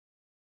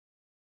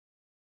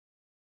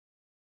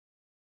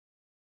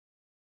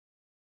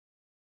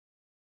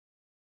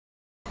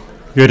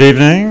Good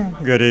evening.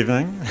 Good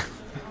evening.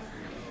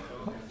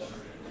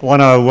 I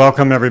want to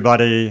welcome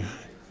everybody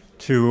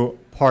to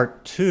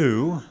part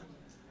 2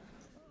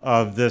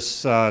 of this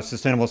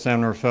Sustainable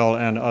San Rafael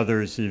and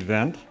Others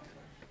event.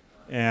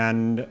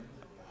 And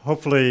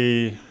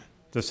hopefully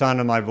the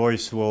sound of my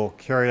voice will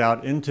carry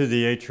out into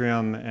the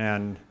atrium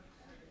and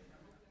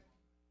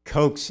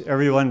coax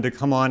everyone to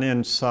come on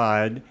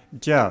inside.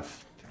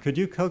 Jeff, could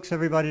you coax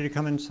everybody to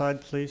come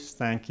inside, please?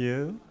 Thank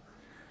you.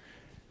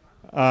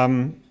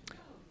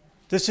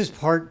 This is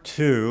part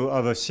 2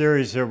 of a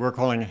series that we're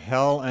calling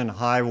Hell and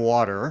High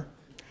Water,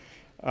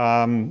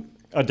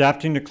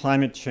 Adapting to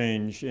Climate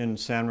Change in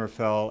San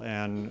Rafael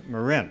and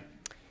Marin.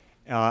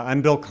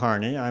 I'm Bill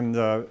Carney. I'm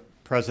the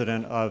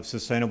president of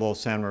Sustainable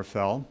San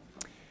Rafael.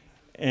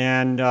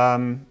 And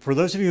for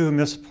those of you who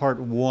missed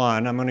part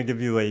 1, I'm going to give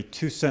you a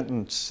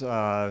 2-sentence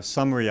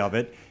summary of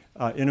it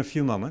in a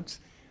few moments.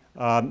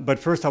 But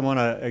first I want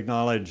to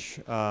acknowledge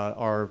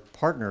our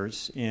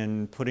partners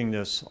in putting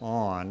this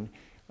on.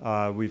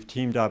 We've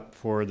teamed up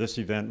for this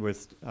event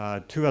with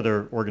 2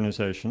 other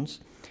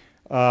organizations.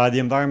 The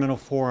Environmental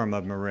Forum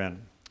of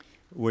Marin,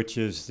 which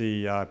is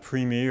the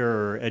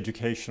premier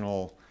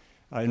environmental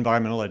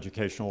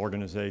educational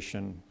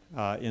organization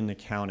in the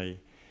county.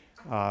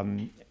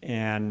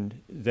 And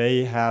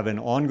they have an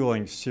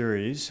ongoing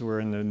series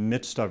we're in the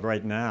midst of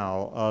right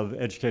now of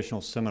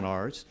educational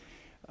seminars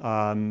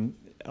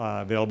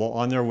available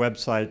on their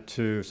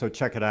website so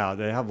check it out.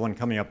 They have one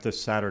coming up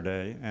this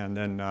Saturday and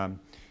then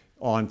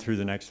on through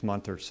the next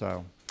month or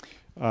so.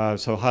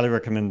 So highly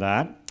recommend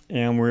that.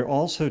 And we're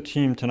also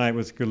teamed tonight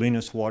with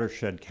Galinas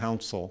Watershed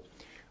Council,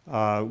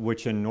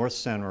 which in North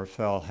San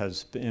Rafael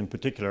in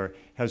particular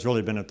has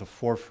really been at the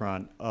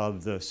forefront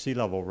of the sea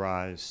level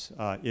rise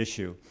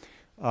issue.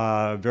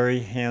 Very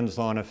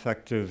hands-on,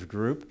 effective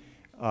group.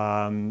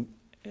 Hands-on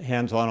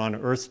on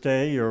Earth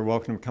Day, you're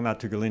welcome to come out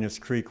to Galinas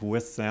Creek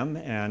with them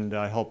and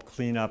help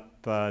clean up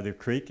the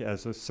creek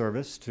as a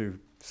service to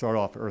start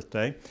off Earth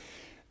Day.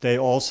 They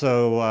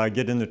also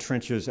get in the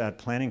trenches at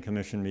Planning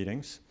Commission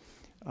meetings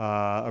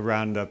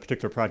around a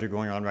particular project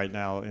going on right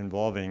now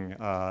involving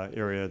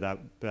area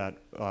that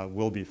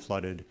will be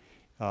flooded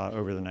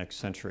over the next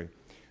century.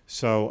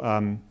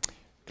 So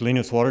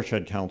Galinas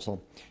Watershed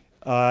Council.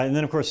 And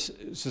then of course,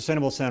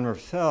 Sustainable San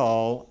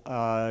Rafael,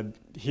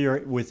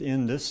 here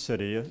within this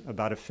city,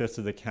 about 1/5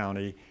 of the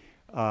county,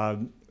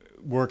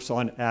 works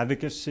on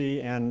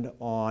advocacy and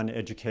on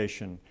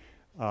education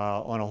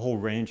on a whole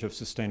range of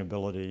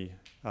sustainability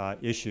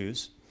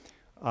issues,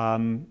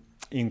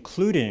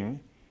 including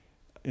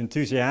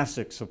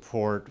enthusiastic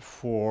support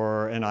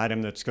for an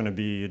item that's going to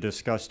be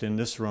discussed in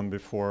this room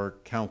before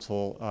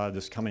council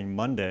this coming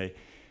Monday,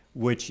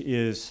 which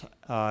is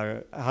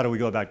how do we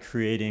go about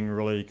creating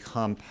really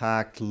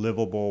compact,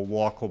 livable,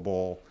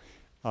 walkable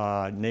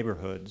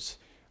neighborhoods.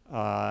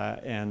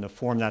 And the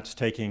form that's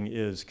taking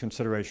is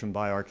consideration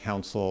by our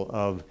council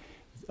of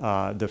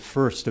the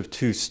first of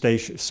 2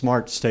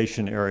 smart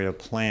station area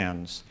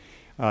plans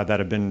that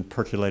have been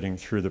percolating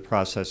through the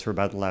process for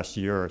about the last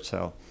year or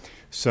so.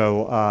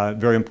 So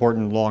very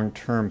important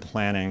long-term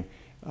planning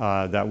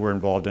that we're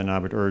involved in. I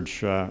would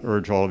urge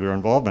all of your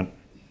involvement.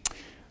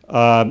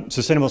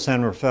 Sustainable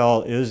San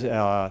Rafael is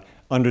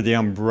under the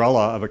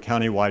umbrella of a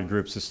county-wide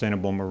group,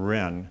 Sustainable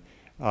Marin,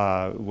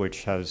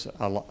 which has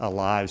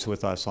allies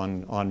with us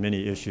on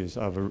many issues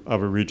of a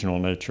regional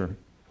nature.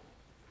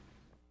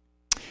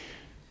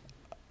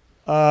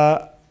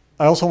 I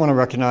also want to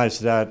recognize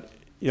that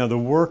the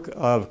work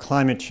of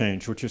climate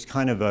change, which is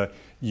kind of a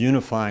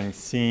unifying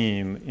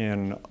theme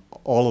in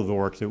all of the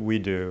work that we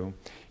do,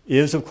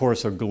 is of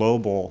course a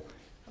global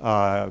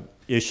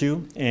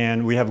issue,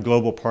 and we have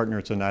global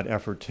partners in that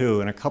effort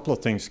too, and a couple of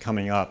things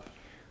coming up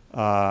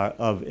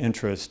of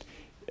interest.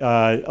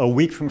 A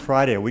week from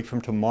Friday, a week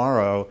from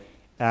tomorrow,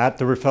 at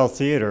the Rafael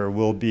Theater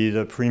will be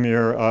the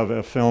premiere of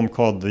a film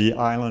called The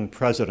Island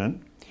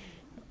President,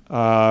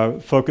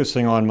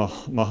 focusing on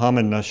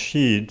Mohammed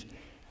Nasheed,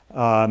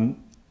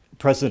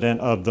 president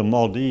of the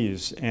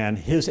Maldives, and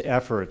his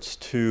efforts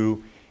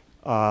to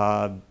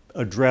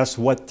address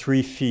what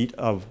 3 feet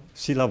of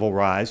sea level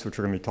rise, which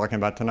we're going to be talking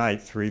about tonight,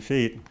 3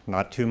 feet,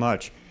 not too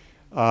much,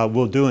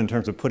 will do in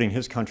terms of putting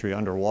his country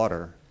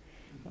underwater.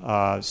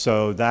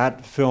 So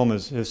that film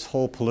is his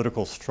whole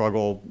political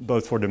struggle,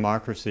 both for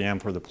democracy and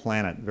for the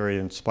planet. Very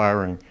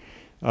inspiring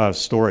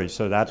story.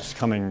 So that's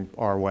coming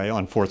our way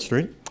on 4th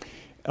Street.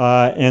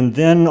 And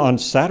then on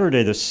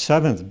Saturday the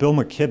 7th, Bill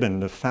McKibben,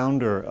 the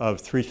founder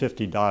of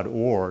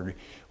 350.org,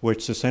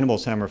 which Sustainable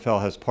San Rafael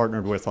has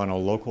partnered with on a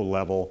local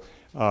level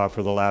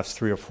for the last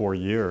 3 or 4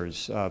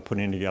 years,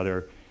 putting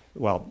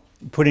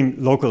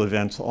local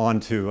events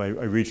onto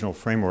a regional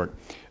framework.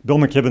 Bill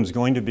McKibben's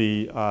going to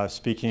be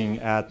speaking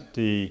at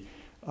the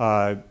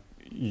I'm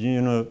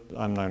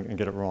not going to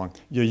get it wrong,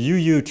 the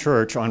UU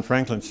Church on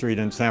Franklin Street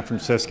in San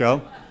Francisco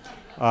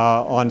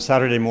on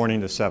Saturday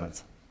morning the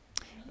 7th.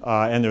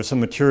 And there's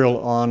some material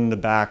on the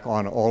back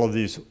on all of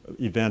these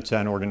events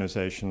and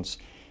organizations.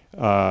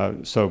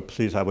 So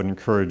please, I would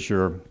encourage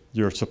your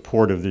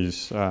support of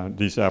these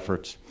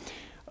efforts.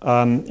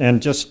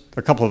 And just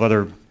a couple of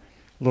other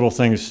little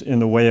things in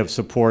the way of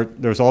support.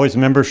 There's always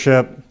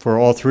membership for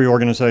all three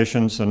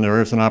organizations, and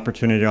there is an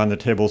opportunity on the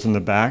tables in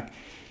the back.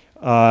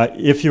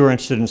 If you're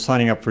interested in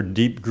signing up for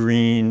Deep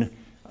Green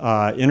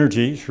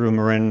Energy through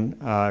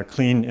Marin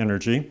Clean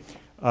Energy,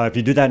 if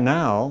you do that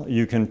now,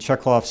 you can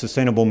check off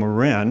Sustainable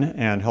Marin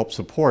and help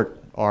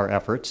support our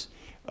efforts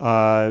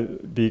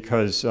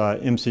because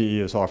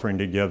MCE is offering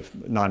to give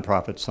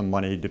nonprofits some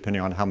money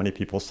depending on how many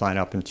people sign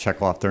up and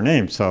check off their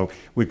name. So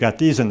we've got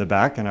these in the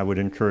back, and I would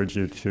encourage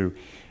you to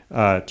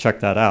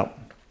check that out.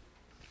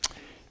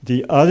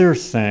 The other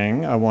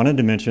thing I wanted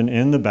to mention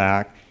in the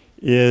back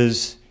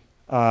is,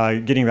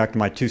 getting back to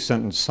my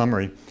two-sentence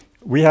summary,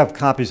 we have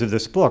copies of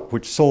this book,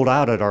 which sold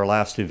out at our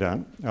last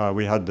event.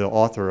 We had the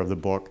author of the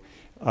book.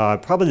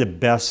 Probably the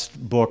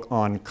best book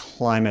on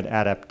climate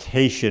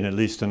adaptation, at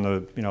least in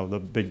the, the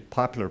big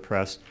popular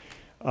press.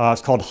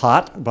 It's called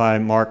Hot by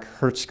Mark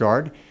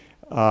Hertsgaard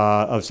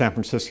of San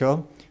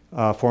Francisco,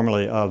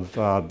 formerly of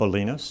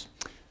Bolinas.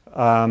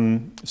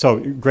 So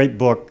great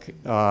book,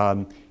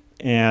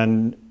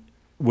 and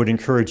would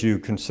encourage you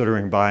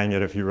considering buying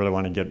it if you really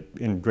want to get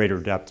in greater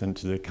depth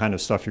into the kind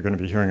of stuff you're going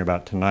to be hearing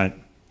about tonight.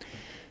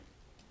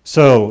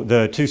 So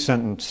the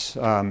two-sentence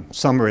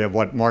summary of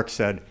what Mark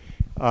said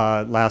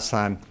last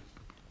time.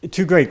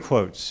 Two great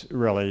quotes,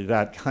 really,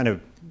 that kind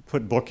of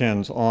put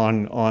bookends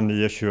on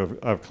the issue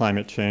of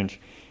climate change.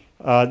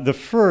 The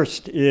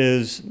first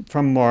is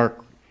from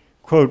Mark,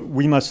 quote,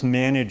 "We must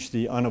manage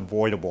the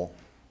unavoidable."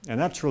 And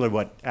that's really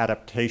what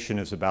adaptation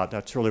is about.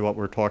 That's really what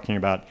we're talking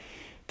about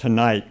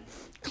tonight.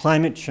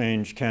 Climate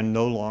change can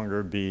no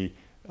longer be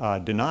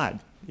denied.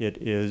 It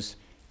is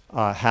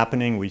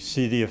happening. We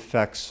see the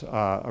effects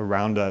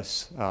around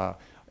us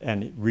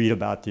and read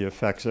about the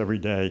effects every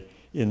day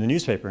in the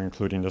newspaper,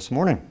 including this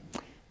morning.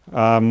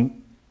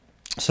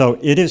 So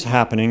it is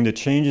happening. The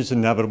change is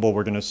inevitable.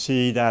 We're going to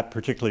see that,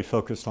 particularly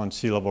focused on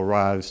sea level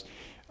rise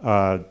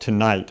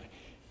tonight.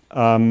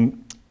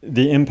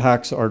 The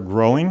impacts are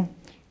growing.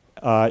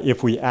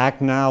 If we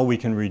act now, we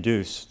can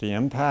reduce the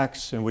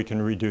impacts and we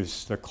can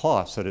reduce the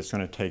costs that it's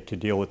going to take to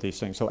deal with these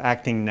things. So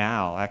acting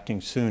now,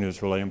 acting soon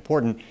is really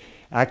important.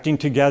 Acting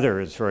together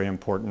is very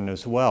important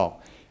as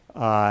well.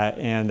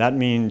 And that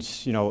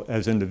means,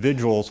 as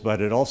individuals,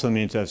 but it also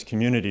means as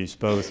communities,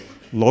 both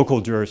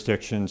local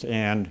jurisdictions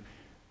and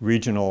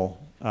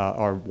regional,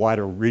 or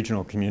wider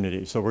regional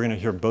communities. So we're going to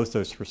hear both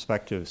those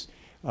perspectives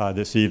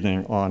this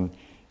evening on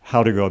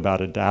how to go about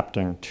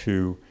adapting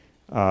to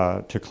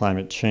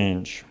climate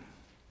change.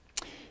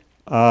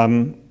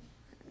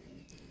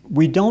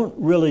 We don't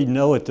really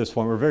know at this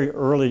point. We're very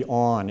early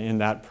on in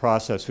that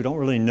process. We don't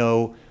really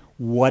know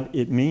what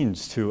it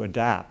means to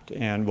adapt.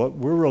 And what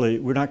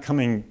we're not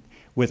coming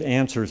with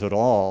answers at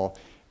all,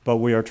 but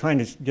we are trying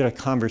to get a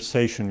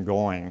conversation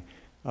going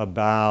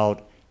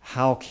about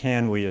how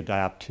can we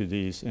adapt to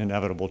these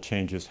inevitable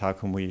changes, how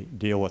can we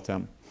deal with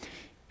them.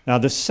 Now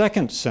the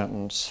second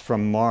sentence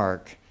from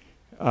Mark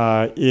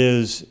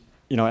is,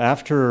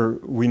 after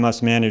we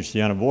must manage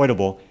the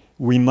unavoidable,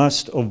 we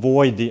must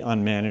avoid the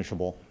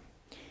unmanageable.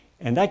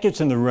 And that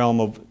gets in the realm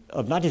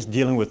of not just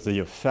dealing with the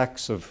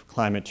effects of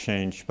climate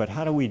change, but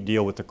how do we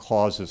deal with the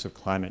causes of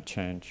climate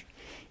change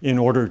in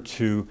order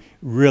to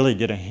really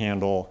get a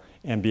handle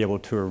and be able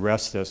to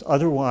arrest this.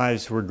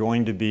 Otherwise, we're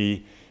going to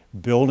be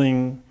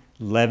building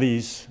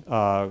levees.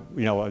 We're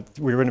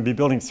going to be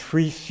building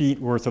 3 feet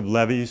worth of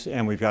levees,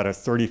 and we've got a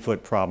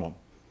 30-foot problem,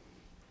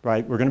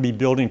 right? We're going to be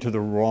building to the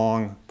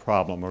wrong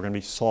problem. We're going to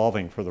be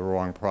solving for the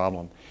wrong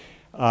problem.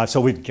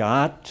 So we've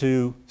got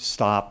to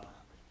stop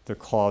the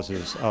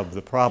causes of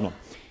the problem.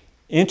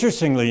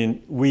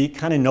 Interestingly, we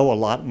kind of know a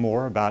lot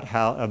more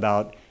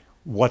about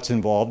what's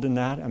involved in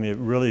that. I mean, it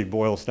really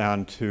boils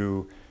down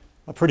to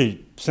a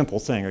pretty simple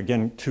thing.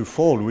 Again,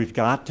 twofold. We've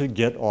got to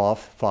get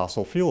off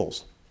fossil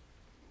fuels,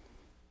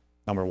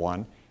 number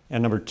one.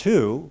 And number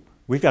two,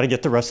 we've got to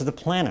get the rest of the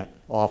planet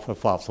off of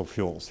fossil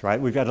fuels, right?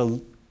 We've got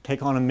to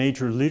take on a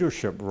major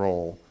leadership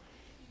role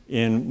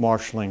in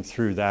marshaling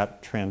through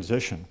that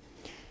transition.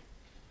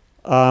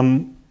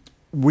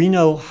 We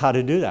know how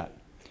to do that.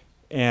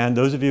 And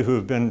those of you who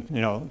have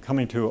been,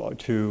 coming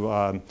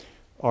to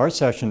our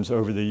sessions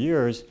over the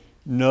years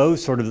know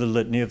sort of the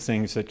litany of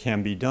things that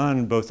can be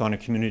done both on a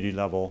community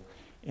level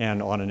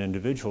and on an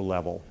individual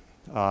level.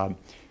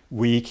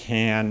 We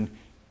can,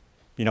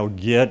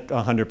 get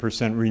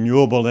 100%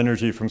 renewable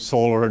energy from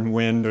solar and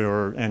wind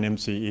and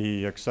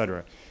MCE, et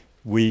cetera.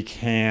 We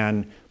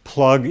can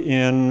plug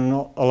in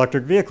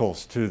electric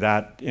vehicles to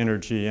that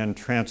energy and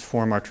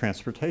transform our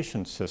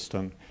transportation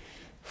system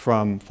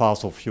from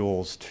fossil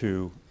fuels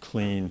to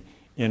clean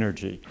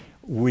energy.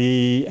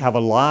 We have a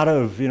lot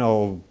of,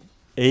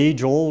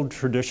 age-old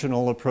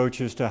traditional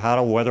approaches to how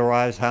to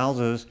weatherize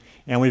houses,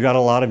 and we've got a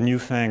lot of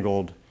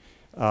newfangled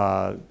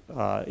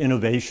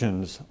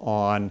innovations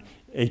on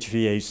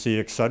HVAC,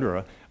 et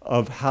cetera,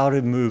 of how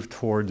to move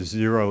towards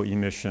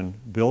zero-emission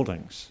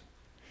buildings.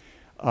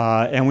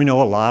 And we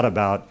know a lot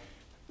about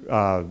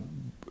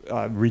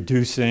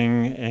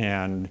reducing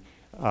and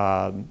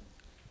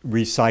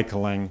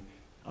recycling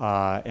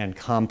and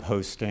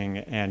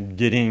composting and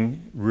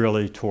getting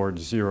really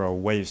towards zero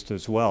waste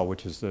as well,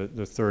 which is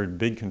the third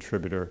big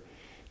contributor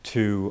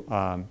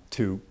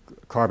to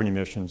carbon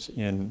emissions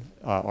in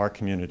our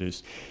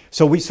communities.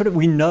 So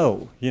we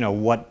know,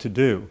 what to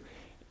do.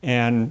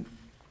 And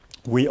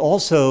we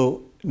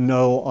also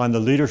know on the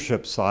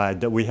leadership side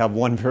that we have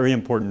one very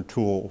important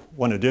tool,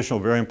 one additional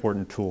very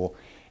important tool,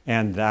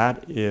 and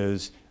that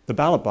is the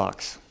ballot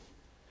box.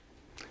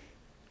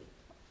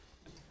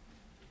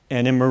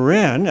 And in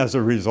Marin, as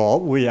a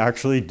result, we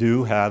actually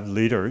do have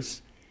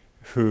leaders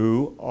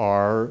who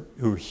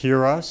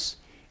hear us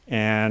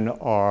and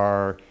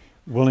are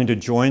willing to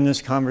join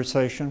this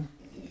conversation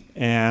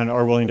and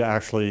are willing to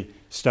actually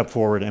step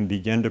forward and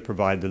begin to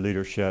provide the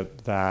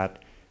leadership that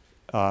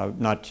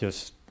not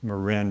just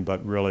Marin,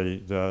 but really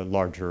the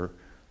larger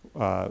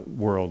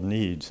world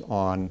needs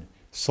on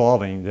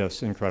solving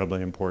this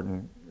incredibly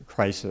important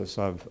crisis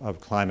of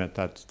climate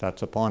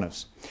that's upon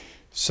us.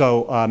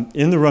 So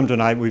in the room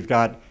tonight, we've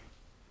got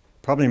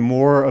probably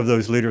more of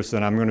those leaders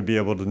than I'm going to be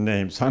able to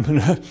name. So I'm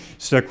going to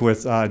stick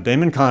with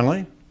Damon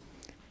Conley.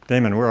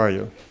 Damon, where are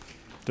you?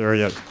 There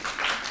he is.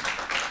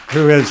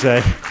 Who is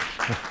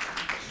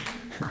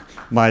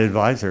my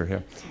advisor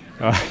here.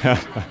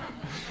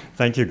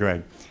 Thank you,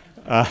 Greg.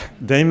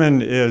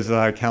 Damon is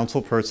a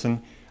council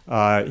person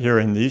here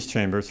in these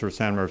chambers for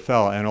San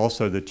Rafael, and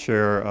also the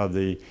chair of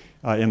the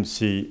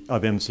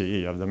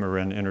MCE, of the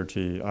Marin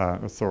Energy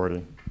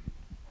Authority.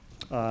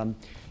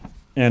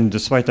 And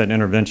despite that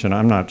intervention,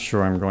 I'm not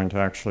sure I'm going to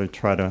actually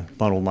try to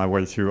funnel my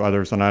way through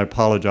others, and I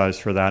apologize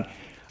for that.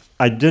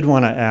 I did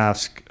want to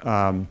ask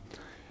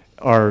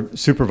our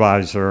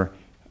supervisor,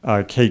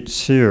 Kate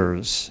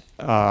Sears,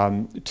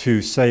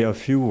 to say a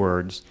few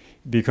words,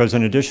 because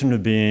in addition to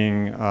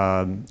being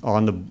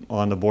on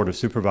the Board of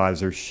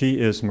Supervisors, she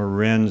is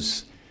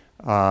Marin's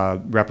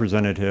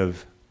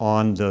representative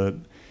on the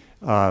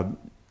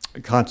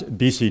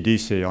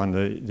BCDC, on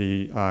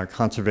the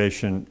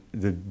conservation,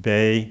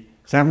 the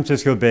San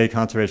Francisco Bay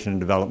Conservation and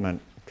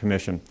Development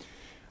Commission,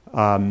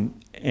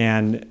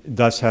 and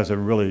thus has a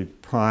really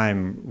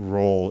prime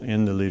role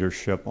in the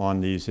leadership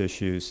on these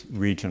issues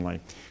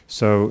regionally.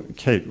 So,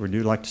 Kate, would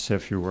you like to say a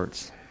few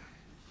words?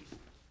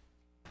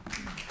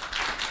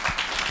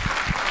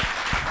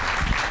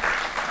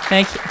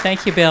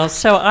 Thank you, Bill.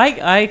 So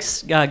I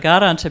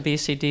got onto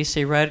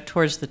BCDC right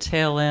towards the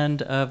tail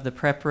end of the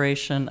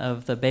preparation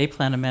of the Bay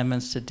Plan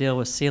amendments to deal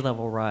with sea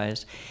level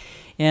rise.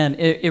 And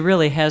it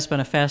really has been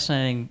a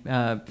fascinating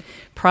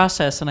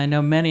process, and I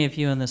know many of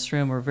you in this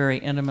room were very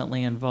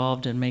intimately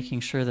involved in making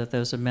sure that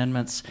those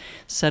amendments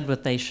said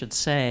what they should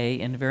say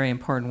in very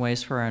important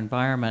ways for our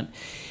environment.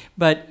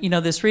 But,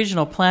 this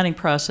regional planning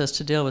process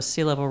to deal with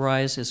sea level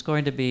rise is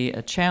going to be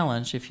a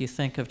challenge if you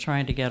think of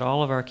trying to get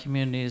all of our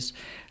communities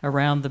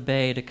around the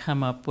bay to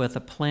come up with a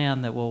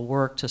plan that will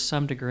work to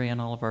some degree in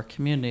all of our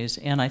communities.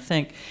 And I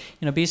think,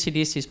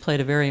 BCDC's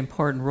played a very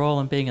important role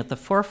in being at the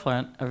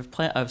forefront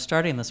of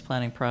starting this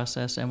planning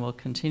process and will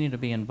continue to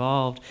be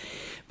involved.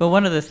 But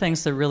one of the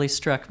things that really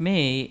struck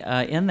me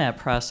in that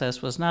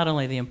process was not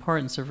only the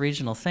importance of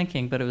regional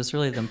thinking, but it was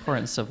really the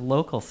importance of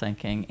local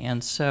thinking.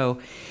 And so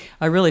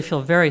I really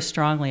feel very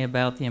strongly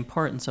about the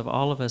importance of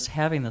all of us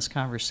having this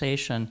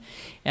conversation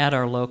at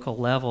our local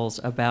levels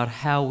about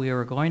how we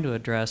are going to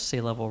address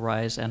sea level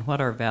rise and what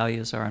our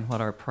values are and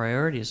what our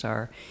priorities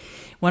are.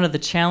 One of the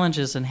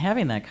challenges in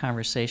having that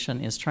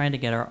conversation is trying to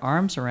get our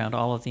arms around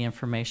all of the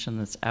information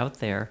that's out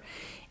there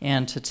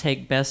and to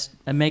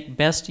make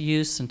best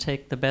use and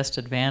take the best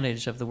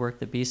advantage of the work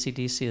that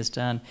BCDC has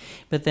done,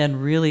 but then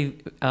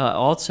really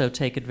also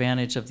take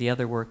advantage of the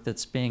other work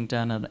that's being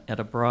done at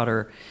a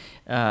broader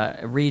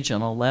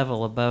regional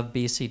level above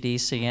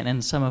BCDC and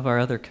in some of our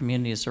other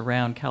communities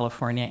around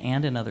California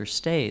and in other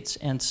states.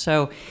 And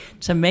so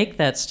to make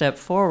that step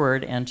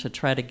forward and to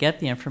try to get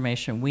the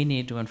information we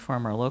need to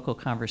inform our local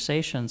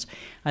conversations,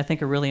 I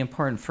think a really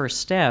important first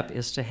step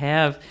is to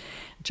have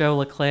Joe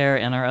LaClair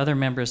and our other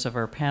members of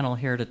our panel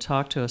here to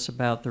talk to us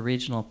about the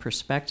regional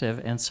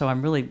perspective. And so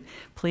I'm really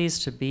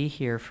pleased to be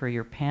here for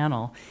your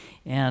panel.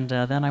 And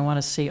then I want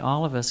to see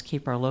all of us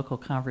keep our local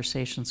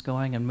conversations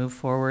going and move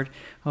forward,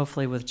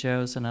 hopefully with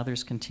Joe's and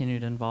others'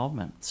 continued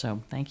involvement.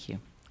 So thank you.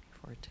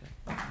 Look forward to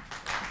it.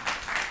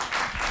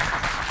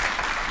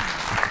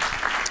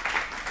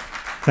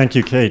 Thank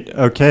you, Kate.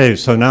 Okay,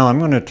 so now I'm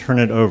going to turn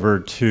it over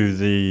to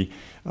the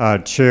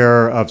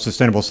Chair of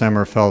Sustainable San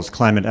Rafael's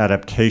Climate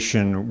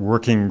Adaptation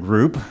Working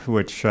Group,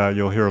 which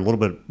you'll hear a little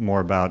bit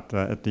more about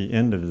at the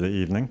end of the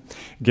evening,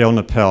 Gail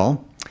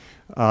Nappel.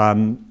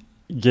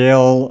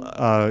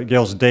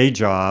 Gail's day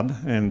job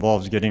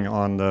involves getting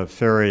on the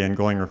ferry and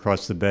going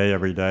across the bay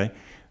every day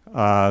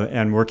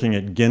and working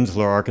at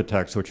Gensler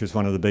Architects, which is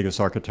one of the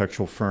biggest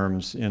architectural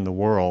firms in the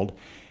world,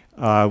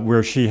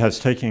 where she has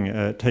taken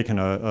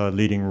a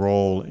leading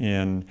role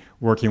in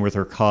working with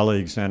her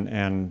colleagues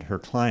and her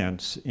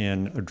clients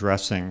in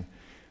addressing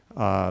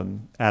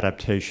climate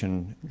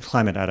adaptation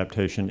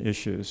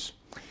issues.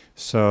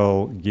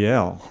 So,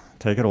 Gail,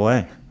 take it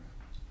away.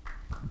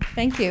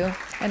 Thank you.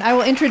 And I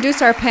will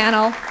introduce our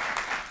panel.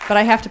 But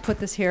I have to put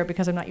this here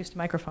because I'm not used to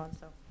microphones.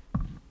 So.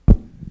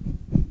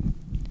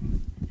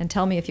 And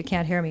tell me if you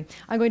can't hear me.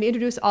 I'm going to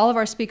introduce all of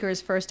our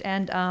speakers first.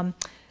 And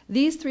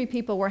these three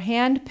people were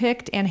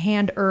hand-picked and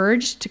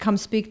hand-urged to come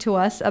speak to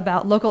us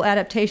about local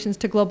adaptations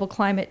to global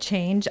climate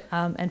change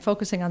and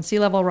focusing on sea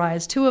level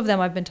rise. Two of them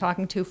I've been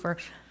talking to for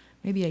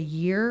maybe a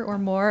year or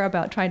more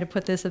about trying to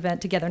put this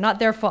event together. Not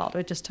their fault.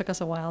 It just took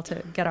us a while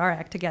to get our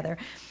act together.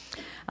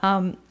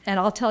 And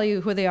I'll tell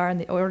you who they are in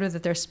the order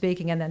that they're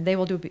speaking, and then they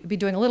will be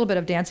doing a little bit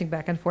of dancing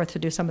back and forth to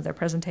do some of their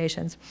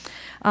presentations.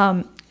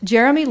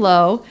 Jeremy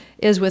Lowe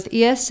is with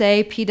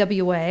ESA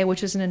PWA,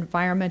 which is an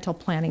environmental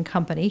planning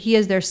company. He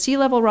is their sea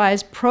level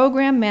rise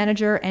program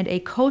manager and a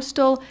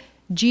coastal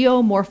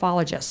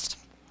geomorphologist.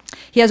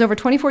 He has over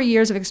 24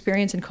 years of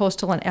experience in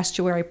coastal and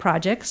estuary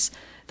projects,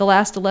 the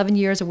last 11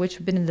 years of which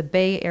have been in the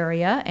Bay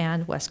Area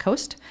and West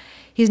Coast.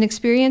 He's an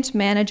experienced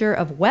manager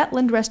of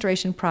wetland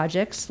restoration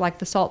projects like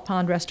the Salt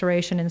Pond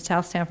Restoration in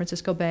South San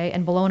Francisco Bay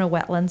and Bologna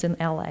Wetlands in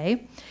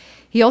LA.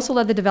 He also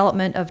led the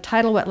development of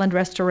tidal wetland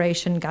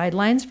restoration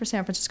guidelines for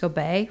San Francisco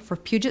Bay, for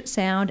Puget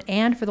Sound,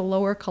 and for the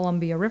lower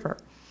Columbia River.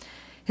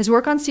 His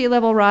work on sea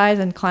level rise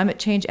and climate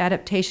change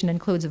adaptation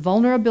includes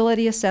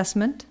vulnerability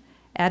assessment,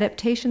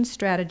 adaptation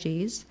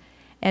strategies,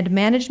 and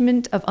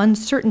management of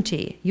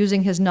uncertainty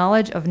using his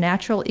knowledge of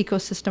natural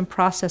ecosystem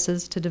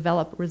processes to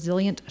develop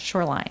resilient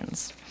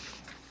shorelines.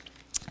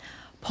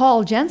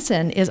 Paul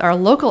Jensen is our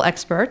local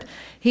expert.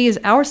 He is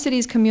our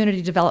city's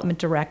community development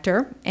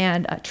director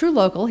and a true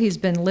local. He's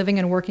been living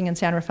and working in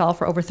San Rafael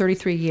for over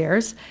 33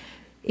 years.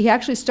 He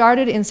actually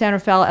started in San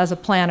Rafael as a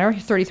planner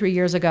 33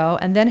 years ago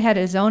and then had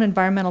his own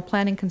environmental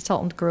planning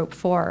consultant group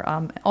for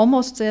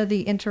almost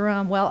the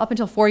interim, well, up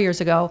until 4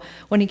 years ago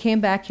when he came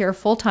back here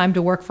full-time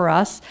to work for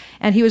us,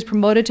 and he was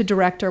promoted to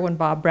director when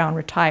Bob Brown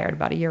retired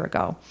about a year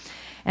ago.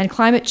 And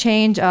climate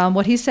change,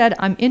 what he said,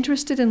 I'm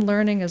interested in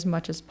learning as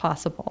much as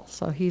possible.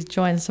 So he's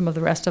joined some of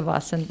the rest of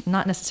us and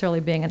not necessarily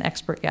being an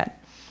expert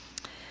yet.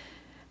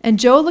 And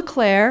Joe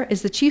LaClair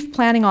is the Chief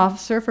Planning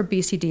Officer for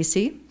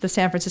BCDC, the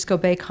San Francisco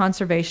Bay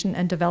Conservation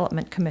and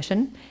Development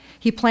Commission.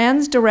 He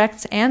plans,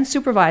 directs, and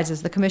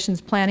supervises the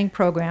Commission's planning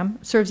program,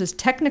 serves as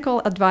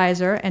technical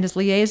advisor, and is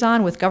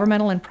liaison with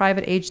governmental and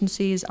private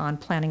agencies on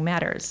planning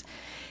matters.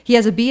 He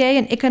has a BA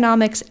in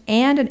economics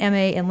and an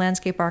MA in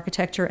landscape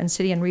architecture and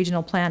city and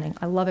regional planning.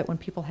 I love it when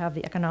people have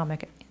the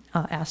economic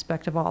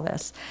aspect of all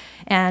this.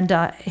 And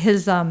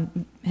his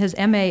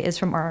MA is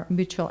from our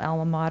mutual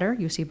alma mater,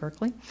 UC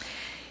Berkeley.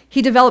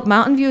 He developed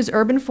Mountain View's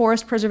urban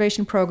forest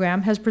preservation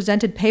program, has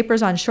presented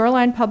papers on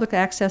shoreline public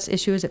access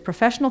issues at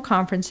professional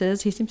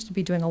conferences. He seems to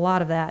be doing a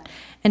lot of that,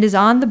 and is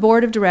on the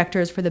board of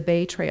directors for the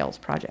Bay Trails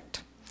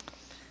Project.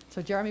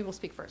 So Jeremy will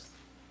speak first.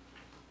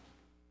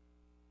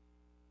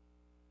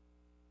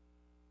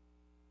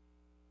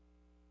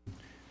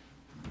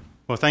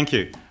 Well, thank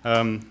you.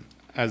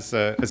 As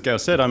Gail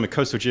said, I'm a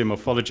coastal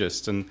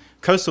geomorphologist, and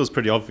coastal is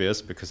pretty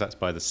obvious because that's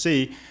by the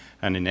sea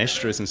and in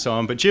estuaries and so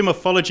on. But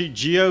geomorphology,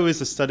 geo is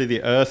the study of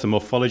the earth, and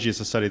morphology is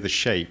the study of the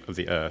shape of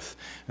the earth.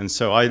 And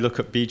so I look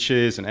at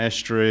beaches and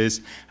estuaries,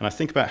 and I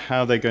think about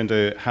how they've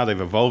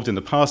evolved in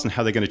the past and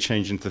how they're going to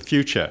change into the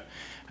future.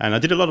 And I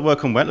did a lot of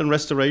work on wetland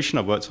restoration.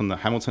 I worked on the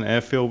Hamilton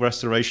Airfield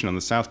restoration, on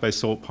the South Bay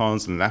salt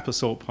ponds and Napa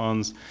salt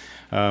ponds.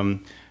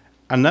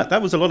 And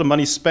that was a lot of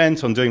money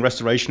spent on doing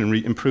restoration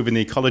and improving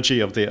the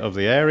ecology of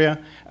the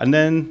area. And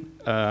then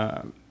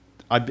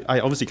I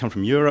obviously come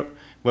from Europe,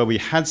 where we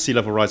had sea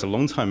level rise a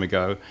long time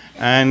ago.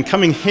 And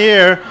coming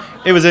here,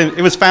 it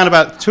was found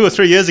about 2 or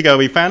 3 years ago,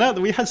 we found out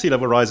that we had sea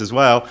level rise as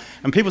well.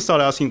 And people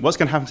started asking, what's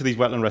going to happen to these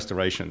wetland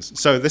restorations?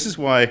 So this is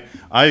why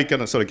I'm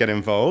going to sort of get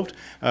involved.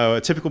 A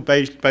typical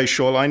bay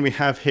shoreline we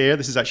have here.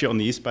 This is actually on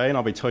the East Bay, and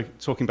I'll be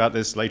talking about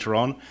this later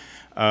on.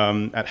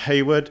 At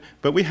Hayward,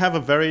 but we have a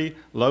very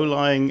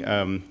low-lying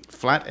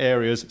flat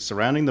areas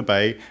surrounding the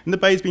bay, and the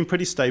bay's been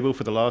pretty stable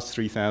for the last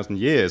 3,000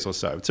 years or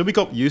so. So we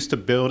got used to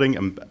building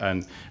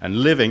and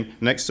living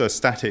next to a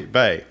static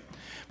bay.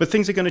 But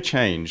things are going to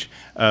change.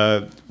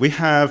 We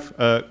have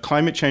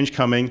climate change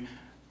coming,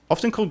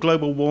 often called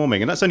global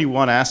warming, and that's only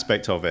one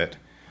aspect of it.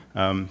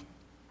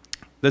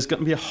 There's going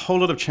to be a whole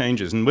lot of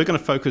changes, and we're going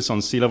to focus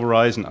on sea level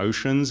rise and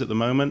oceans at the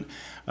moment.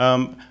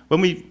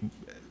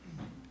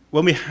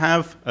 When we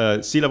have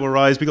sea level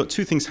rise, we've got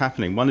two things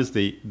happening. One is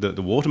the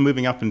water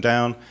moving up and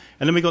down,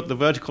 and then we've got the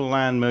vertical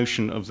land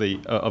motion of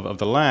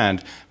the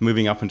land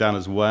moving up and down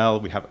as well.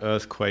 We have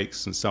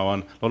earthquakes and so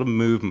on, a lot of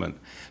movement.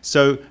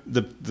 So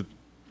the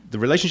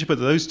relationship of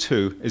those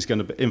two is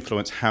going to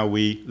influence how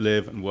we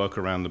live and work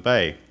around the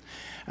bay.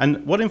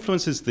 And what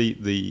influences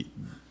the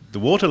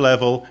water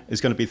level is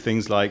going to be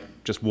things like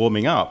just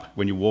warming up.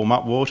 When you warm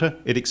up water,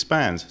 it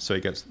expands, so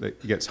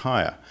it gets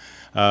higher.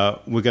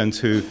 We're going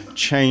to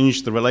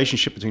change the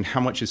relationship between how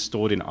much is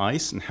stored in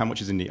ice and how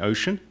much is in the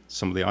ocean.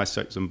 Some of the ice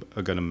sheets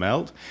are going to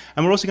melt.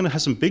 And we're also going to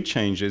have some big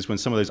changes when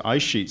some of those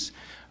ice sheets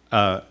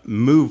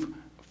move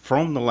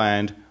from the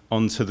land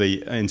into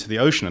the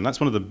ocean. And that's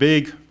one of the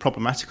big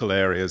problematical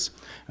areas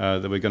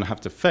that we're going to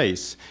have to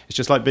face. It's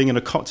just like being in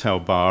a cocktail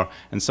bar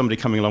and somebody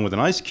coming along with an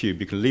ice cube.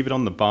 You can leave it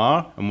on the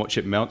bar and watch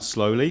it melt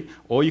slowly,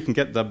 or you can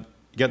get the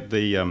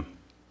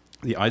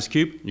ice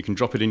cube, you can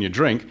drop it in your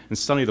drink, and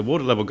suddenly the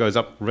water level goes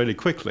up really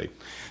quickly.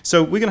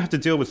 So we're going to have to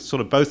deal with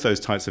sort of both those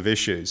types of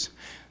issues.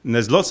 And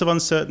there's lots of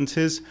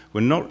uncertainties.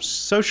 We're not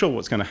so sure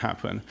what's going to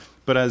happen.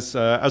 But as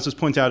was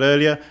pointed out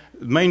earlier,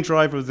 the main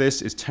driver of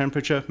this is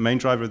temperature. The main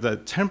driver of the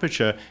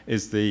temperature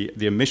is the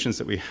emissions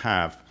that we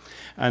have.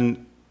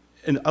 And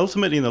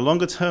ultimately, in the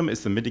longer term,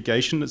 it's the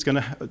mitigation that's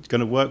going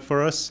to work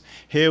for us.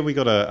 Here we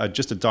got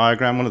just a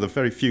diagram, one of the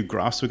very few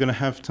graphs we're going to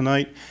have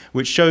tonight,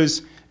 which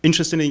shows,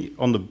 interestingly,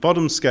 on the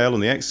bottom scale,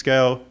 on the X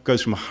scale,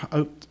 goes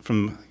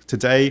from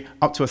today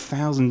up to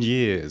 1,000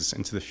 years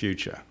into the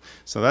future.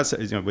 So that's,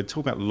 we're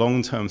talking about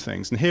long-term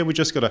things. And here we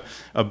just got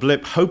a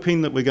blip,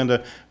 hoping that we're going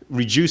to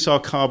reduce our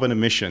carbon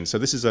emissions. So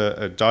this is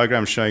a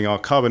diagram showing our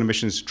carbon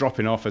emissions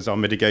dropping off as our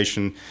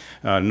mitigation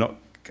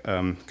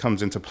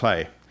comes into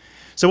play.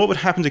 So what would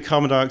happen to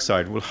carbon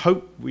dioxide? We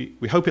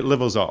hope it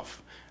levels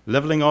off.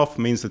 Leveling off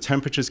means the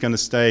temperature is going to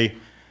stay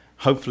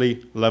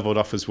hopefully leveled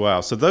off as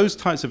well. So those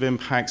types of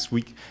impacts,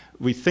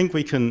 we think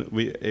we can,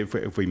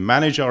 if we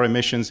manage our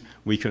emissions,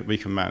 we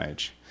can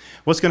manage.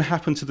 What's going to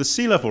happen to the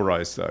sea level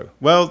rise, though?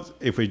 Well,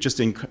 if it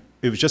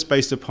was just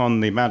based upon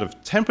the amount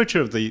of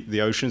temperature of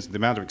the oceans, the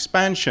amount of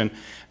expansion,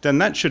 then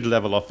that should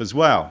level off as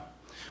well.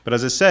 But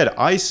as I said,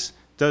 ice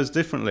does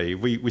differently.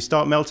 We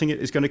start melting it,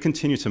 it's going to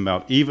continue to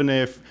melt, even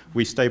if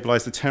we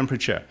stabilize the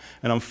temperature.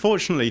 And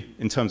unfortunately,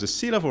 in terms of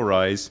sea level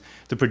rise,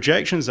 the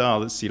projections are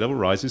that sea level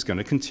rise is going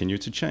to continue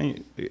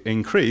to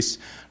increase,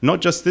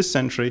 not just this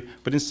century,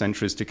 but in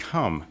centuries to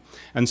come.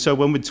 And so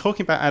when we're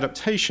talking about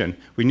adaptation,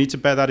 we need to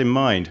bear that in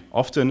mind.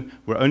 Often,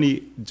 we're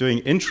only doing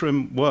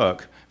interim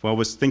work while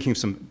we're thinking of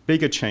some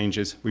bigger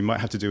changes we might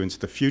have to do into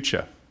the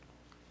future.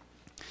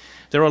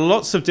 There are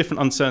lots of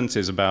different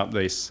uncertainties about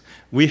this.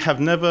 We have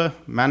never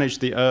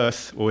managed the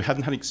Earth, or we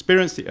haven't had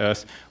experienced the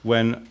Earth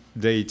when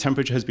the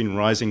temperature has been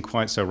rising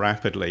quite so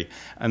rapidly.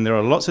 And there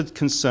are lots of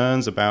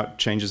concerns about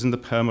changes in the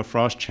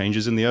permafrost,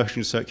 changes in the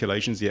ocean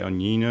circulations, the El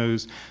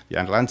Niños, the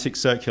Atlantic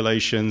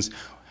circulations,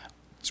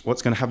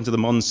 what's going to happen to the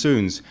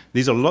monsoons.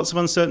 These are lots of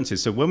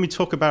uncertainties. So when we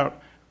talk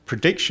about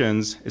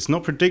predictions, it's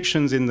not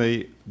predictions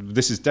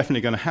this is definitely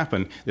going to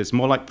happen. It's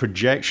more like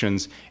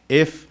projections.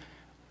 If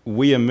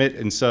we emit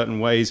in certain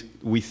ways,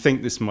 we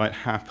think this might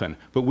happen,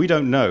 but we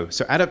don't know.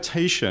 So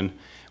adaptation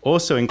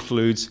also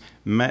includes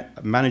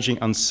managing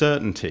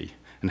uncertainty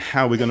and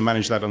how we're going to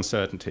manage that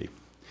uncertainty.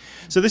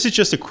 So this is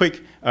just a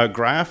quick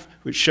graph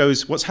which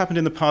shows what's happened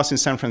in the past in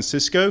San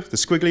Francisco. The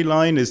squiggly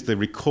line is the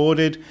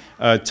recorded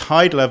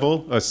tide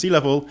level, sea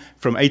level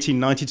from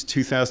 1890 to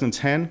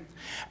 2010.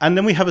 And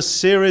then we have a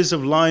series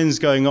of lines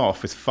going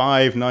off with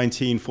 5,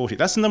 19, 40.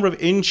 That's the number of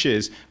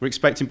inches we're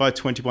expecting by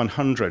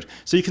 2100.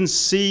 So you can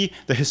see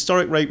the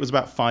historic rate was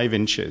about 5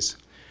 inches.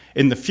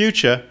 In the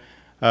future,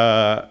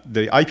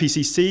 the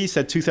IPCC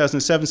said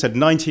 2007 said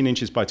 19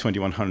 inches by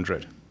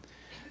 2100.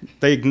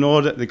 They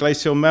ignored the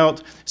glacial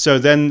melt. So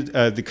then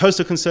the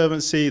Coastal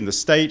Conservancy and the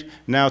state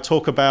now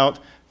talk about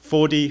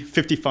 40,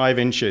 55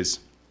 inches.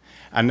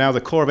 And now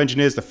the Corps of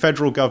Engineers, the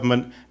federal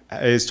government,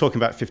 is talking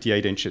about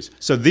 58 inches.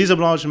 So these are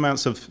large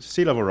amounts of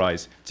sea level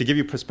rise. To give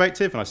you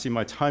perspective, and I see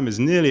my time is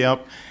nearly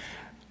up,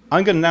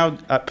 I'm going to now,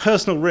 at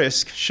personal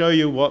risk, show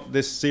you what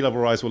this sea level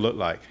rise will look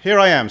like. Here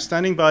I am,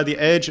 standing by the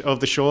edge of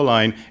the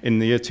shoreline in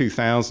the year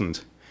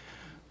 2000.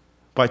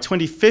 By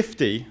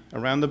 2050,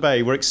 around the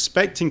bay, we're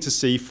expecting to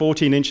see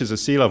 14 inches of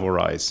sea level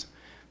rise.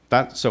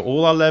 So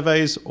all our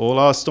levees, all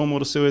our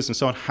stormwater sewers, and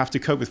so on have to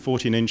cope with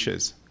 14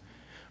 inches.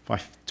 By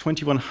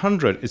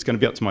 2100, it's going to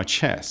be up to my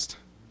chest.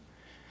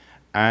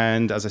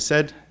 And as I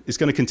said, it's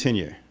going to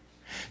continue.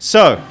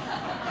 So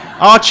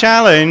our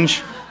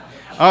challenge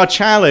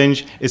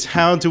is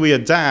how do we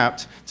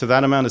adapt to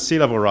that amount of sea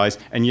level rise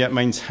and yet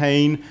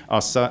maintain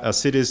our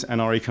cities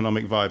and our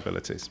economic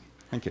viabilities.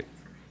 Thank you.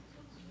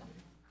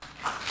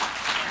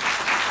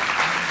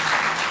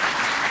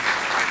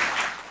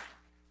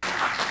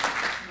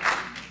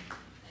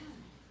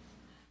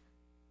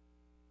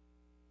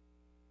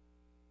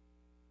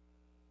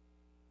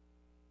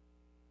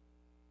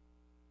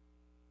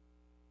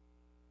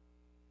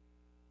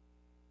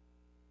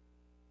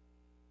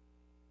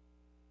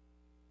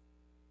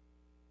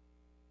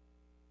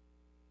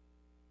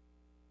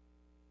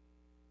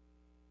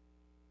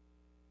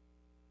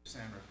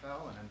 San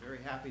Rafael, and I'm very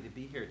happy to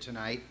be here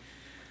tonight.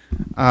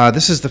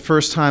 This is the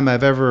first time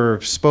I've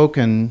ever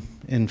spoken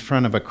in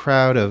front of a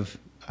crowd of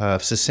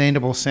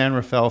sustainable San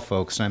Rafael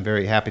folks, and I'm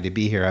very happy to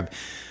be here.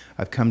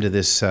 I've come to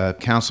this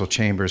council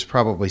chambers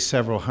probably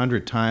several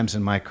hundred times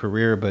in my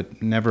career,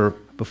 but never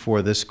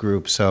before this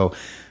group. So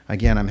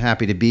again, I'm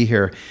happy to be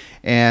here.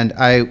 And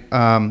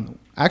I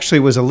actually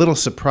was a little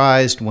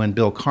surprised when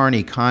Bill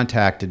Carney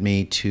contacted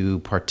me to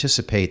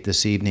participate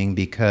this evening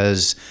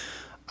because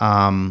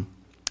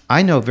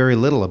I know very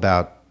little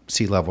about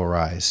sea level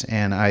rise.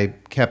 And I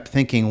kept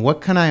thinking, what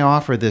can I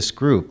offer this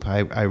group?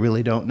 I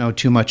really don't know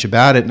too much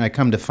about it, and I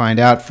come to find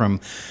out from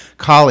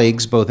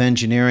colleagues, both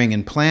engineering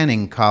and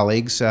planning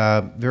colleagues,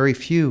 very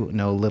few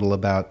know little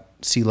about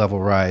sea level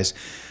rise.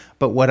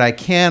 But what I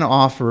can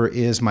offer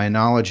is my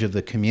knowledge of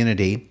the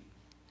community,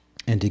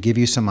 and to give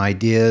you some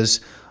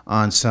ideas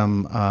on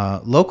some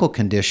local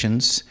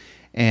conditions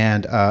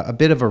and a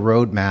bit of a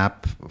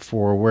roadmap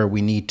for where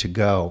we need to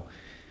go.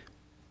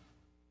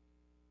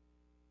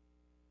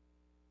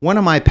 One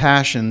of my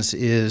passions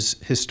is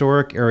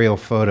historic aerial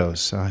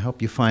photos. I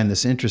hope you find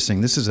this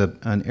interesting. This is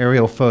an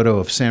aerial photo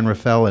of San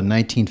Rafael in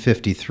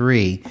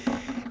 1953,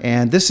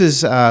 and this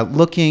is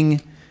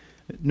looking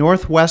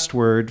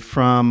northwestward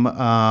from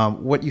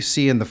what you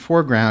see in the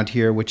foreground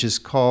here, which is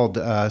called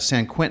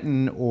San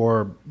Quentin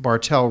or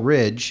Bartell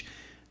Ridge.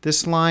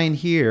 This line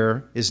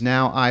here is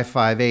now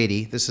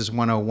I-580. This is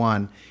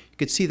 101. You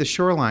can see the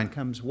shoreline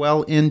comes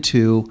well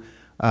into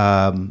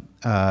an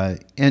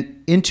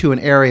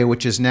area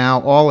which is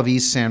now all of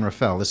East San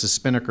Rafael. This is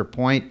Spinnaker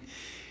Point.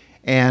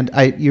 And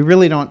you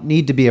really don't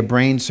need to be a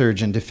brain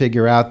surgeon to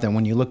figure out that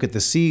when you look at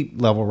the sea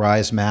level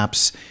rise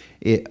maps,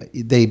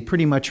 they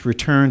pretty much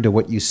return to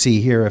what you see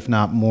here, if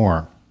not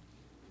more.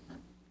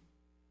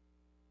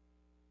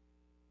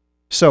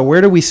 So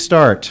where do we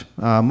start?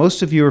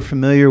 Most of you are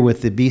familiar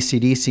with the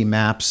BCDC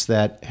maps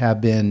that have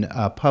been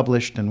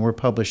published and were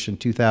published in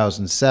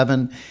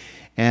 2007.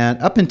 And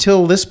up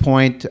until this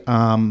point,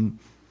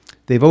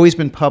 they've always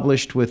been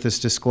published with this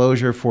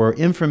disclosure for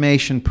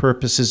information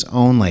purposes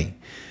only.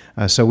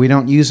 So we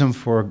don't use them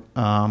for,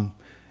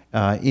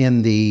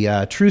 in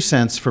the true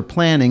sense for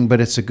planning, but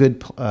it's a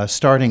good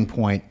starting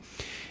point.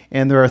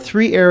 And there are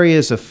three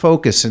areas of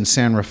focus in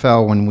San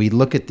Rafael when we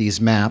look at these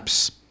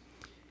maps.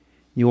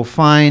 You will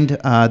find,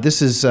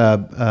 this is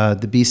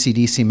the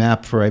BCDC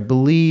map for, I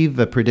believe,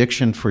 a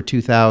prediction for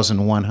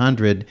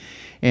 2100.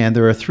 And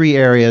there are three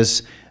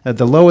areas.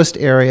 The lowest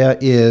area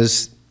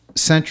is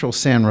central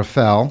San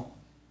Rafael.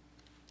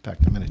 In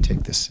fact, I'm going to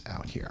take this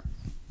out here.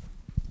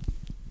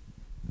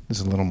 This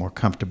is a little more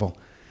comfortable.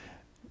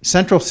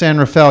 Central San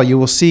Rafael, you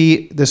will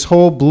see this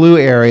whole blue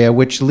area,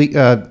 which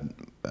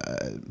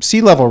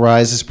sea level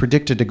rise is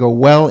predicted to go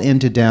well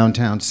into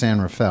downtown San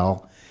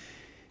Rafael.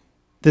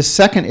 This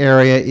second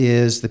area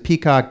is the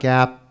Peacock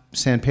Gap,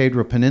 San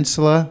Pedro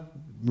Peninsula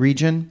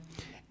region,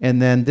 and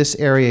then this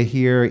area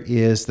here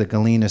is the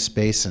Galinas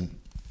Basin.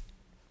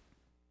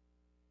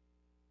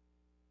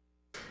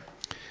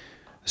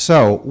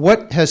 So,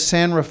 what has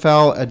San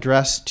Rafael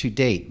addressed to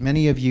date?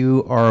 Many of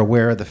you are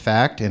aware of the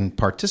fact and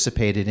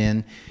participated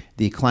in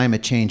the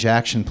Climate Change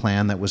Action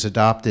Plan that was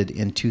adopted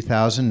in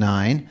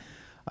 2009.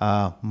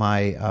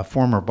 My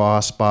former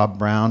boss, Bob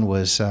Brown,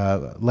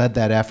 led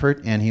that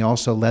effort, and he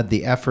also led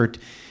the effort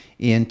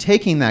in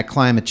taking that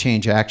Climate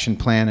Change Action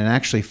Plan and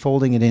actually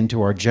folding it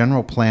into our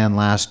general plan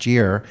last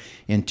year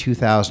in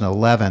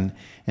 2011.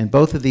 And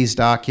both of these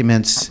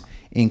documents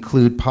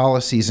include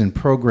policies and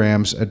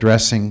programs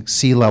addressing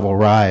sea level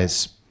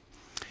rise.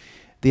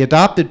 The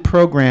adopted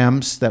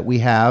programs that we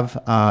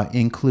have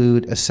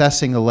include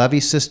assessing a levee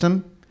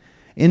system,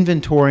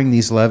 inventorying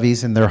these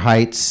levees and their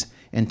heights,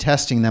 and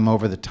testing them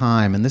over the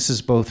time. And this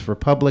is both for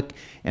public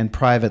and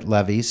private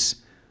levees.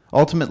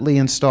 Ultimately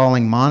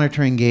installing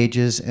monitoring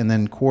gauges and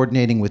then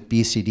coordinating with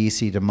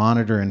BCDC to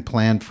monitor and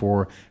plan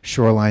for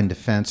shoreline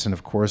defense. And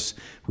of course,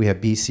 we have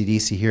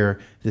BCDC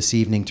here this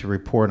evening to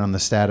report on the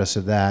status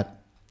of that.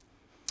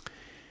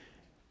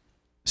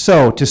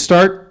 So to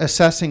start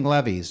assessing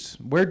levees,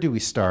 where do we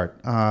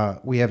start?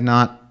 We have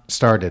not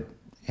started.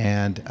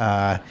 And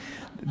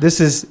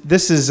this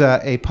is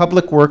a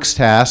public works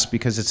task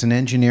because it's an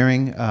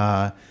engineering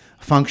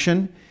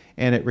function,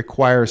 and it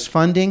requires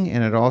funding,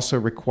 and it also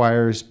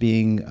requires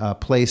being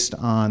placed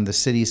on the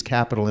city's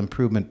capital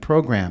improvement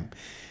program.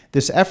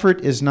 This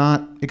effort is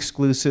not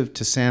exclusive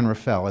to San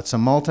Rafael. It's a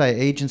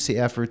multi-agency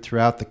effort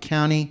throughout the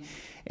county,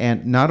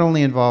 and not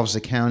only involves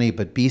the county,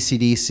 but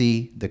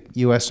BCDC, the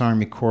U.S.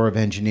 Army Corps of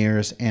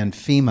Engineers, and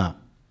FEMA.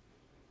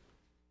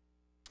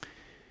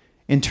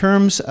 In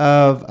terms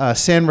of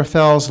San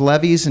Rafael's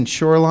levees and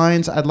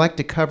shorelines, I'd like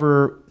to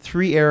cover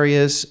three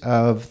areas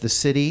of the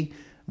city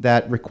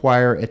that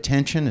require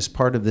attention as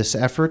part of this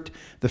effort.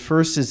 The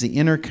first is the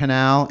Inner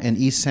Canal and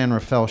East San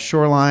Rafael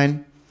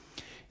shoreline.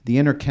 The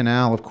Inner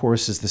Canal, of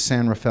course, is the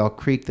San Rafael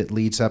Creek that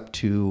leads up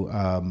to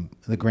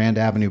the Grand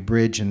Avenue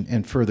Bridge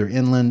and further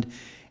inland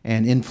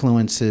and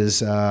influences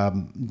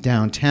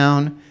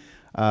downtown.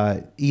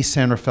 East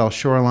San Rafael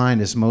shoreline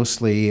is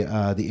mostly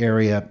the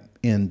area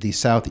in the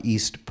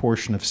southeast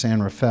portion of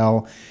San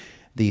Rafael.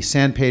 The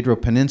San Pedro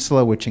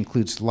Peninsula, which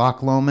includes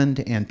Loch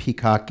Lomond and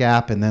Peacock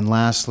Gap, and then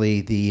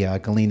lastly, the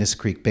Galinas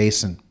Creek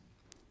Basin.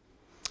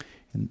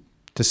 And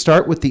to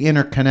start with the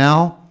Inner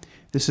Canal,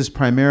 this is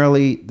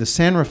primarily the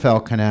San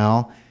Rafael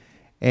Canal,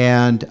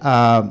 and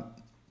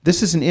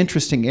this is an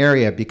interesting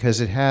area because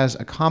it has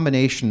a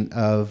combination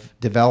of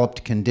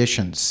developed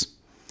conditions.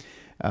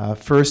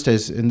 First,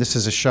 and this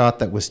is a shot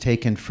that was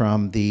taken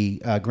from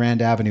the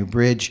Grand Avenue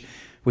Bridge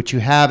What you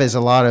have is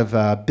a lot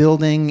of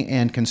building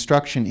and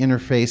construction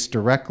interface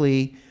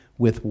directly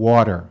with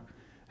water.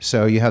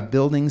 So you have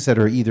buildings that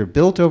are either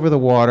built over the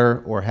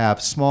water or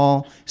have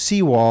small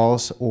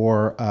seawalls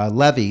or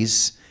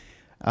levees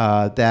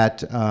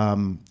that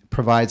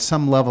provide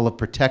some level of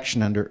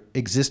protection under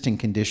existing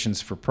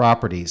conditions for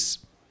properties.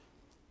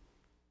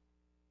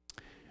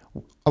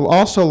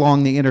 Also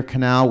along the inner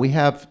canal, we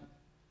have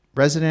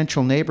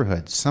residential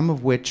neighborhoods, some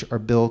of which are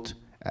built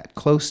at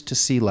close to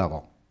sea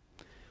level.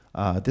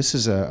 This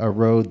is a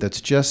road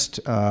that's just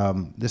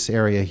this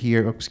area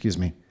here, oh, excuse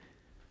me.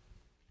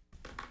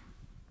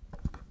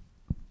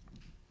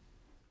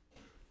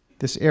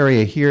 This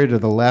area here to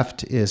the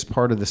left is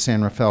part of the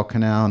San Rafael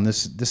Canal, and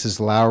this is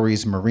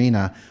Lowry's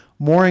Marina.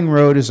 Mooring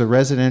Road is a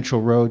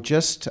residential road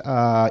just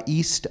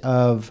east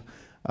of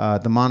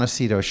the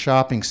Montecito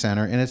Shopping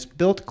Center, and it's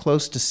built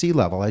close to sea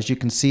level. As you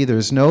can see,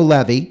 there's no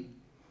levee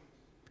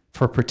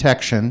for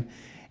protection,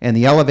 and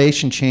the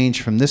elevation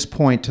change from this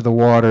point to the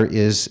water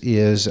is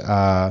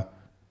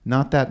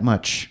not that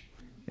much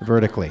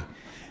vertically.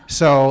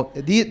 So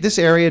this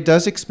area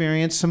does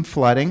experience some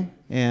flooding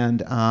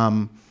and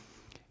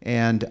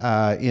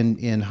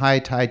in high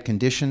tide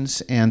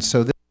conditions, and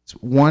so this is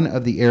one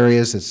of the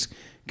areas that's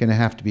going to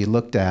have to be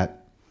looked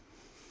at.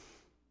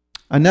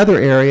 Another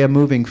area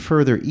moving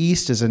further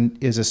east is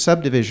a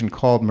subdivision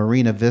called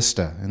Marina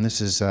Vista, and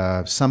this is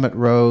Summit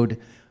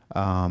Road,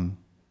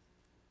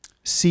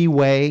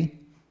 Seaway,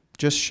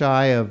 just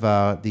shy of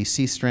the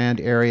Sea Strand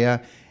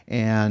area,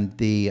 and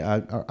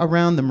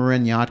around the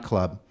Marin Yacht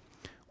Club.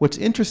 What's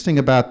interesting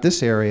about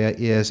this area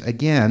is,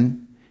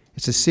 again,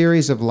 it's a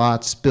series of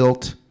lots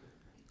built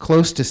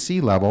close to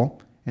sea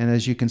level, and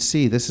as you can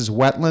see, this is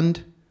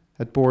wetland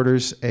that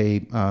borders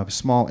a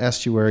small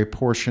estuary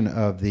portion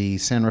of the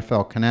San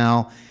Rafael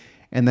Canal,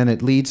 and then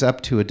it leads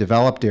up to a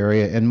developed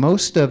area, and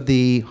most of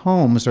the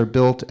homes are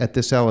built at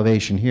this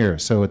elevation here,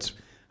 so it's,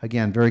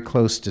 again, very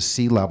close to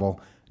sea level,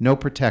 no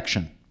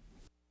protection.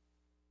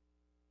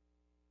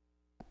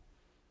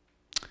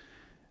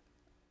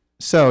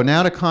 So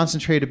now to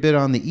concentrate a bit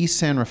on the East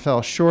San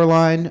Rafael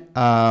shoreline,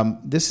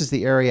 this is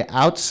the area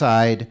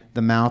outside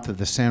the mouth of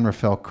the San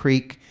Rafael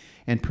Creek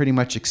and pretty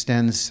much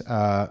extends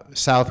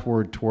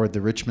southward toward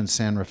the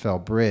Richmond-San Rafael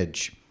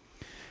Bridge.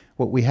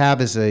 What we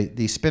have is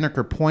the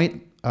Spinnaker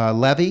Point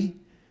levee.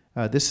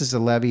 This is a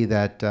levee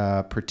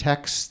that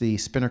protects the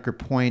Spinnaker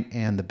Point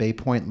and the Bay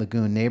Point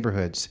Lagoon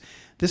neighborhoods.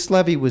 This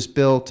levee was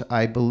built,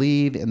 I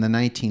believe, in the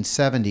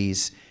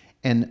 1970s,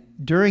 and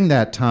during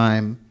that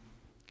time,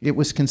 it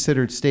was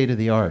considered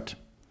state-of-the-art.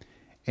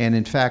 And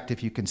in fact,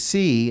 if you can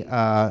see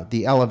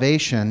the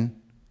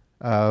elevation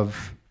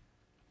of,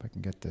 if I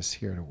can get this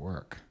here to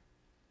work,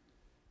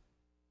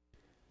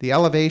 the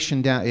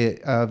elevation down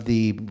of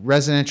the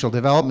residential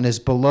development is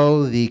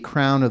below the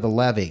crown of the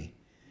levee.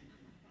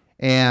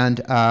 And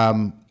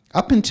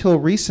up until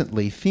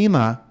recently,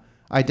 FEMA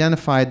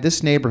identified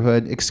this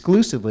neighborhood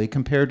exclusively,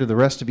 compared to the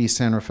rest of East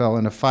San Rafael,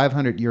 in a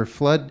 500-year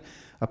flood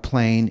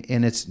plain,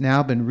 and it's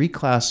now been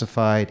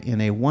reclassified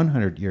in a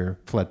 100-year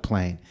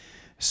floodplain.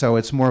 So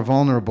it's more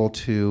vulnerable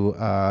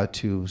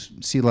to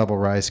sea level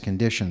rise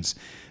conditions.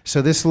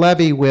 So this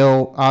levee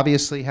will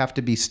obviously have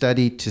to be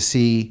studied to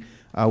see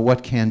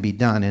what can be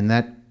done, and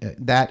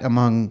that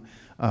among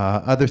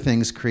other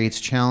things creates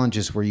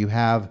challenges where you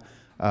have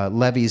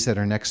levees that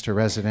are next to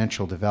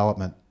residential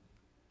development.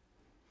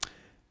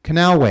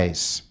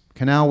 Canalways.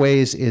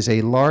 Canalways is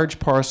a large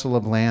parcel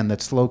of land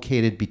that's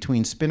located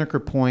between Spinnaker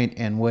Point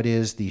and what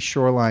is the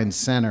Shoreline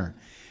Center,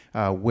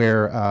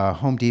 where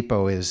Home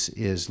Depot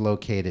is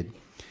located.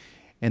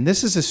 And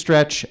this is a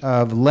stretch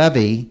of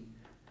levee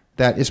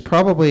that is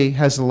probably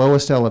has the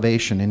lowest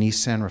elevation in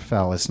East San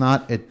Rafael. It's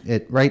not,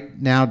 it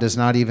right now does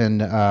not even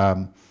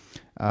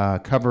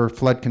cover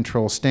flood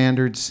control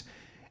standards,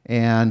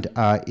 and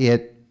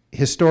it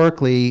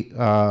historically,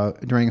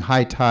 during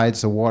high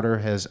tides, the water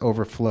has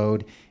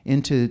overflowed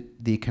into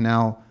the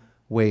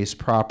canalways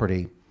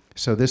property.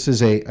 So this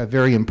is a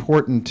very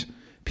important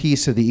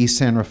piece of the East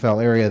San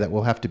Rafael area that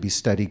will have to be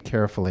studied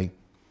carefully.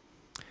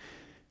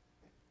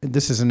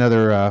 This is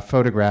another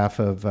photograph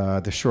of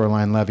the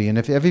shoreline levee, and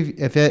if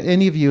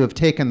any of you have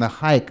taken the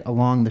hike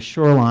along the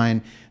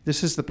shoreline,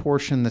 this is the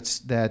portion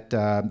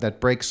that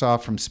breaks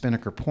off from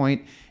Spinnaker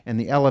Point, and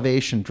the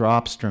elevation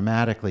drops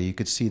dramatically. You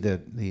could see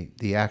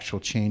the actual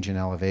change in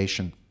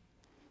elevation.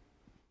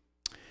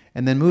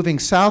 And then moving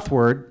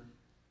southward,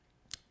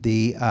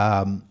 the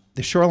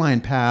shoreline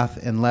path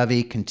and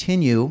levee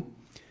continue.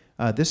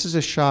 This is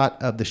a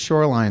shot of the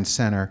Shoreline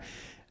Center.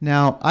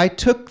 Now, I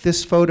took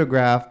this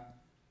photograph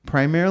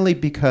primarily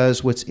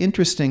because what's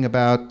interesting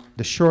about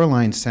the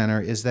Shoreline Center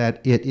is that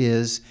it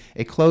is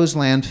a closed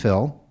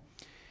landfill.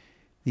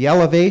 The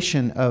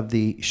elevation of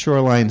the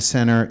Shoreline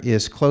Center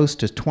is close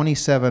to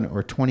 27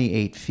 or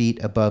 28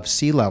 feet above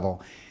sea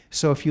level.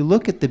 So if you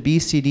look at the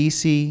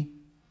BCDC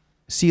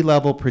sea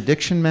level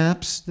prediction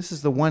maps, this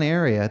is the one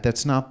area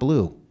that's not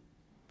blue.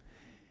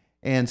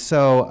 And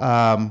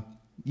so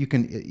you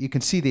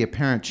can see the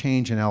apparent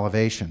change in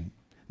elevation.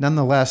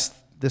 Nonetheless,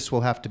 this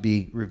will have to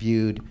be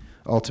reviewed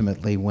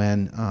ultimately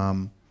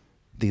when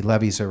the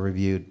levees are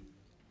reviewed.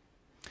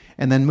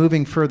 And then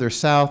moving further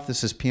south,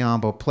 this is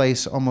Piombo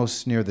Place,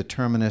 almost near the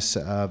terminus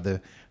of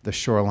the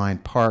Shoreline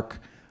Park.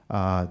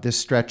 This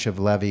stretch of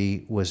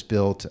levee was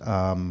built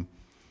in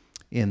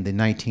the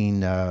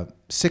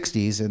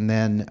 1960s and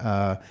then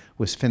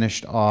was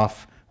finished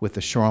off with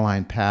the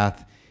shoreline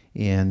path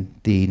in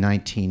the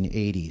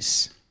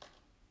 1980s.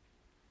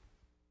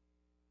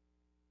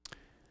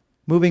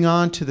 Moving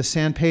on to the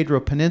San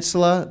Pedro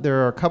Peninsula, there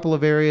are a couple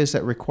of areas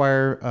that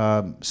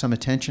require some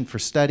attention for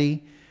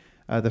study.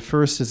 The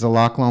first is the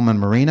Loch Lomond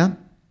Marina.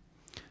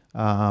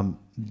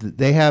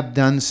 They have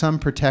done some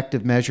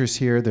protective measures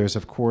here. There's,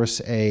 of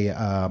course,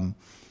 a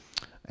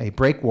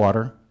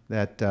breakwater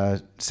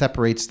that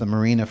separates the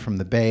marina from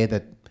the bay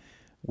that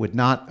would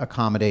not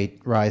accommodate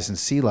rise in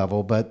sea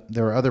level, but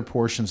there are other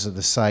portions of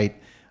the site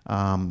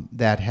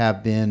that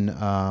have been,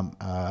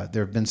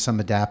 there have been some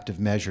adaptive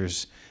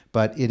measures,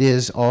 but it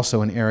is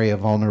also an area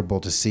vulnerable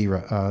to sea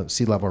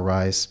level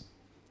rise.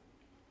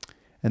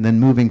 And then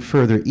moving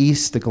further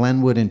east, the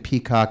Glenwood and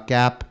Peacock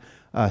Gap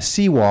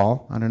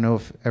seawall. I don't know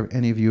if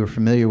any of you are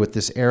familiar with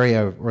this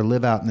area or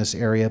live out in this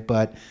area,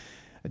 but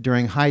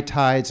during high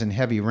tides and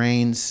heavy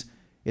rains,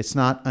 it's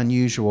not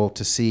unusual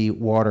to see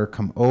water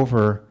come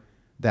over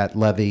that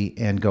levee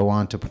and go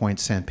on to Point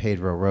San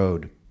Pedro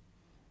Road.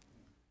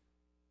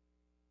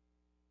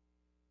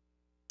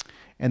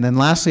 And then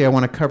lastly, I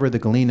want to cover the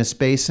Galenas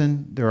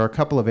Basin. There are a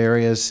couple of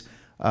areas.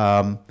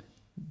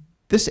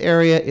 This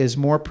area is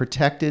more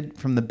protected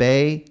from the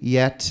bay,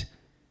 yet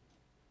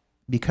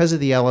because of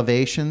the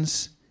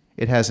elevations,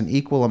 it has an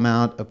equal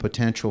amount of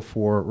potential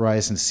for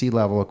rise in sea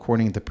level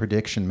according to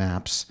prediction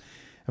maps.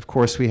 Of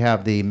course, we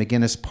have the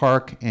McGinnis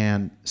Park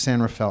and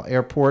San Rafael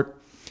Airport.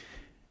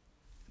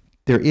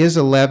 There is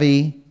a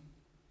levee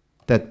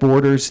that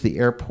borders the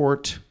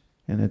airport,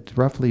 and it's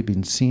roughly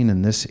been seen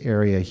in this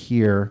area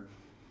here,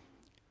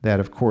 that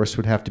of course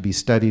would have to be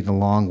studied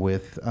along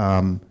with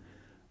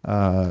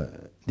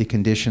the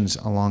conditions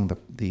along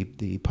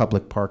the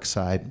public park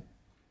side.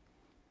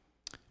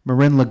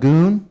 Marin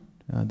Lagoon,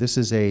 this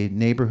is a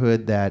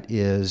neighborhood that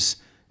is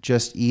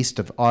just east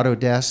of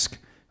Autodesk. It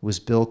was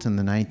built in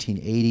the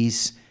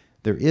 1980s.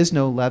 There is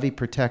no levee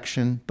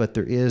protection, but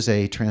there is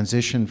a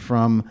transition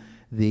from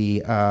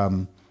the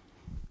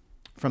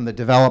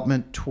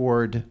development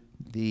toward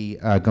the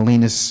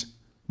Galenas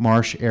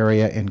Marsh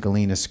area and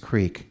Galenas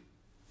Creek.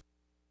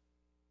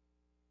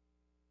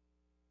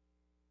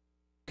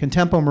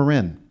 Contempo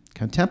Marin.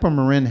 Contempo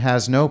Marin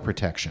has no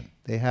protection.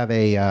 They have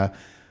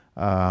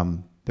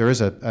there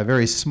is a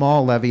very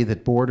small levee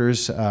that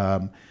borders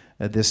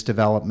this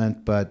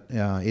development, but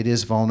it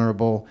is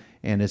vulnerable,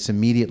 and it's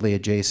immediately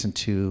adjacent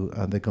to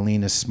the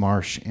Galenas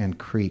Marsh and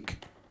Creek.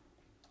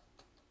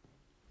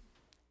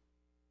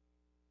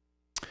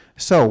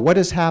 So what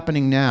is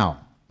happening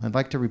now? I'd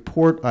like to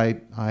report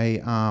I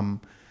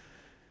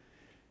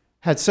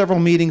had several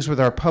meetings with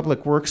our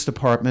Public Works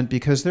Department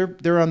because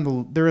they're in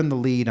the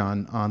lead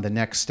on the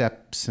next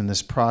steps in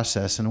this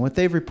process. And what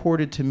they've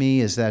reported to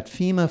me is that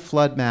FEMA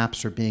flood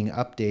maps are being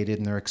updated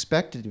and they're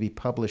expected to be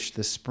published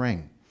this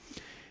spring.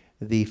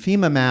 The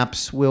FEMA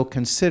maps will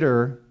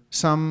consider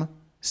some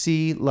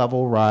sea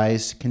level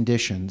rise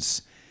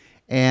conditions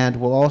and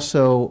will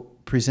also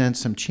present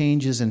some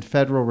changes in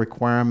federal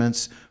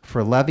requirements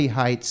for levee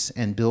heights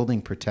and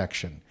building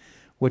protection.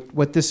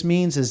 What this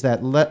means is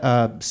that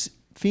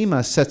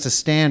FEMA sets a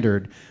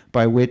standard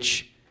by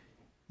which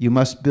you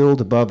must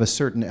build above a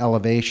certain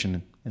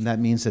elevation, and that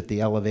means that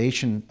the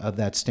elevation of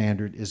that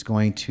standard is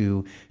going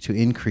to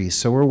increase.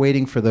 So we're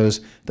waiting for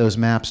those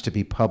maps to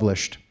be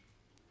published.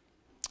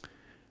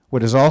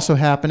 What is also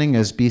happening,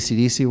 as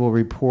BCDC will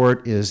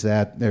report, is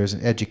that there's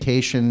an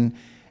education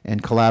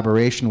and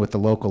collaboration with the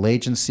local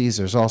agencies.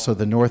 There's also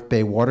the North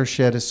Bay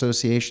Watershed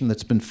Association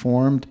that's been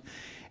formed,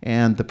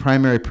 and the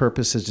primary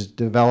purpose is to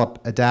develop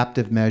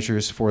adaptive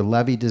measures for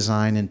levee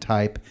design and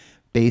type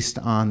based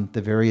on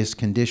the various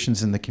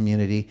conditions in the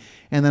community,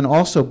 and then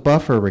also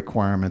buffer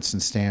requirements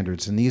and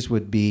standards. And these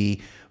would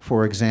be,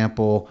 for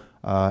example,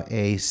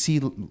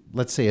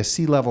 let's say a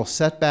sea level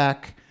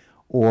setback,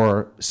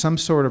 or some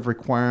sort of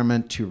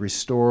requirement to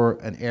restore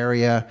an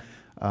area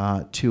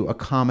to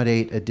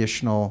accommodate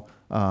additional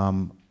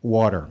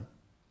water.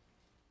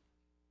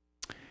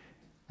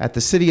 At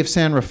the City of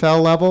San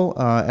Rafael level,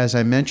 as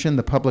I mentioned,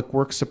 the Public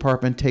Works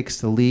Department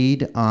takes the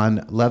lead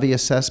on levee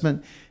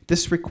assessment.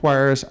 This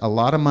requires a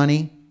lot of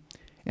money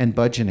and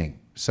budgeting.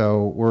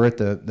 So we're at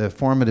the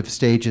formative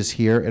stages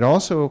here. It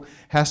also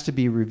has to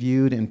be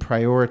reviewed and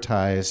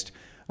prioritized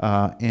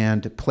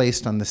and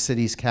placed on the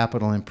city's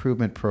capital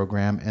improvement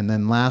program. And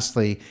then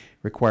lastly,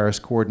 requires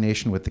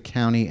coordination with the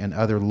county and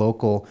other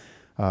local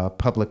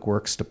Public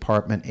Works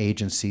Department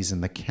agencies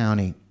in the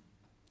county.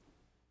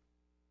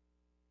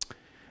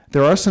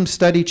 There are some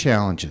study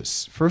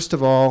challenges. First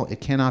of all, it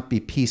cannot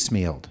be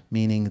piecemealed,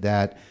 meaning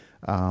that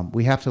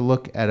we have to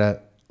look at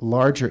a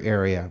larger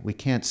area. We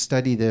can't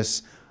study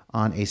this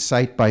on a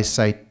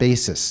site-by-site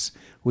basis.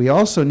 We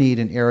also need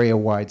an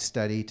area-wide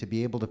study to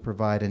be able to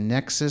provide a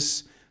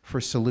nexus for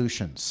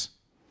solutions.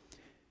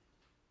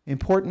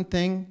 Important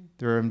thing,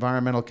 there are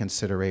environmental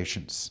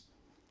considerations.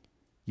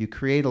 You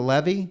create a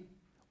levee,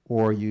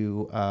 or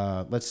you,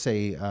 let's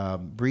say,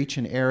 breach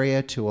an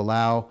area to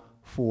allow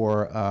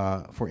for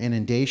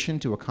inundation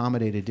to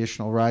accommodate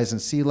additional rise in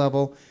sea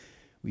level.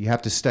 You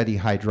have to study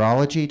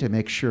hydrology to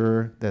make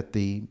sure that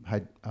the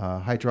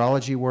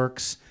hydrology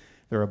works.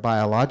 There are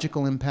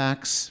biological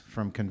impacts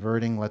from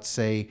converting, let's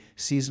say,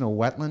 seasonal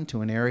wetland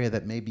to an area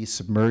that may be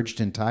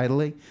submerged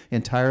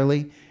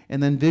entirely.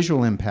 And then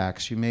visual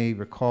impacts. You may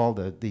recall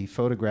the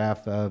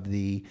photograph of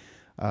the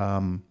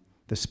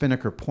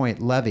Spinnaker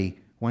Point levee.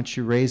 Once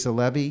you raise a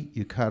levee,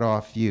 you cut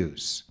off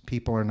views.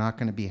 People are not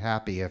going to be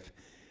happy if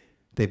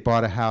they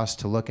bought a house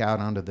to look out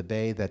onto the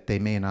bay that they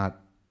may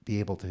not be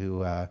able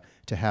to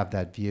have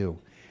that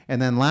view. And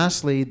then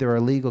lastly, there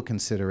are legal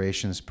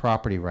considerations,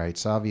 property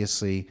rights.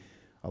 Obviously,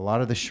 a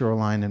lot of the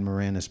shoreline in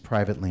Marin is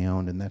privately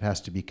owned, and that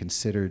has to be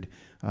considered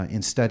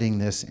in studying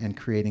this and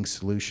creating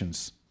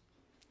solutions.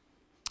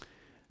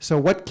 So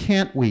what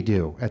can't we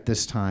do at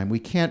this time? We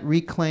can't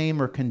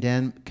reclaim or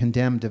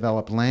condemn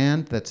developed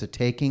land that's a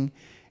taking,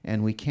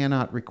 and we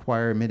cannot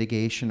require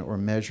mitigation or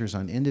measures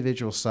on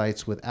individual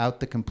sites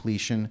without the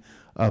completion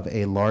of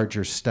a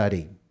larger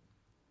study.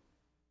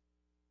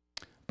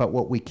 But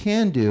what we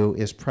can do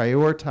is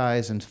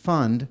prioritize and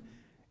fund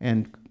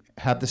and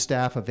have the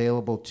staff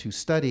available to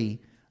study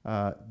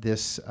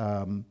this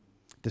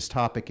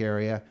topic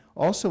area.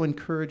 Also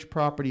encourage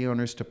property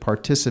owners to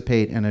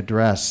participate and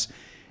address.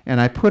 And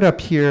I put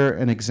up here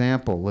an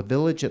example. The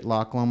Village at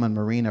LaClair and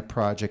Marina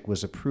project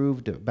was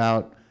approved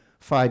about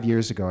 5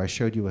 years ago. I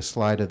showed you a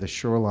slide of the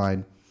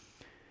shoreline.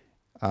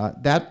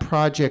 That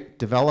project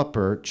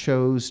developer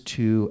chose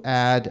to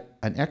add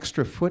an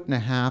extra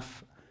 1.5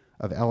 feet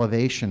of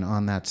elevation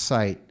on that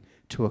site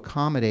to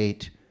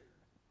accommodate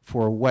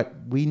for what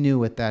we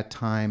knew at that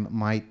time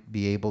might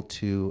be able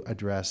to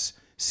address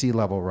sea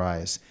level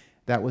rise.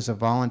 That was a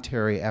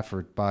voluntary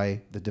effort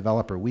by the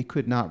developer. We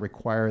could not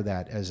require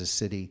that as a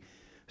city.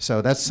 So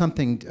that's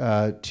something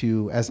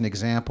as an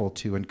example,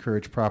 to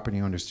encourage property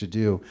owners to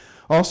do.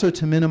 Also,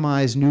 to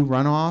minimize new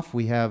runoff,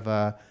 we have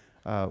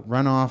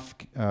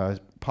runoff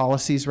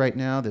policies right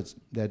now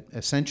that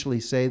essentially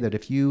say that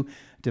if you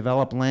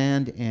develop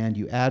land and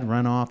you add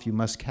runoff, you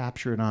must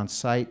capture it on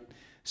site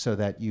so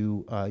that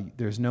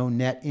there's no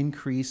net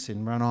increase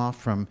in runoff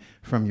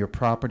from your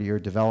property or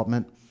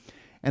development.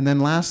 And then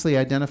lastly,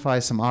 identify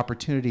some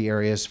opportunity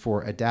areas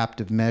for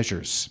adaptive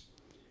measures.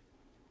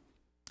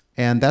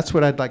 And that's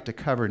what I'd like to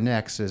cover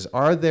next is,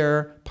 are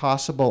there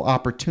possible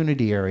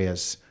opportunity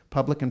areas,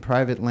 public and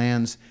private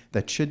lands,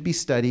 that should be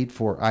studied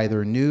for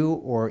either new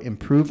or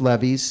improved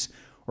levees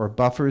or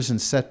buffers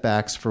and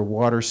setbacks for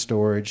water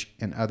storage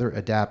and other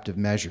adaptive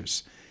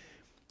measures?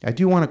 I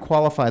do want to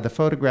qualify the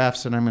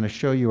photographs that I'm going to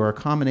show you are a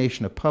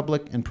combination of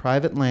public and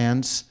private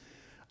lands.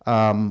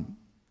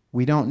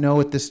 We don't know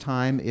at this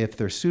time if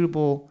they're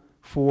suitable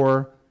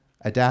for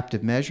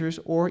adaptive measures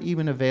or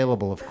even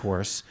available, of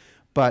course,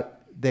 but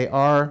they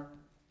are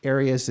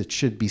areas that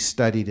should be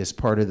studied as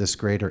part of this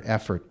greater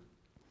effort.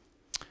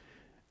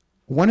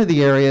 One of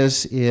the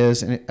areas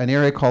is an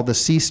area called the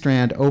Sea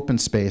Strand Open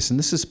Space, and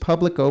this is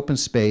public open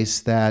space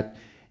that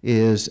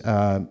is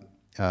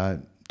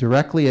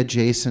directly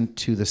adjacent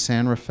to the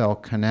San Rafael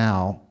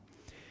Canal,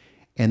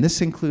 and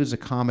this includes a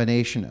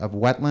combination of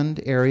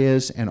wetland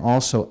areas and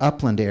also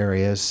upland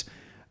areas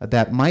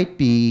that might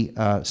be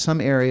some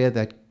area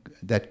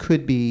that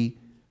could be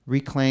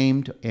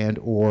reclaimed and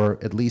or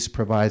at least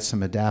provide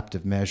some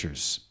adaptive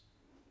measures.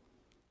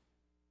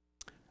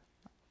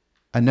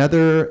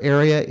 Another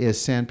area is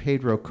San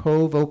Pedro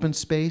Cove open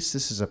space.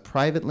 This is a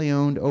privately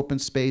owned open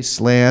space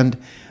land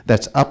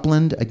that's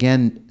upland,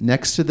 again,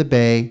 next to the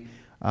bay.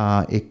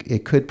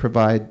 It could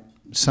provide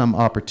some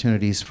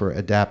opportunities for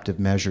adaptive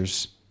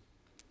measures.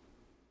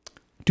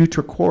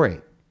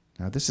 Dutracore.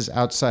 Now, this is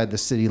outside the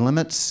city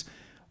limits,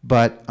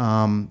 but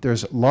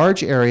there's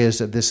large areas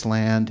of this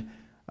land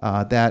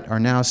that are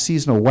now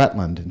seasonal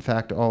wetland. In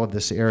fact, all of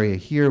this area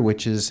here,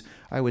 which is,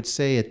 I would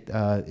say,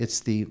 it's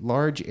the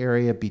large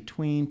area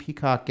between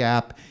Peacock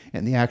Gap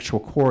and the actual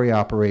quarry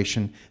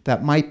operation,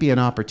 that might be an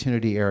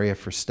opportunity area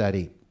for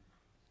study.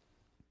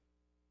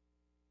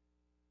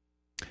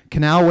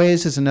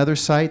 Canalways is another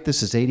site.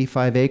 This is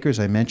 85 acres.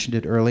 I mentioned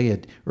it earlier.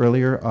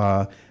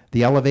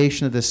 The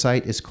elevation of the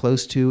site is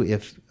close to,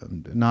 if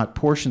not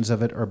portions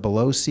of it, are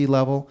below sea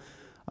level.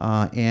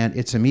 And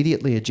it's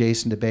immediately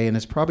adjacent to bay, and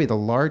it's probably the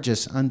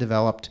largest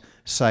undeveloped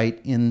site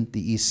in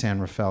the East San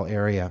Rafael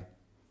area.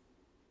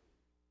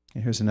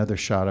 And here's another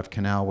shot of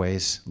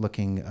Canalways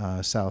looking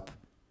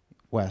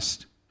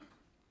southwest.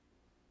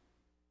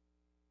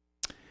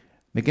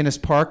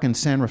 McGinnis Park and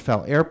San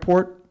Rafael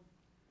Airport.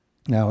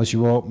 Now, as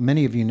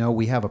many of you know,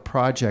 we have a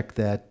project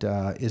that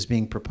is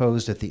being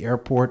proposed at the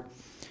airport,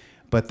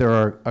 but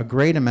there's a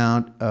great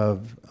amount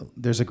of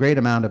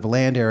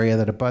land area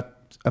that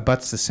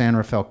abuts the San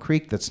Rafael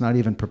Creek that's not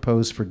even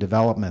proposed for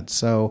development.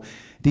 So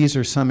these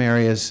are some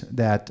areas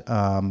that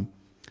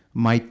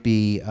might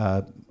be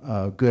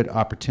good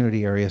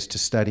opportunity areas to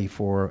study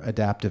for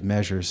adaptive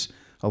measures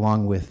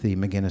along with the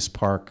McGinnis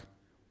Park.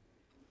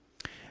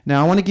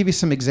 Now, I want to give you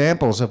some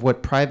examples of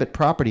what private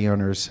property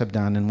owners have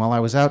done. And while I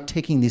was out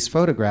taking these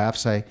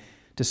photographs, I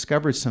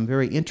discovered some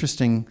very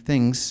interesting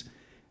things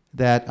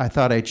that I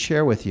thought I'd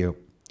share with you.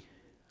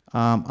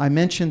 I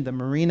mentioned the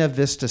Marina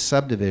Vista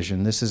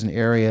subdivision. This is an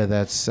area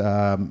that's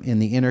in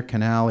the Inner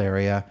Canal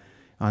area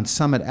on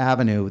Summit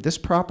Avenue. This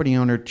property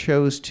owner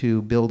chose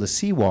to build a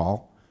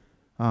seawall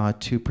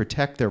to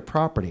protect their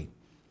property.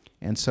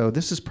 And so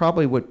this is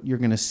probably what you're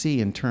going to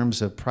see in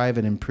terms of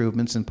private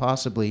improvements and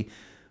possibly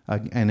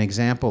an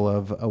example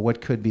of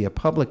what could be a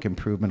public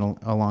improvement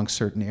along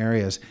certain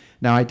areas.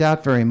 Now, I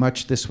doubt very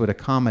much this would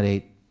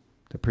accommodate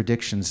the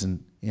predictions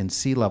in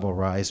sea level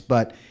rise,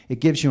 but it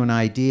gives you an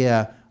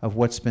idea of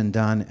what's been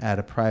done at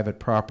a private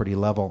property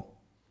level.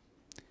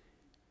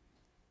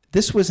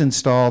 This was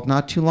installed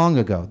not too long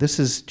ago. This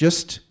is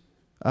just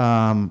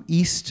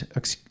east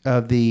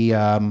of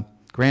the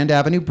Grand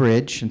Avenue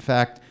Bridge. In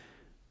fact,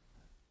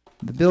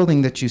 the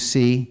building that you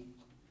see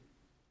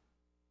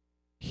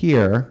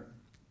here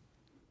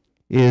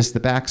is the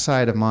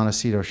backside of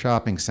Montecito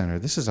Shopping Center.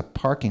 This is a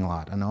parking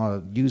lot,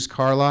 a used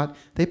car lot.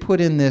 They put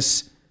in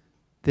this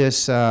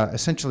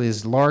essentially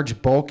this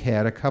large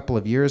bulkhead a couple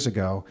of years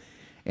ago,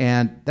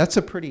 and that's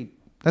a pretty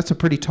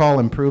tall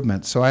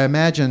improvement. So I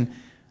imagine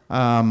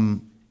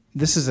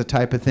this is a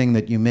type of thing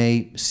that you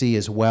may see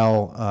as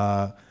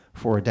well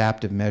for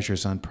adaptive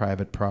measures on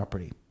private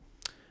property.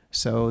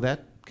 So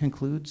that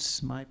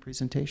concludes my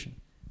presentation.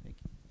 Thank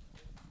you.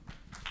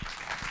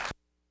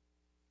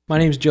 My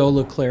name is Joe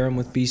LaClair. I'm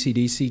with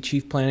BCDC,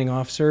 Chief Planning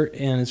Officer,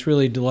 and it's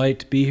really a delight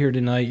to be here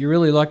tonight. You're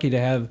really lucky to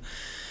have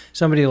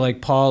somebody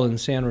like Paul in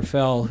San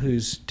Rafael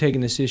who's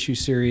taking this issue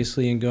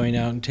seriously and going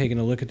out and taking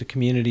a look at the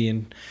community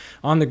and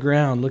on the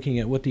ground looking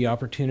at what the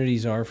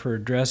opportunities are for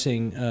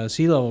addressing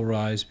sea level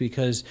rise,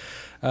 because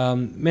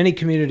many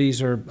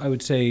communities are, I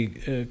would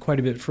say, quite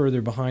a bit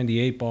further behind the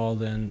eight ball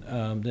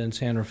than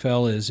San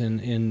Rafael is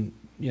in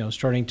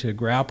starting to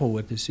grapple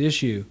with this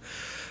issue.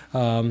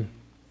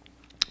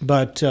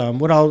 But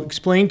what I'll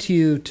explain to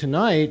you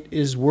tonight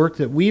is work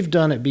that we've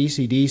done at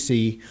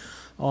BCDC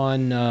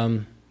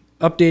on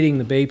updating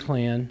the Bay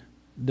Plan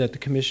that the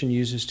Commission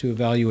uses to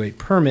evaluate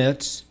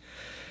permits,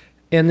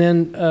 and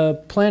then a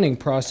planning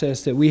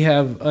process that we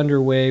have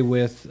underway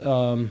with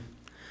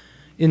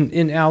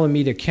in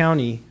Alameda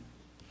County.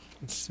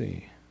 Let's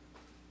see.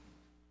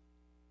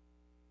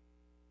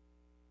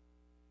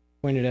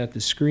 Point it at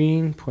the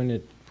screen, point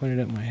it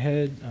at my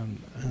head.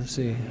 Let's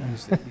see.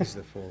 Use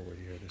the forward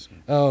here, this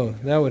one. Oh,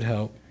 that would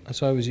help.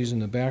 So I was using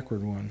the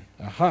backward one.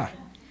 Aha.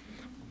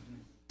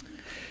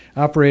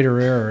 Operator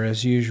error,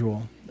 as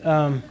usual.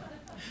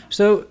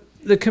 So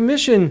the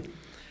Commission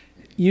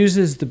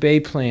uses the Bay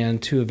Plan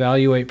to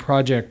evaluate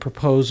project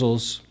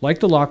proposals like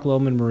the Loch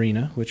Lomond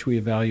Marina, which we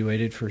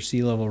evaluated for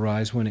sea level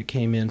rise when it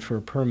came in for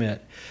a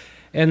permit.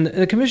 And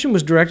the Commission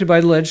was directed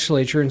by the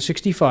legislature in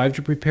 '65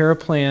 to prepare a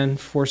plan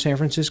for San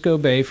Francisco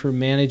Bay for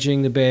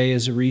managing the bay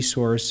as a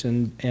resource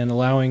and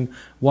allowing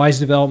wise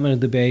development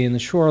of the bay and the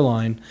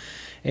shoreline.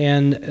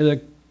 And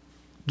the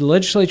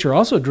legislature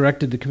also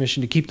directed the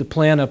Commission to keep the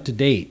plan up to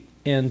date.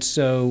 And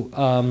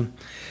so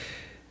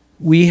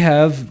we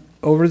have,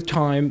 over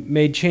time,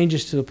 made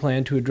changes to the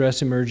plan to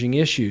address emerging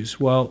issues.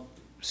 Well,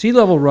 sea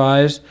level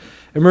rise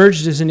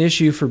emerged as an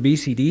issue for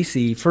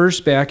BCDC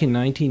first back in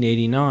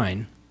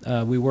 1989.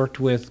 We worked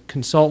with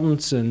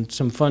consultants and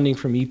some funding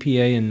from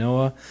EPA and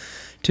NOAA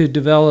to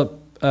develop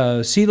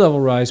sea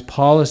level rise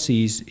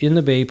policies in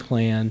the Bay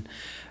Plan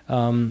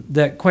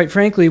that, quite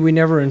frankly, we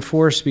never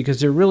enforced because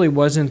there really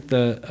wasn't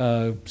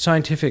the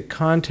scientific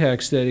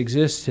context that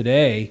exists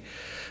today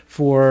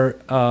for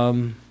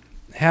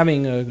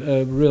having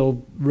a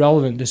real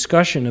relevant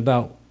discussion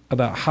about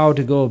how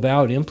to go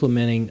about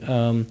implementing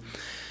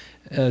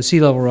sea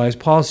level rise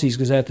policies,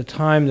 because at the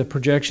time the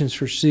projections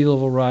for sea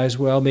level rise,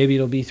 well, maybe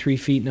it'll be 3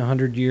 feet in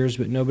 100 years,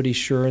 but nobody's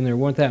sure, and there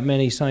weren't that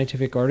many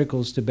scientific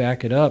articles to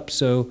back it up.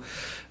 So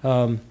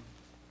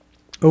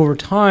over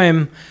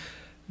time,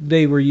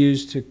 they were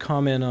used to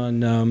comment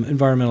on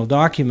environmental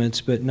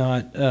documents, but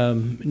not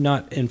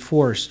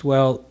enforced.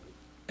 Well,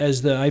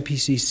 as the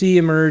IPCC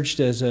emerged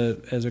as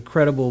a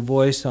credible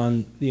voice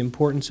on the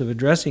importance of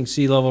addressing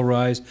sea level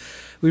rise,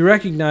 we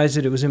recognized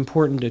that it was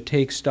important to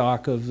take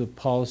stock of the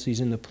policies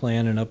in the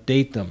plan and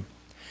update them.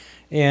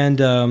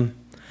 And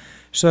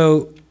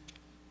so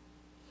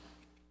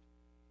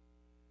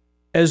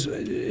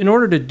in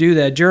order to do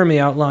that, Jeremy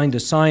outlined the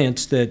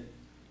science that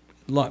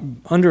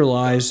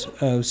underlies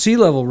sea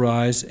level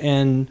rise,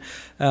 and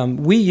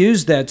we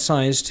used that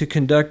science to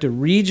conduct a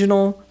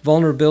regional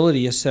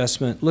vulnerability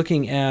assessment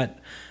looking at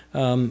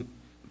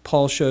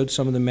Paul showed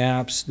some of the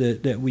maps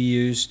that we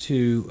use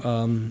to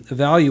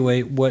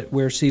evaluate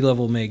where sea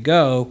level may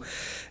go,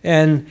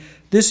 and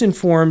this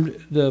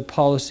informed the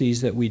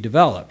policies that we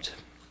developed.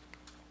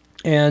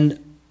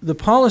 And the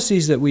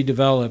policies that we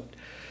developed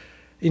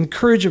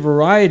encourage a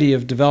variety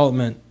of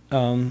development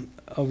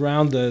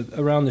around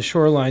the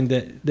shoreline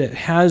that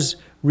has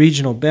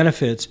regional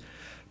benefits,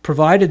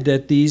 provided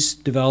that these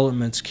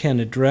developments can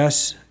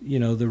address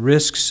the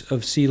risks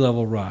of sea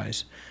level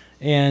rise.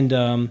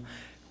 And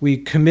We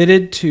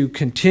committed to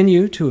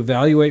continue to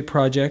evaluate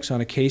projects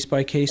on a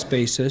case-by-case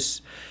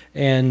basis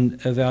and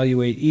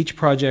evaluate each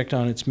project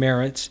on its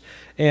merits,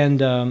 and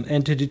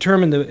to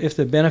determine if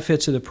the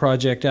benefits of the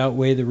project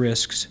outweigh the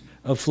risks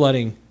of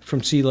flooding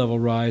from sea level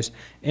rise,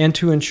 and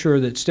to ensure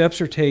that steps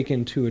are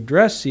taken to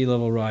address sea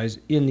level rise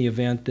in the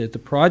event that the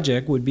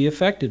project would be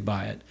affected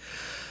by it.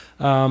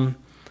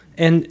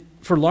 And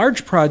for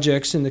large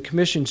projects in the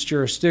Commission's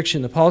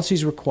jurisdiction, the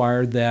policies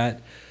require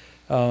that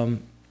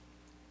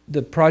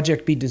the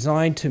project be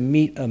designed to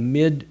meet a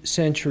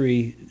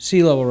mid-century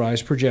sea level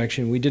rise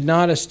projection. We did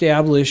not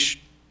establish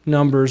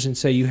numbers and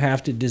say you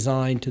have to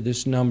design to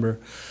this number,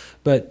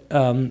 but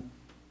the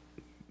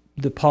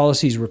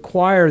policies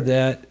require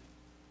that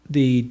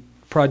the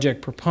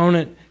project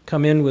proponent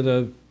come in with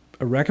a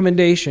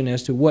recommendation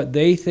as to what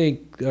they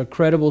think a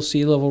credible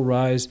sea level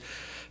rise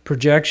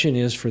projection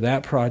is for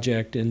that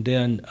project, and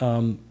then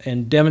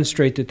and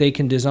demonstrate that they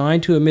can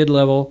design to a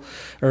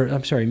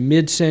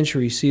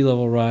mid-century sea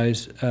level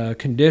rise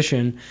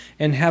condition,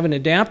 and have an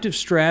adaptive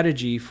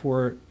strategy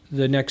for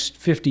the next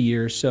 50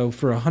 years. So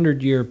for a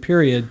 100-year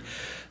period,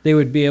 they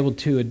would be able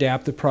to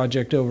adapt the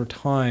project over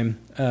time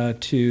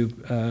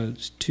to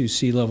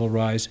sea level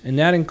rise, and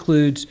that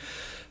includes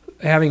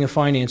having a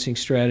financing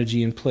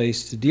strategy in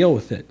place to deal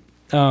with it.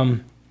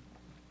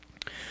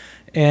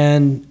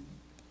 And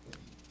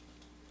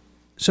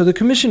so the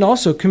Commission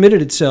also committed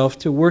itself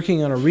to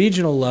working on a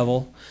regional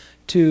level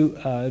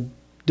to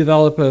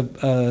develop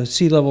a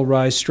sea level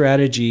rise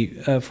strategy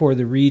for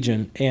the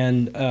region.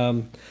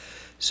 And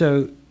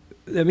so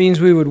that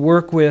means we would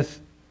work with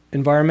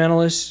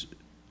environmentalists,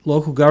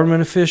 local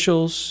government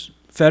officials,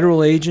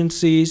 federal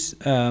agencies,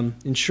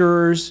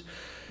 insurers,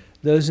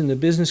 those in the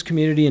business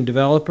community, and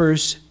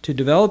developers to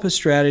develop a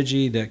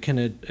strategy that can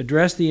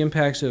address the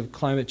impacts of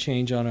climate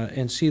change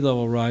and sea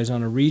level rise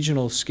on a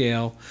regional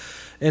scale,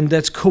 and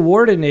that's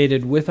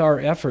coordinated with our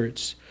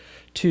efforts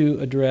to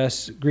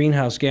address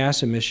greenhouse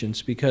gas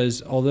emissions,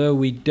 because although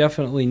we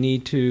definitely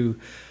need to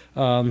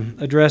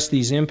address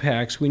these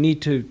impacts, we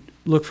need to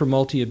look for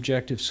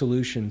multi-objective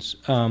solutions.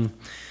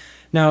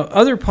 Now,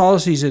 other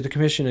policies that the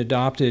Commission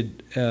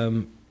adopted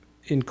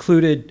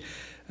included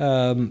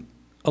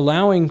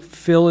allowing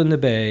fill in the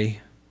bay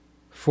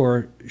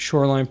for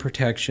shoreline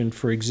protection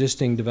for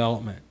existing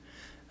development.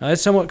 Now,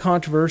 that's somewhat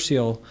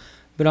controversial,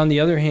 but on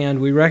the other hand,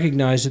 we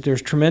recognize that there's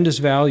tremendous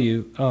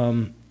value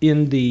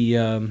in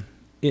the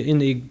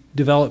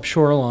developed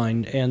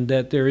shoreline, and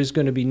that there is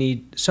going to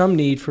be some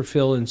need for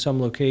fill in some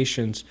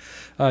locations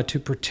to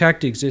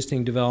protect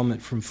existing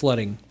development from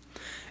flooding.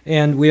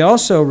 And we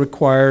also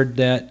required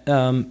that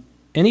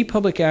any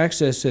public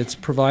access that's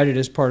provided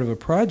as part of a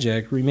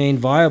project remain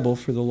viable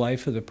for the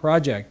life of the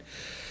project.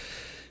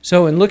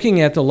 So in looking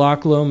at the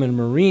Lowe and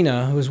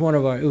Marina, it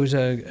was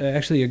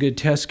actually a good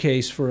test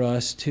case for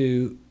us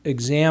to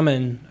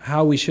examine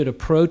how we should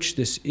approach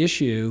this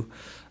issue.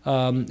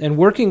 And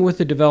working with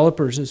the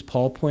developers, as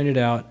Paul pointed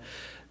out,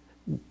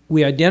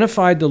 we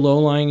identified the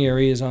low-lying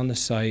areas on the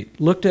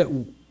site, looked at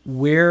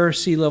where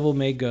sea level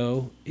may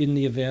go in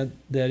the event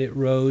that it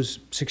rose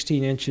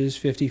 16 inches,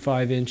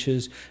 55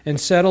 inches, and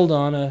settled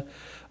on a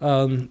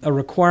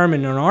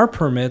requirement on our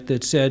permit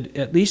that said,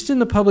 at least in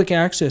the public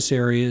access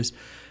areas,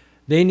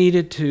 they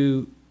needed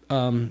to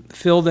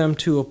fill them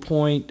to a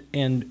point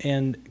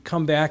and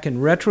come back and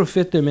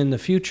retrofit them in the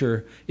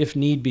future if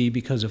need be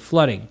because of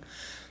flooding.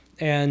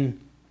 And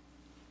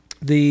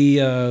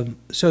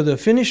so the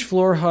finished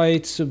floor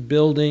heights of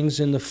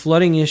buildings and the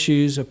flooding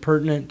issues are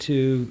pertinent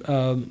to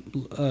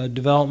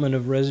development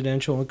of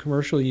residential and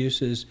commercial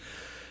uses.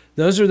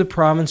 Those are the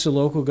province of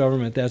local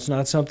government. That's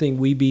not something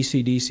we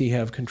BCDC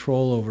have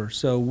control over.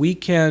 So we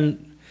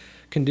can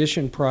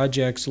condition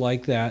projects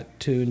like that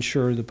to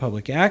ensure the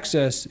public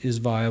access is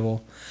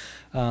viable,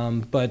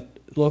 but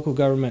local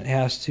government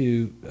has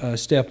to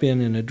step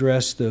in and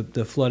address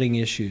the flooding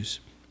issues.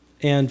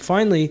 And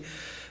finally,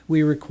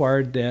 we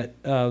required that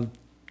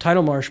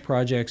tidal marsh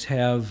projects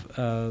have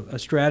a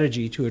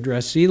strategy to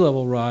address sea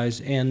level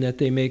rise, and that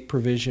they make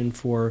provision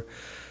for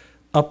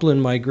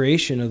upland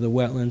migration of the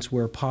wetlands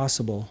where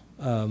possible.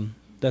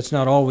 That's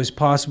not always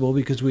possible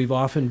because we've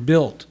often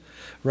built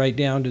right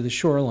down to the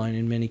shoreline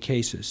in many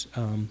cases,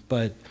 and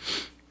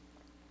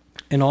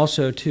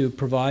also to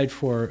provide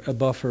for a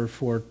buffer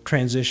for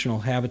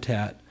transitional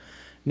habitat.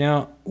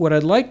 Now, what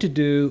I'd like to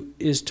do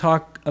is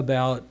talk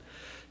about,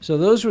 so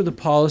those were the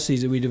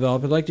policies that we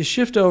developed. I'd like to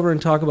shift over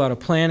and talk about a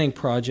planning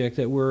project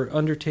that we're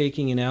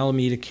undertaking in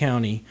Alameda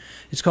County.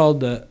 It's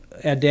called the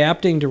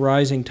Adapting to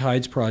Rising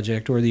Tides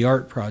Project, or the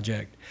ART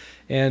project.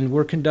 And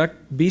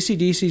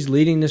BCDC's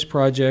leading this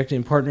project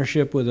in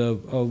partnership with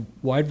a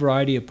wide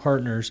variety of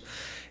partners.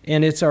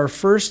 And it's our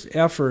first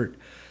effort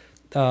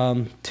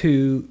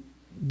to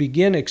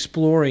begin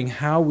exploring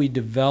how we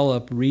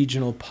develop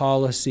regional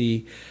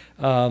policy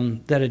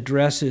that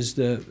addresses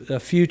the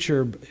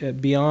future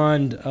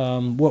beyond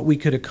what we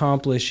could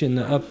accomplish in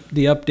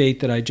the update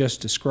that I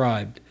just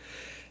described.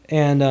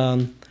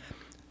 And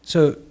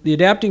So the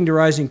Adapting to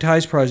Rising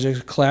Tides project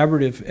is a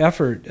collaborative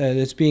effort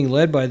that's being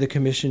led by the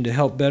Commission to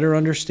help better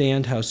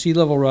understand how sea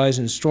level rise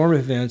and storm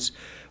events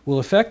will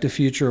affect the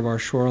future of our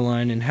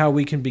shoreline and how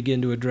we can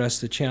begin to address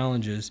the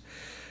challenges.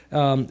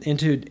 And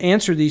to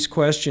answer these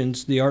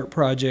questions, the ART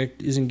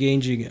project is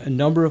engaging a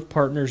number of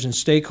partners and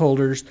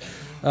stakeholders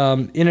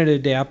in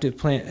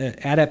an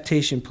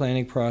adaptation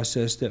planning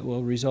process that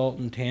will result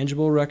in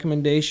tangible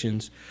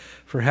recommendations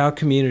for how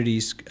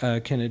communities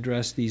can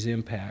address these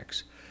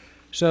impacts.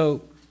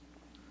 So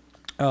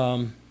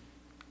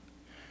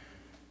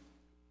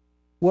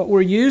what we're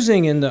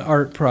using in the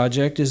ART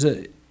project is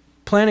a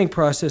planning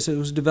process that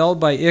was developed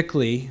by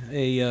ICLEI,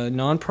 a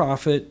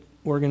nonprofit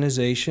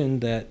organization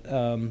that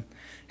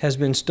has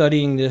been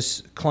studying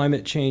this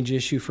climate change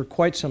issue for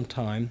quite some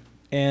time.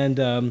 And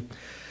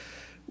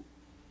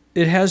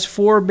it has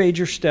 4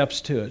 major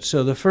steps to it.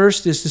 So the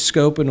first is to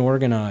scope and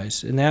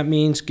organize, and that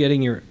means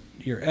getting your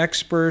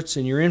experts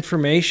and your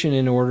information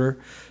in order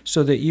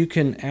so that you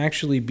can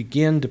actually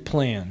begin to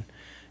plan.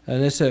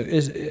 And this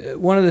is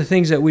one of the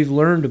things that we've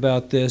learned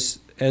about this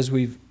as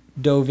we've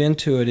dove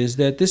into it is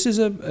that this is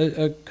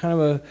a kind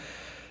of a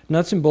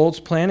nuts and bolts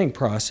planning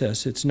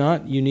process. It's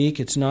not unique,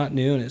 it's not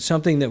new, and it's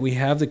something that we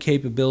have the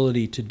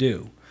capability to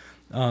do.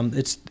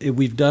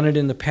 We've done it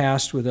in the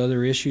past with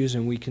other issues,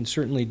 and we can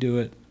certainly do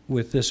it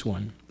with this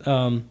one.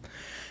 And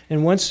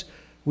once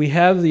we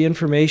have the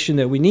information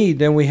that we need,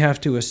 then we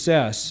have to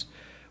assess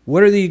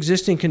what are the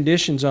existing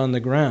conditions on the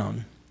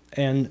ground,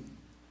 and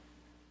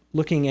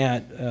looking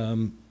at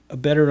a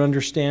better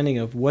understanding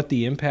of what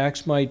the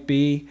impacts might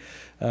be,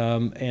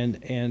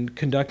 and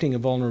conducting a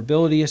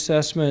vulnerability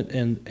assessment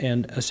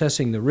and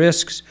assessing the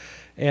risks,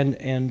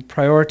 and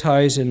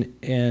prioritizing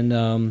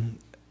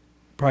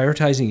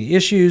the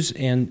issues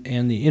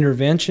and the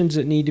interventions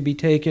that need to be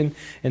taken,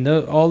 and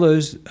all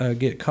those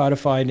get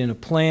codified in a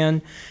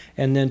plan.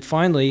 And then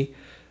finally,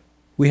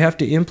 we have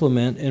to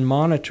implement and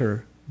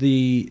monitor.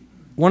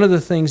 One of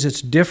the things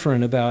that's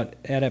different about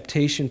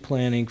adaptation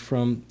planning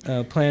from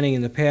planning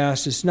in the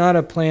past, it's not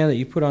a plan that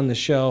you put on the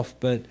shelf,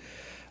 but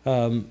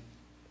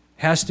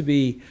has to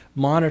be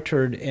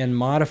monitored and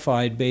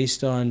modified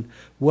based on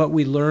what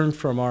we learn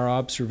from our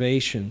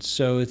observations.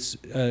 So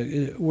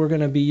we're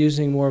going to be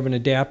using more of an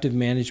adaptive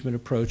management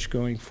approach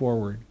going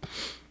forward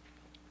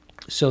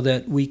so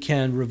that we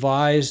can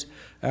revise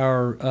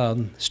our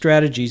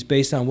strategies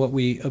based on what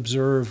we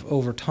observe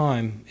over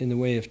time in the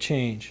way of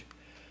change.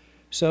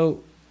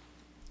 So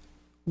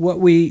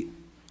what we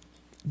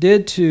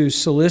did to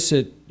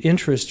solicit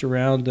interest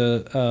around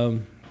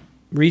the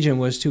region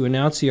was to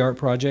announce the ART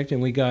project,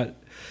 and we got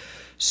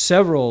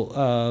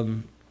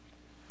several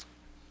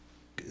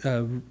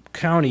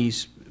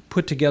counties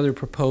put together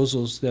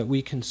proposals that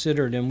we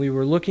considered, and we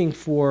were looking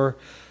for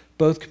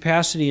both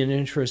capacity and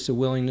interest, the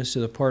willingness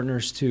of the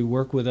partners to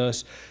work with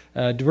us,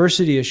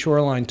 diversity of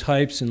shoreline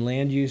types and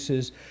land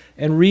uses,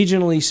 and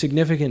regionally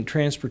significant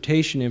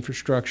transportation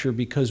infrastructure,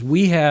 because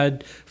we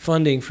had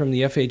funding from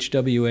the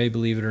FHWA,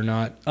 believe it or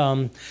not,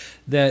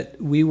 that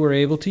we were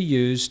able to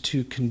use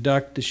to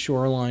conduct the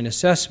shoreline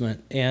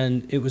assessment.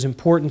 And it was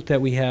important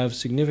that we have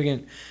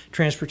significant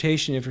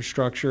transportation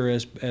infrastructure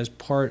as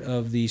part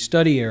of the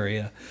study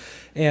area.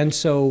 And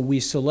so we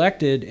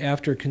selected,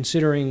 after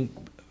considering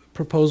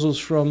proposals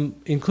from,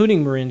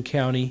 including Marin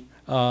County,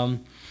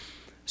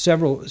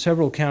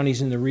 several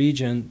counties in the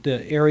region,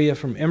 the area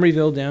from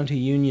Emeryville down to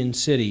Union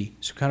City,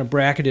 so kind of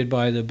bracketed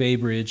by the Bay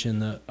Bridge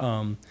and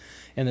the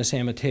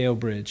San Mateo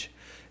Bridge.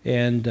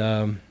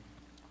 And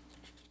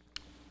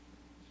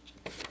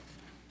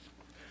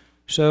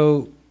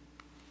so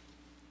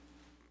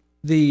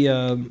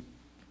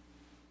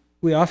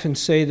we often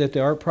say that the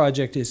ART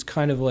project is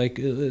kind of like,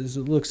 it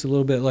looks a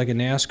little bit like a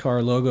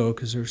NASCAR logo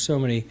because there's so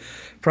many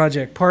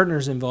project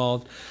partners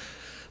involved.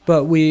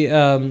 But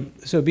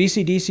so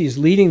BCDC is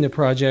leading the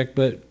project,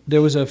 but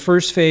there was a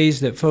first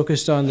phase that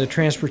focused on the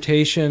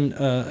transportation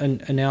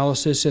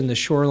analysis and the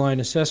shoreline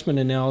assessment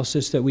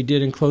analysis that we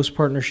did in close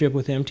partnership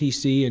with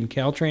MTC and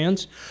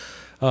Caltrans.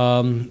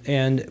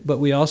 But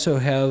we also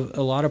have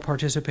a lot of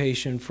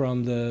participation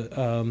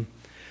from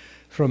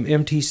from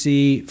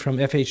MTC, from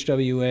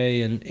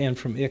FHWA, and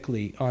from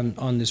ICLEI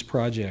on this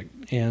project.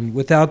 And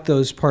without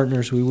those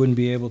partners, we wouldn't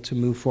be able to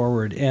move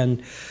forward.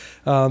 And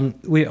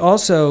we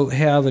also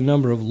have a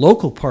number of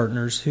local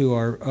partners who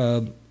are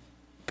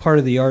part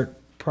of the ART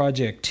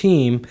project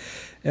team.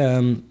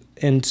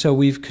 And so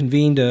we've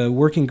convened a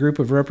working group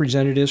of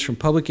representatives from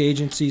public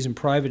agencies and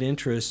private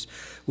interests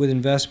with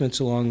investments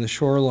along the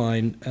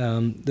shoreline.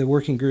 The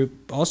working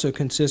group also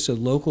consists of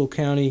local,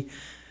 county,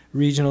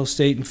 regional,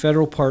 state, and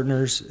federal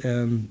partners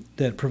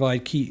that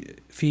provide key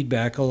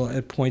feedback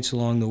at points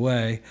along the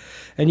way.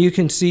 And you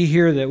can see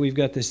here that we've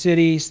got the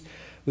cities,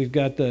 we've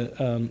got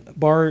the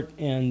BART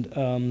and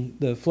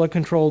the Flood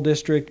Control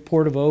District,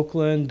 Port of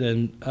Oakland,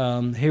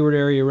 and Hayward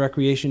Area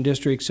Recreation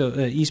District, so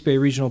East Bay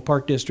Regional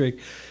Park District.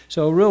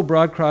 So a real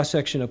broad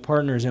cross-section of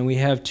partners, and we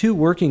have 2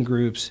 working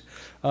groups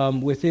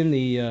within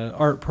the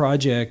ART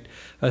project,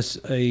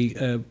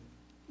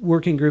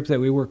 working group that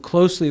we work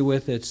closely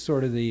with. It's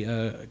sort of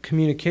the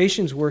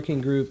communications working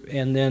group,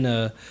 and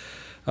then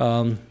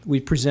we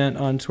present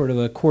on sort of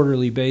a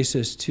quarterly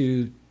basis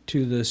to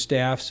the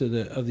staffs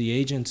of the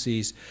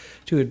agencies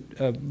to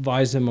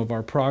advise them of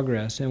our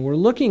progress. And we're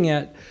looking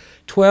at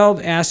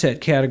 12 asset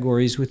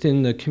categories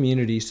within the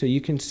community. So you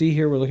can see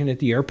here we're looking at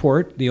the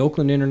airport, the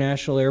Oakland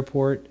International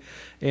Airport,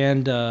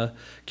 and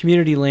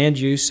community land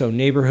use, so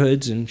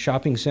neighborhoods and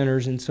shopping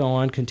centers and so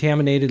on,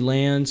 contaminated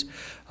lands,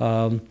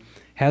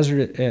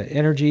 hazardous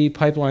energy,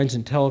 pipelines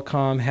and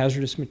telecom,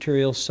 hazardous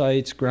materials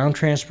sites, ground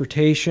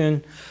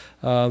transportation,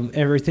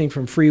 everything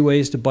from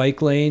freeways to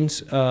bike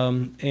lanes,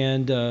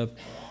 and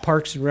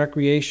parks and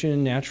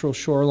recreation, natural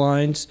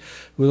shorelines.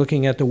 We're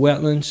looking at the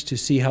wetlands to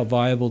see how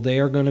viable they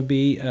are going to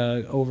be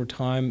over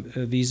time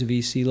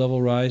vis-a-vis sea level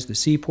rise. The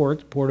seaport,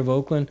 the Port of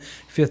Oakland,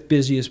 fifth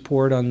busiest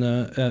port on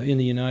the in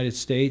the United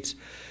States.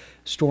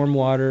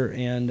 Stormwater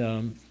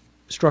and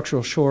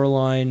structural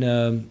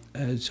shoreline.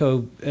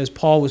 So as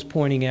Paul was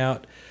pointing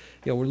out,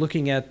 we're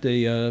looking at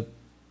the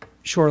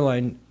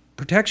shoreline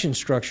protection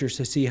structures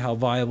to see how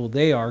viable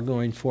they are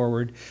going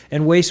forward,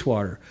 and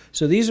wastewater.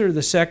 So these are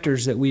the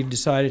sectors that we've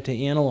decided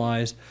to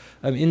analyze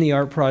in the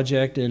ART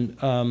project,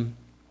 and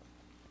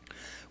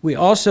we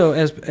also,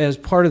 as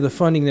part of the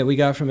funding that we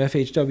got from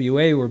FHWA,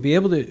 we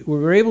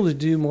were able to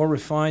do more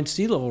refined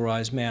sea level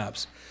rise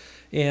maps.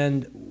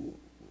 And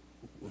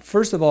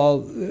first of all,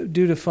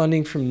 due to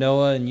funding from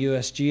NOAA and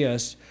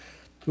USGS,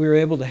 we were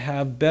able to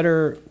have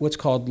better what's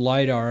called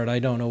LIDAR, and I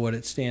don't know what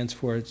it stands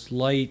for. It's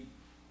light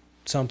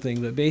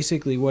something, but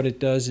basically what it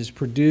does is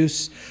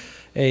produce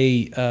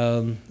a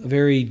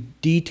very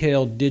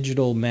detailed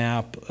digital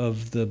map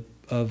of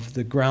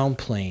the ground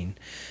plane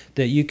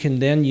that you can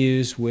then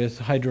use with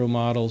hydro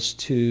models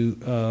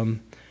to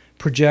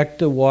project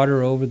the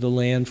water over the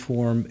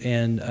landform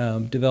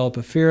and develop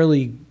a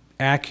fairly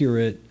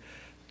accurate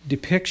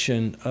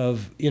depiction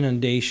of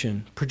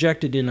inundation,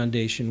 projected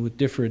inundation with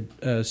different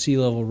sea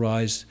level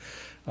rise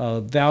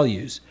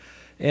values.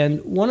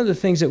 And one of the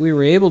things that we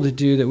were able to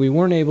do that we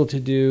weren't able to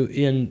do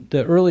in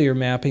the earlier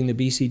mapping the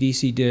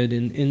BCDC did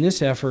in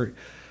this effort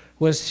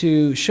was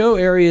to show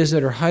areas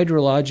that are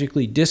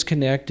hydrologically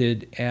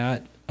disconnected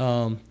at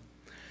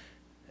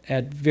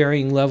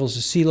varying levels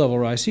of sea level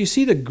rise. So you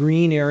see the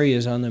green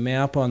areas on the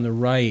map on the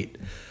right.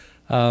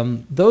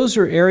 Those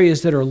are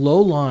areas that are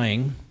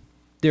low-lying.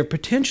 They're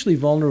potentially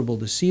vulnerable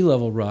to sea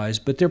level rise,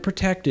 but they're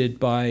protected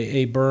by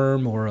a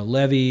berm or a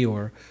levee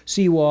or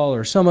seawall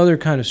or some other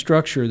kind of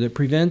structure that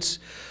prevents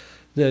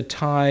the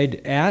tide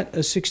at a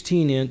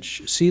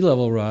 16-inch sea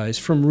level rise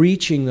from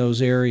reaching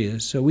those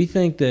areas. So we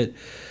think that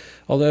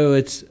although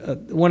it's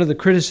one of the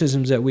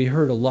criticisms that we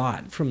heard a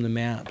lot from the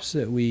maps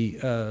that we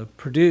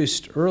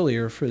produced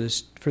earlier for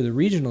the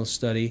regional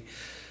study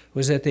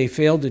was that they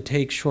failed to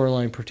take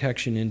shoreline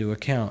protection into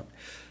account.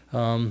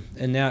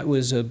 And that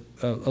was a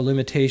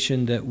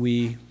limitation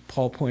that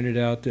Paul pointed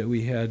out, that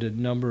we had a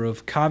number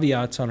of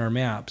caveats on our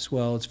maps.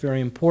 Well, it's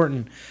very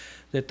important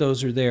that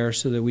those are there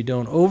so that we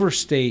don't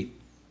overstate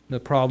the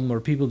problem or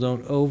people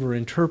don't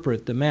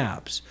overinterpret the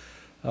maps.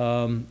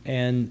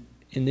 And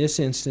in this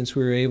instance,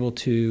 we were able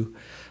to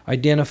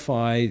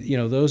identify,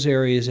 those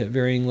areas at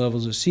varying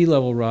levels of sea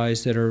level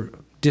rise that are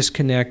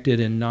disconnected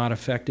and not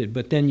affected.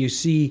 But then you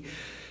see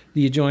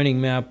the adjoining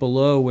map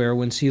below where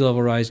when sea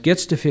level rise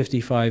gets to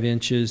 55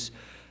 inches,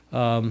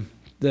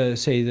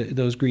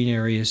 those green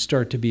areas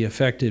start to be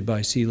affected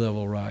by sea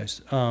level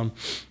rise.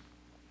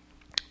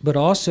 But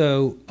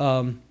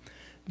also,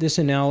 this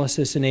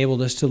analysis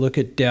enabled us to look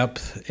at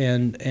depth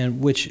and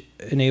which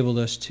enabled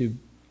us to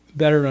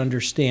better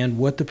understand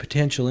what the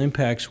potential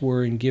impacts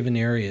were in given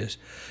areas,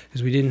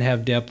 because we didn't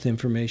have depth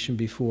information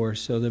before.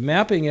 So the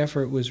mapping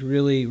effort was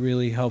really,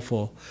 really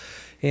helpful.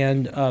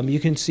 And you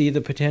can see the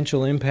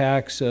potential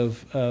impacts of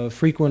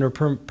frequent or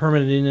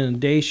permanent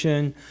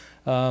inundation,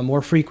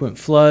 more frequent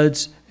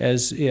floods.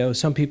 As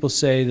some people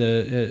say,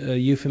 the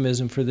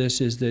euphemism for this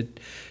is that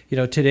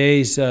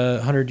today's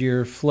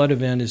 100-year flood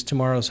event is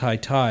tomorrow's high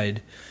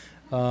tide.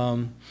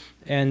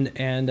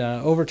 And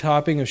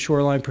overtopping of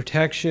shoreline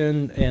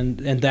protection,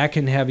 and that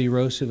can have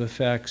erosive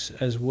effects,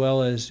 as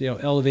well as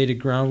elevated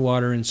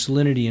groundwater and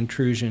salinity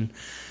intrusion.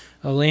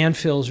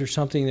 Landfills are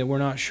something that we're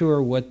not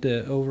sure what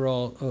the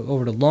overall,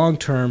 over the long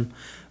term,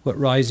 what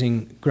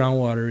rising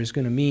groundwater is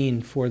going to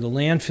mean for the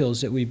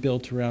landfills that we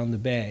built around the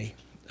bay.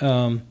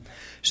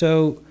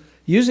 So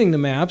using the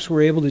maps,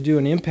 we're able to do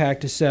an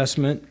impact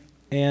assessment,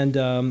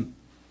 and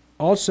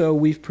also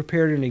we've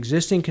prepared an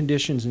existing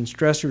conditions and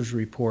stressors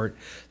report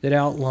that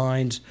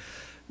outlines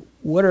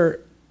what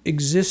are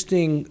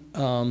existing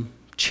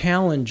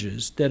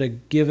challenges that a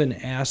given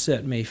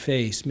asset may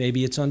face.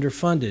 Maybe it's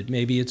underfunded,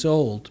 maybe it's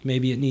old,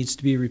 maybe it needs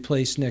to be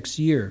replaced next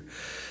year.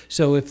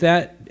 So if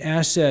that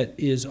asset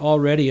is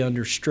already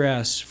under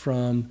stress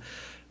from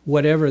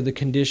whatever the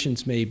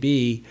conditions may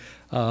be,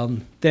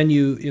 then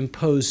you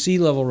impose sea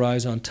level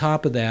rise on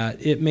top of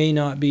that. It may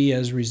not be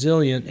as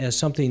resilient as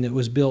something that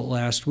was built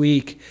last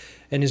week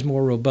and is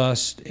more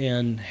robust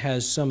and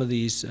has some of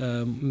these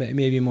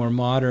maybe more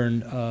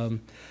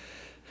modern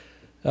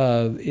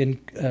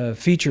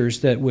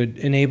features that would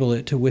enable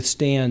it to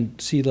withstand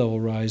sea level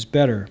rise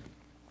better.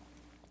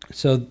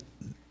 So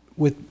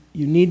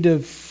you need to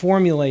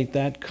formulate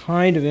that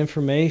kind of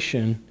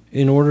information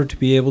in order to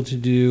be able to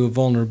do a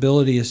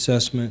vulnerability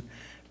assessment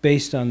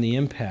based on the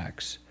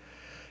impacts.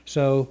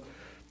 So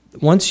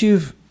once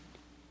you've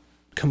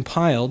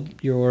compiled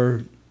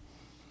your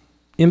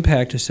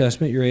impact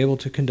assessment, you're able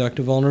to conduct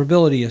a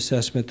vulnerability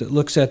assessment that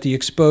looks at the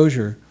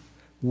exposure.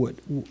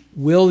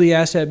 Will the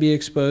asset be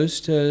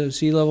exposed to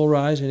sea level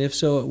rise, and if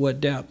so, at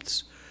what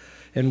depths,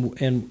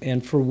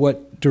 and for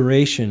what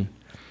duration?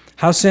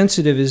 How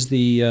sensitive is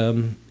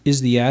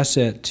the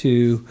asset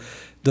to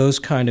those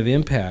kind of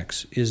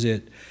impacts? Is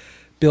it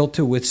built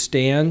to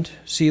withstand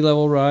sea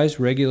level rise,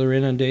 regular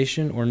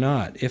inundation, or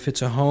not? If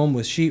it's a home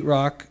with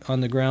sheetrock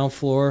on the ground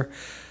floor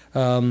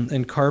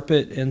and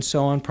carpet and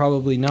so on,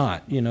 probably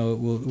not. You know, it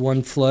will,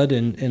 one flood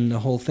and the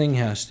whole thing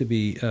has to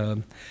be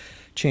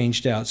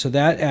changed out. So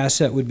that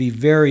asset would be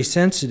very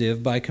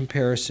sensitive by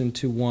comparison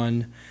to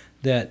one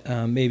that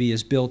maybe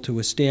is built to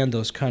withstand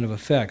those kind of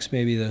effects.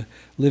 Maybe the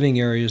living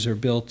areas are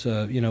built,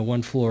 you know,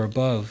 one floor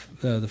above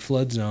the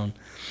flood zone.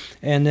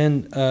 And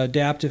then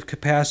adaptive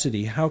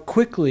capacity. How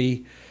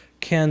quickly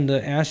can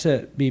the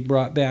asset be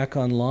brought back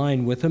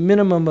online with a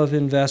minimum of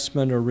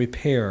investment or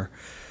repair?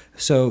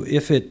 So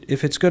if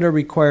it's going to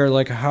require,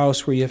 like a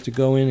house where you have to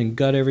go in and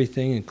gut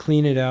everything and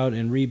clean it out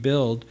and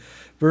rebuild,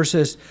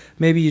 versus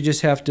maybe you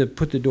just have to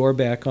put the door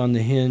back on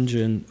the hinge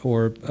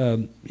or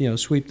you know,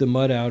 sweep the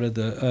mud out of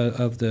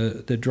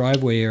the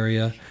driveway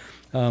area,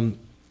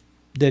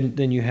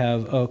 then you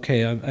have,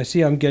 okay, I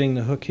see I'm getting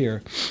the hook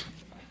here.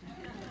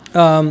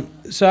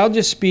 So I'll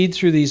just speed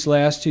through these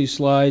last two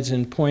slides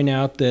and point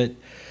out that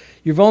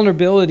your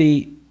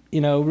vulnerability,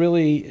 you know,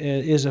 really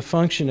is a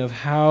function of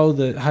how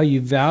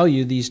you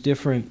value these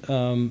different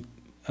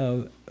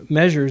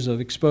measures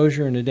of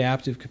exposure and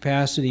adaptive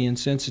capacity and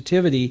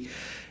sensitivity,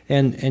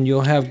 and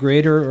you'll have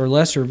greater or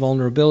lesser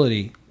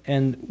vulnerability.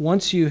 And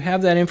once you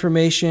have that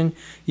information,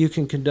 you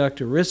can conduct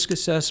a risk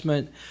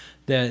assessment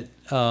that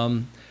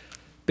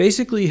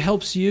basically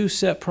helps you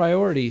set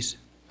priorities.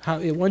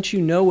 Once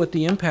you know what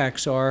the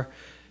impacts are,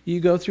 you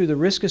go through the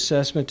risk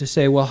assessment to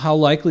say, well, how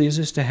likely is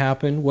this to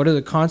happen? What are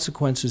the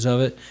consequences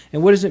of it?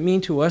 And what does it mean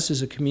to us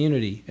as a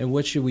community? And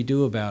what should we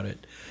do about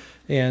it?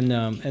 And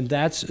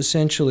that's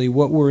essentially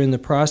what we're in the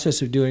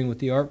process of doing with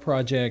the ART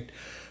project.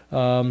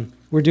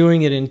 We're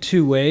doing it in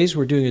two ways.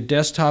 We're doing a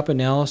desktop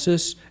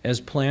analysis as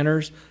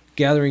planners,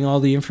 gathering all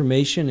the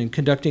information and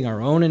conducting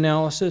our own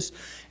analysis.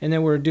 And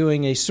then we're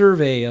doing a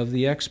survey of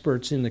the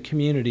experts in the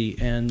community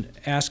and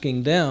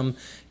asking them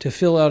to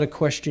fill out a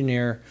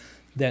questionnaire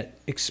that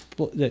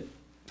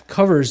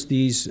covers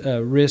these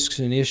risks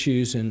and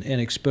issues and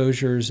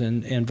exposures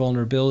and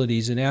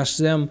vulnerabilities, and asks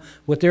them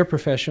what their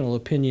professional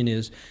opinion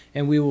is.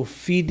 And we will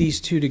feed these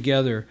two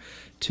together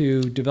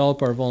to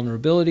develop our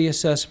vulnerability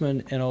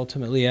assessment and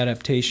ultimately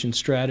adaptation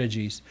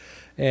strategies.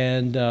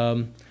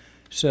 And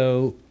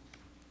so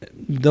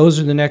those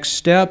are the next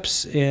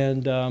steps,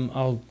 and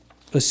I'll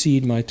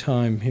cede my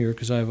time here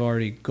because I've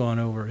already gone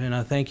over. And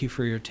I thank you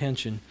for your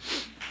attention.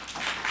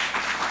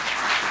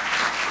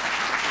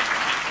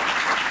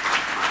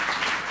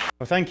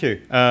 Well, thank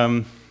you,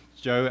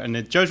 Joe.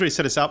 And Joe's really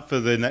set us up for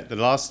the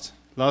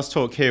last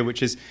talk here,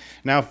 which is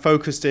now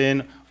focused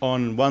in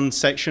on one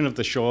section of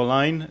the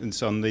shoreline.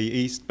 It's on the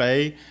East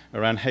Bay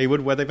around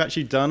Hayward, where they've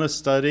actually done a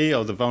study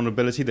of the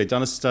vulnerability. They've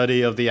done a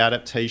study of the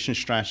adaptation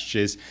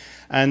strategies.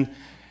 And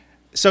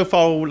so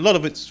far, a lot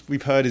of it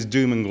we've heard is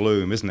doom and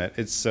gloom, isn't it?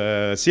 It's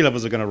sea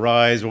levels are going to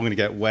rise, we're all going to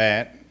get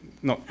wet,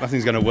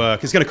 nothing's going to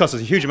work. It's going to cost us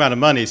a huge amount of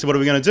money, so what are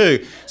we going to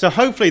do? So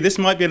hopefully this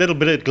might be a little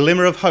bit of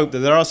glimmer of hope that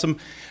there are some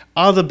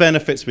other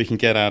benefits we can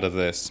get out of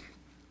this.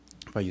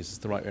 If I use this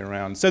the right way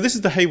around. So this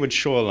is the Hayward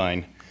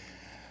shoreline.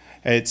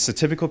 It's a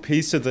typical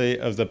piece of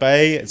the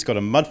bay. It's got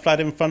a mudflat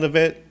in front of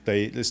it.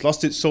 It's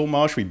lost its salt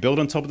marsh. We build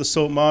on top of the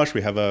salt marsh.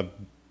 We have a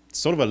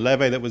sort of a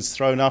levee that was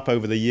thrown up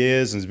over the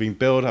years and has been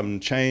built,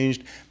 haven't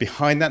changed.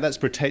 Behind that, that's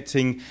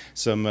protecting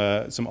some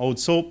old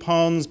salt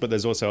ponds, but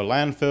there's also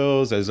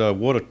landfills, there's a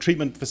water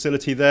treatment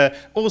facility there,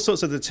 all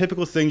sorts of the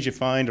typical things you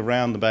find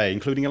around the bay,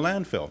 including a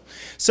landfill.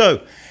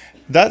 So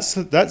that's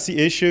the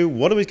issue.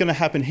 What is going to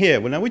happen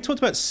here? Well, now we talked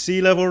about sea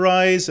level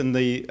rise and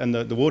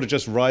the water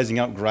just rising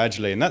up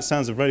gradually, and that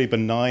sounds a very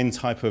benign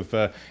type of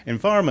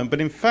environment.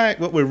 But in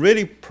fact, what we're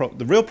really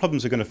the real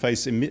problems we're going to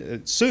face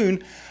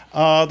soon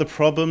are the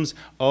problems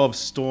of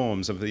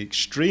storms, of the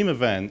extreme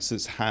events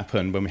that's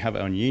happened when we have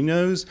El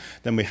Niños,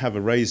 then we have a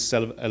raised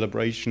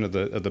elevation of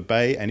the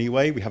bay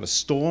anyway. We have a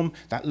storm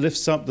that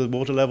lifts up the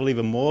water level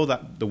even more.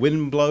 That the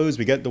wind blows,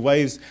 we get the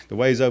waves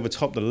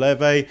overtop the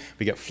levee,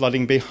 we get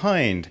flooding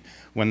behind.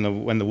 When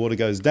the water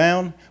goes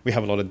down, we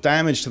have a lot of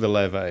damage to the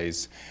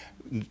levees.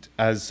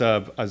 As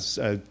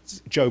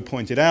Joe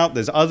pointed out,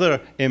 there's other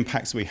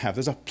impacts we have.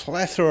 There's a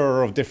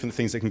plethora of different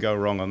things that can go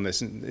wrong on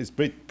this, and it's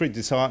pretty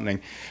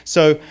disheartening.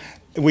 So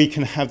we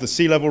can have the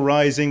sea level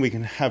rising, we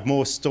can have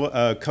more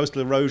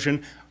coastal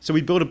erosion. So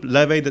we build a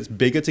levee that's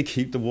bigger to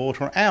keep the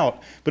water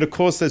out. But of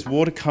course, there's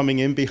water coming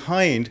in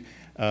behind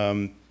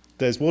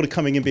there's water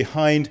coming in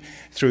behind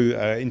through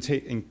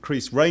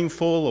increased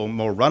rainfall or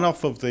more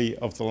runoff of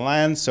the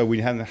land, so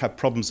we have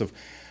problems of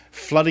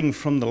flooding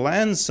from the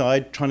land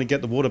side, trying to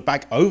get the water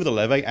back over the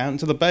levee out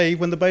into the bay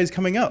when the bay is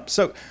coming up.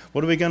 So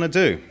what are we going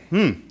to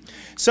do?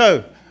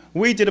 So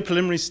we did a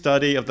preliminary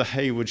study of the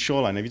Hayward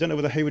shoreline. If you don't know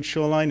where the Hayward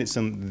shoreline, it's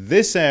in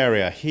this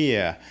area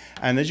here.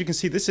 And as you can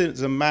see, this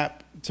is a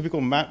map,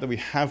 typical map that we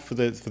have for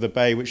the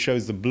bay, which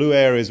shows the blue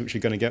areas which are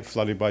going to get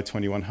flooded by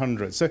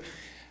 2100. So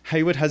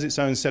Hayward has its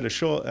own set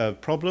of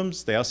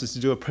problems. They asked us to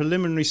do a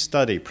preliminary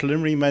study.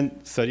 Preliminary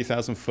meant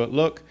 30,000 foot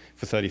look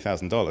for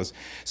 $30,000.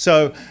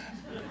 So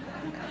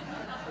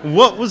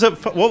what were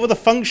the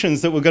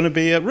functions that were going to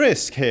be at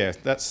risk here?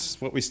 That's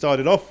what we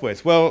started off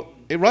with. Well,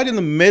 right in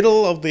the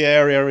middle of the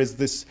area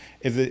is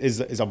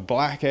a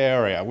black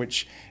area,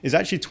 which is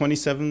actually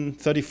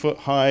 30 foot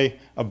high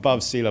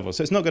above sea level.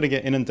 So it's not going to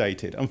get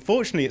inundated.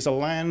 Unfortunately, it's a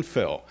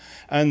landfill.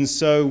 And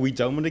so we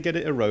don't want to get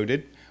it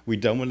eroded. We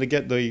don't want to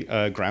get the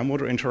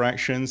groundwater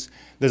interactions.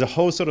 There's a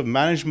whole sort of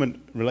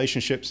management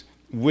relationships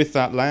with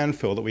that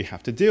landfill that we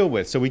have to deal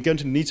with. So we're going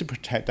to need to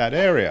protect that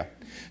area.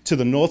 To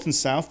the north and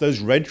south, those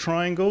red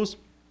triangles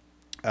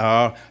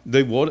are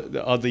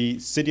the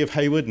City of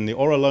Hayward and the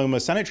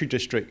Oraloma Sanitary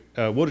District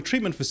water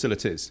treatment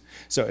facilities.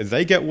 So if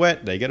they get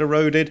wet, they get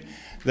eroded,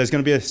 there's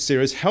going to be a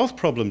serious health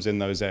problems in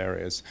those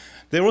areas.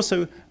 They're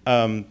also,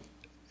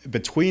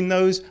 between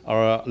those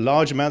are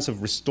large amounts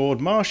of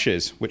restored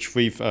marshes, which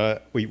we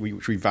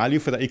value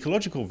for the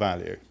ecological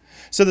value.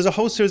 So there's a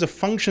whole series of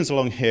functions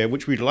along here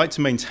which we'd like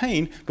to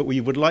maintain, but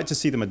we would like to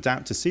see them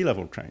adapt to sea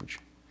level change.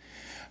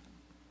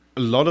 A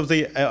lot of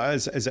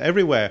as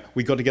everywhere,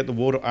 we've got to get the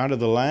water out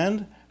of the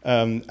land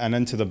and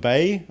into the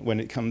bay when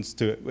it comes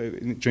to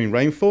during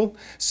rainfall.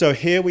 So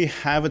here we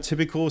have a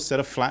typical set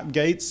of flap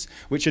gates,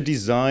 which are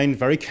designed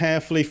very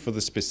carefully for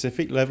the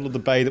specific level of the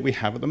bay that we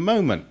have at the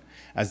moment.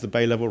 As the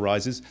bay level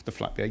rises, the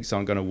flap gates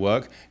aren't going to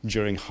work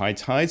during high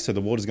tide, so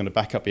the water's going to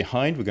back up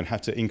behind. We're going to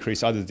have to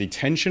increase either the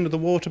detention of the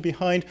water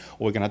behind,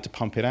 or we're going to have to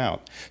pump it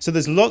out. So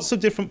there's lots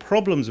of different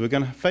problems we're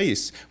going to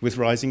face with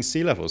rising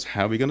sea levels.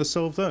 How are we going to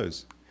solve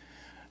those?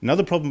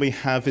 Another problem we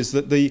have is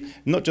that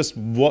not just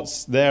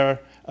what's there,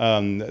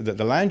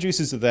 the land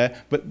uses are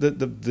there, but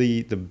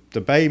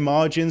the bay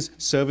margins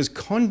serve as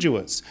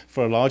conduits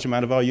for a large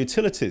amount of our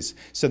utilities.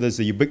 So there's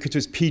the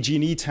ubiquitous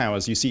PG&E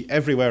towers you see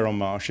everywhere on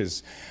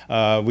marshes.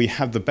 We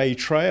have the Bay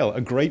Trail,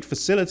 a great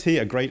facility,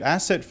 a great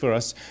asset for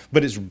us,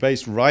 but it's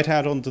based right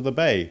out onto the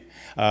bay.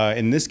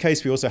 In this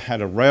case, we also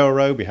had a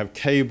railroad, we have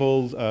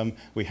cable,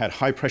 we had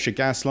high pressure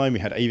gas line, we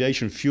had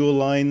aviation fuel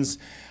lines.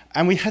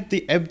 And we had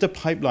the EBDA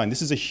pipeline.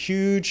 This is a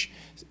huge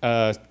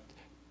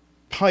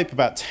pipe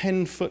about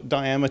 10-foot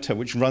diameter,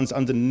 which runs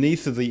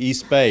underneath of the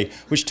East Bay,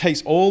 which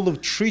takes all the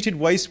treated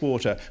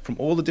wastewater from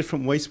all the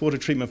different wastewater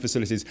treatment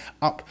facilities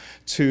up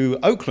to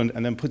Oakland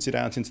and then puts it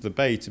out into the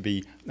bay to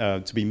be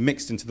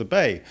mixed into the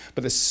bay.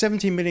 But there's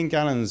 70 million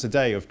gallons a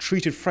day of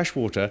treated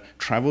freshwater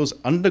travels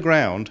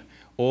underground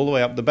all the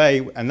way up the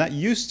bay, and that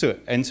used to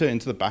enter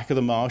into the back of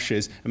the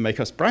marshes and make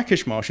us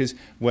brackish marshes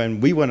when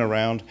we went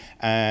around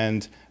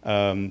and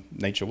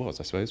nature was,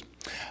 I suppose.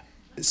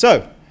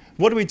 So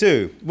what do we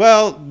do?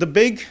 Well, the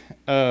big,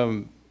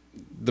 the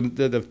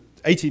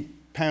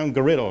 80-pound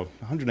gorilla, or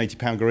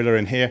 180-pound gorilla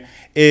in here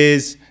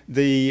is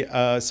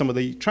some of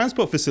the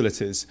transport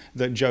facilities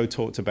that Joe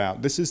talked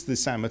about. This is the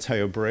San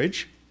Mateo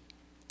Bridge.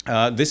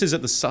 This is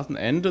at the southern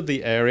end of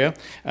the area,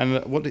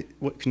 and what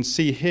you can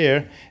see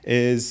here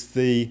is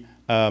the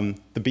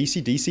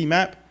BCDC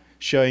map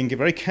showing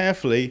very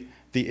carefully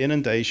the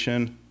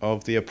inundation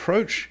of the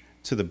approach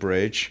to the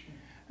bridge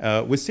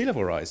with sea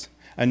level rise.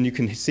 And you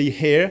can see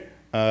here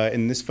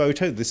in this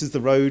photo, this is the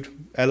road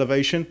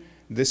elevation.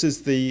 This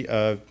is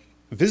the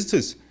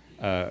visitors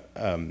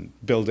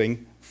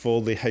building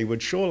for the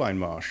Hayward Shoreline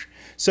Marsh.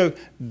 So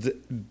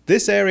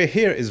this area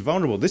here is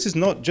vulnerable. This is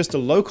not just a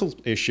local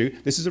issue.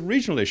 This is a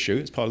regional issue.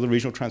 It's part of the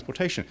regional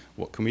transportation.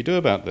 What can we do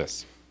about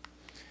this?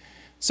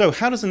 So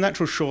how does the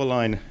natural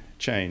shoreline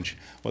change?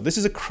 Well, this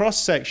is a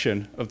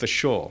cross-section of the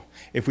shore.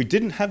 If we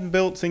didn't have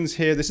built things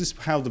here, this is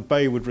how the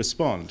bay would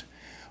respond.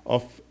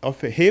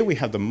 Off here, we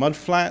have the mud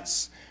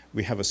flats,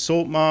 we have a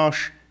salt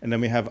marsh, and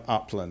then we have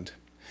upland.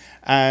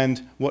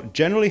 And what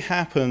generally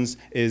happens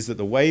is that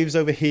the waves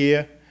over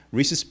here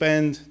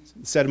resuspend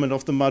sediment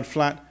off the mud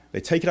flat, they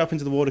take it up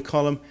into the water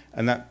column,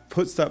 and that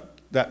puts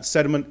that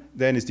sediment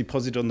then is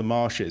deposited on the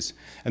marshes.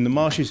 And the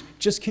marshes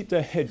just keep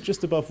their head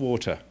just above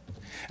water.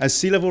 As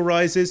sea level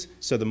rises,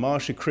 so the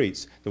marsh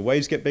accretes. The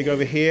waves get big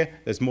over here,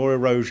 there's more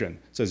erosion.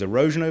 So there's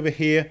erosion over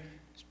here,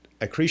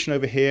 accretion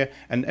over here,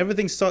 and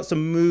everything starts to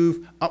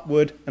move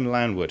upward and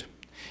landward.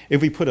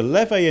 If we put a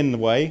levee in the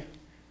way,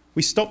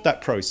 we stop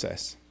that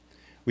process.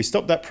 We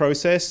stop that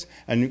process,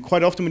 and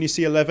quite often when you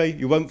see a levee,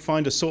 you won't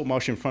find a salt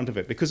marsh in front of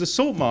it, because the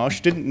salt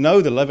marsh didn't know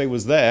the levee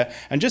was there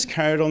and just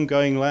carried on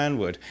going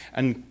landward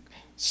and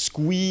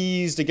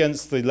squeezed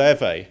against the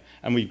levee,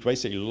 and we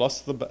basically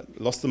lost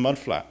the mud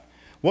flat.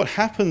 What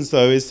happens,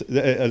 though, is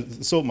the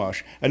salt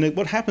marsh, and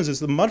what happens is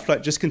the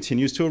mudflat just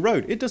continues to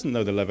erode. It doesn't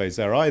know the levee is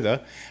there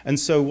either, and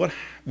so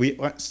we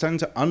stand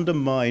to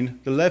undermine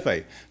the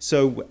levee.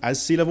 So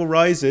as sea level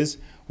rises,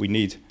 we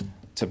need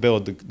to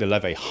build the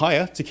levee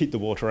higher to keep the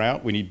water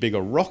out. We need bigger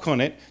rock on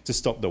it to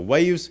stop the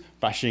waves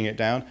bashing it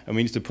down, and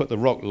we need to put the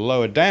rock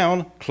lower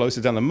down,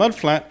 closer down the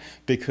mudflat,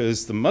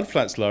 because the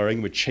mudflat's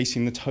lowering, we're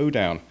chasing the toe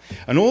down.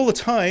 And all the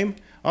time,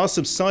 our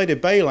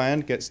subsided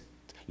bayland gets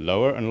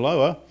lower and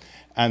lower,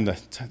 and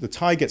the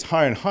tide gets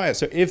higher and higher.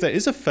 So if there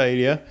is a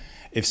failure,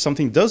 if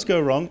something does go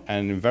wrong,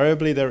 and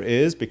invariably there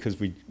is, because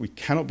we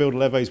cannot build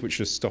levees which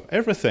just stop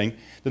everything,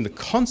 then the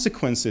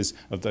consequences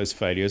of those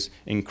failures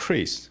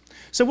increase.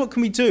 So what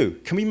can we do?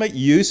 Can we make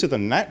use of the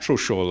natural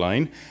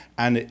shoreline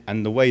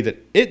and the way that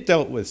it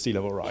dealt with sea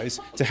level rise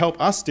to help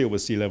us deal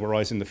with sea level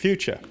rise in the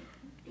future?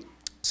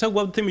 So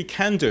one thing we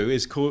can do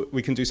is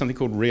we can do something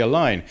called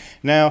realign.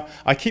 Now,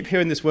 I keep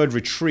hearing this word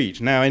retreat.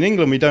 Now, in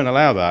England, we don't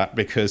allow that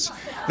because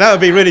that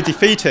would be really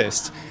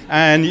defeatist.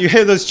 And you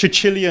hear those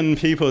Churchillian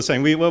people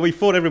saying, well, we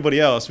fought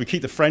everybody else. We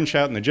keep the French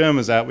out and the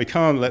Germans out. We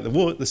can't let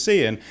the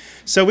sea in.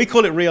 So we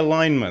call it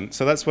realignment.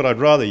 So that's what I'd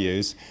rather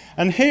use.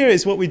 And here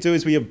is what we do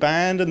is we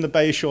abandon the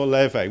bayshore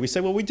levee. We say,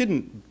 well, we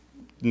didn't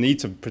need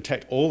to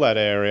protect all that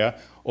area,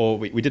 or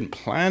we didn't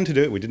plan to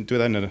do it, we didn't do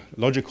that in a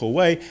logical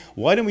way.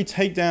 Why don't we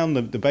take down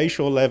the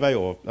bayshore levee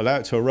or allow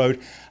it to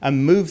erode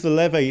and move the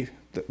levee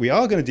that we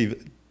are going to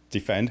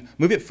defend,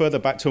 move it further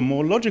back to a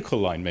more logical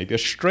line, maybe a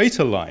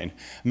straighter line,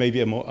 maybe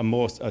a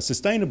more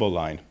sustainable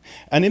line.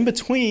 And in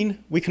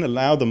between, we can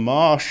allow the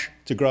marsh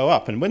to grow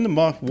up. And when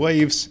the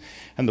waves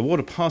and the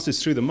water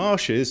passes through the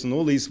marshes and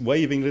all these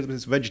waving little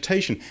bits of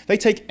vegetation, they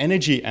take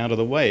energy out of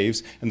the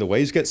waves and the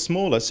waves get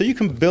smaller. So you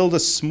can build a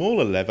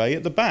smaller levee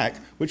at the back,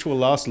 which will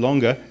last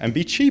longer and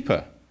be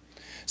cheaper.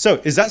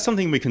 So is that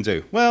something we can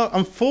do? Well,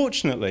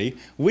 unfortunately,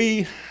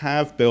 we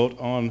have built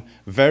on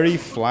very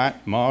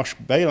flat marsh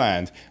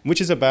bayland, which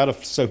is about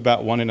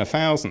 1 in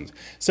 1,000.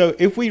 So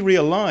if we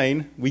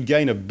realign, we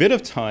gain a bit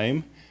of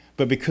time,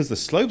 but because the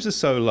slopes are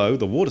so low,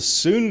 the water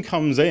soon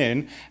comes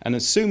in, and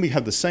as soon we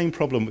have the same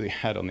problem we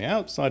had on the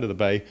outside of the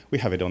bay, we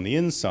have it on the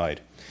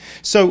inside.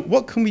 So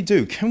what can we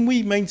do? Can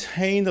we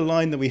maintain the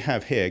line that we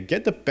have here,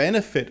 get the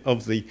benefit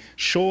of the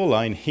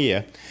shoreline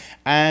here,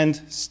 and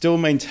still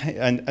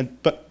maintain,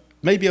 but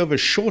maybe over a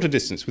shorter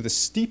distance with a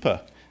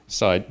steeper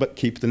side, but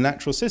keep the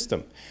natural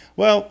system?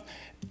 Well,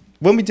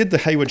 when we did the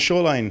Hayward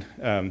Shoreline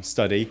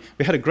study,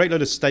 we had a great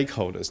load of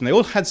stakeholders, and they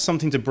all had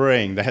something to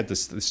bring. They had the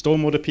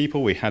stormwater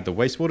people, we had the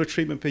wastewater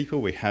treatment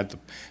people, we had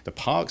the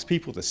parks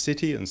people, the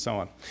city, and so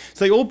on.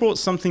 So they all brought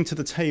something to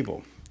the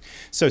table.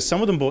 So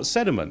some of them brought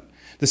sediment.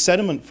 The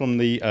sediment from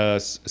the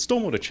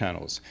stormwater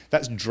channels,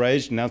 that's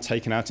dredged, now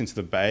taken out into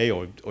the bay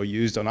or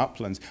used on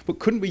uplands. But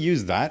couldn't we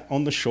use that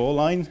on the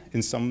shoreline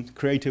in some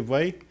creative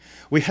way?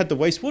 We had the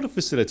wastewater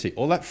facility,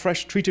 all that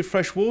treated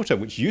fresh water,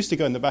 which used to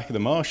go in the back of the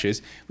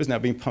marshes, was now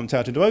being pumped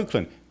out into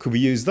Oakland. Could we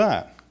use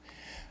that?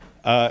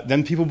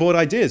 Then people brought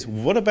ideas.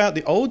 What about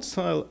the old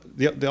style,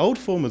 the old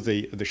form of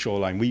the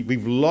shoreline?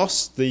 We've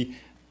lost the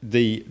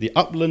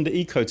upland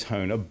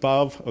ecotone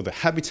above, or the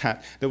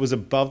habitat that was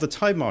above the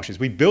tide marshes.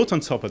 We built on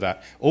top of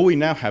that. All we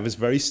now have is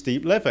very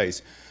steep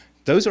levees.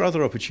 Those are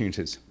other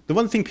opportunities. The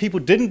one thing people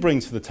didn't bring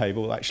to the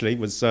table, actually,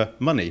 was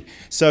money.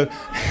 So,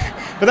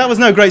 but that was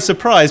no great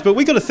surprise. But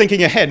we got to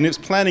thinking ahead, and it was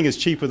planning is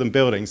cheaper than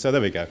building. So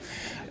there we go.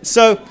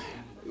 So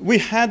we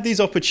had these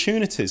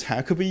opportunities.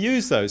 How could we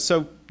use those?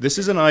 So this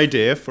is an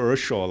idea for a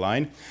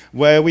shoreline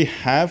where we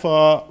have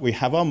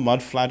our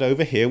mud flat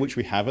over here, which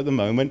we have at the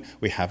moment.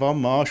 We have our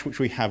marsh, which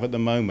we have at the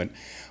moment.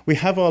 We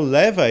have our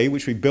levee,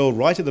 which we build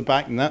right at the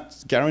back, and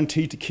that's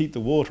guaranteed to keep the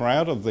water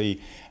out of the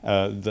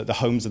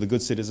homes of the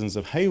good citizens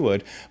of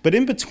Hayward. But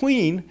in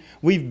between,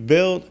 we've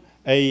built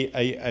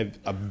a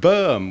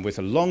berm with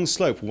a long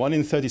slope, 1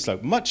 in 30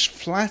 slope, much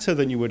flatter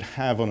than you would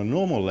have on a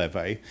normal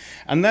levee.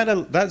 And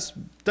that's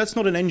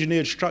not an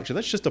engineered structure.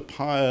 That's just a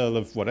pile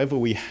of whatever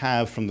we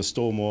have from the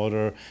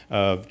stormwater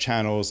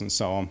channels and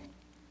so on,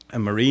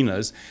 and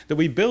marinas, that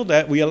we build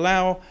that, we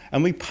allow,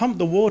 and we pump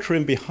the water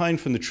in behind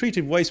from the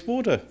treated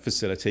wastewater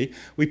facility.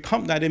 We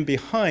pump that in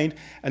behind,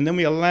 and then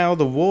we allow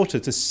the water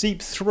to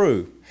seep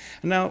through.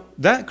 Now,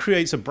 that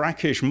creates a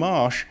brackish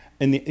marsh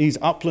in these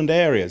upland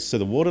areas. So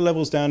the water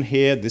level's down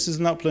here, this is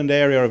an upland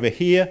area over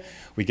here.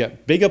 We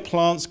get bigger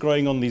plants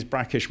growing on these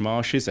brackish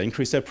marshes, they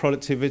increase their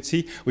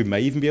productivity. We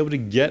may even be able to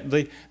get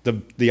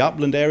the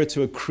upland area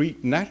to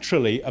accrete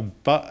naturally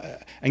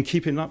and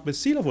keeping up with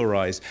sea level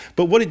rise.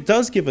 But what it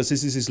does give us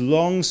is this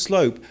long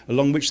slope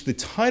along which the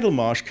tidal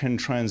marsh can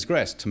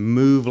transgress to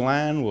move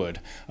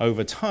landward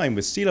over time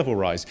with sea level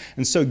rise.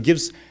 And so it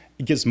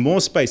gives more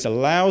space,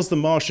 allows the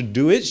marsh to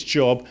do its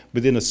job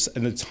within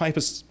the type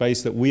of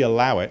space that we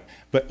allow it,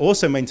 but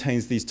also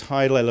maintains these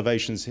tidal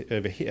elevations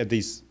over here,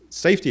 these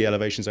safety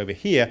elevations over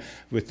here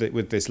with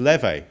this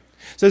levee.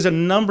 So there's a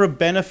number of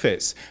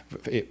benefits.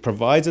 It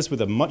provides us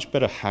with a much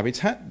better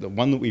habitat, the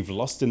one that we've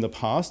lost in the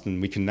past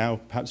and we can now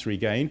perhaps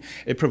regain.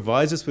 It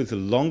provides us with a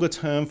longer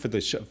term for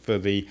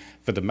the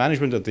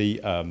management of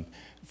the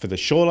for the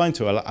shoreline,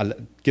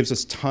 gives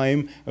us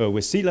time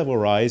with sea level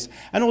rise,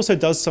 and also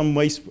does some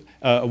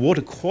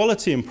water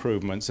quality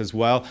improvements as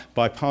well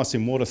by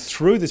passing water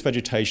through this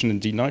vegetation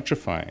and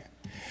denitrifying it.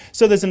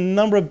 So there's a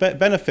number of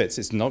benefits.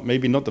 It's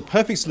maybe not the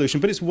perfect solution,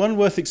 but it's one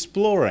worth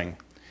exploring.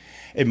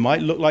 It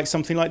might look like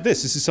something like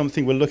this. This is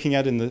something we're looking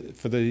at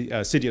for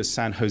the city of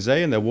San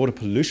Jose and their water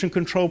pollution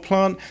control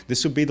plant.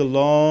 This would be the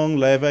long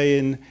levee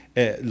in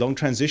long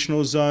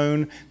transitional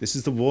zone. This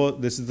is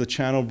the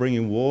channel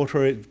bringing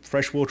water,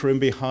 fresh water in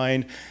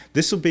behind.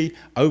 This will be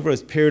over a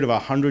period of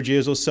 100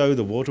 years or so.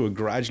 The water would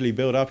gradually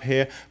build up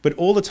here. But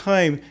all the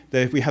time,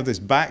 we have this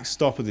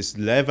backstop of this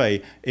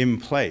levee in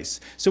place.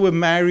 So we're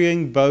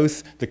marrying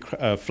both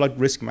the flood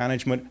risk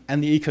management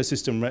and the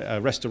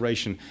ecosystem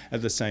restoration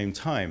at the same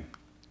time.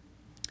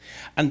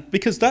 And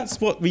because that's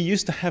what we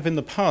used to have in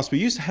the past. We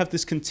used to have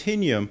this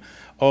continuum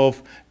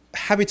of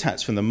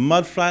habitats from the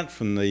mudflat,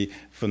 from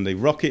the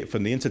rocket,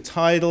 from the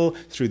intertidal,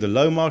 through the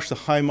low marsh, the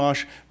high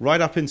marsh, right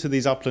up into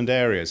these upland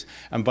areas.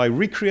 And by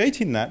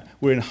recreating that,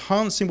 we're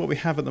enhancing what we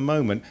have at the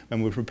moment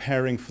and we're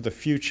preparing for the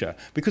future.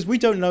 Because we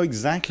don't know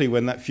exactly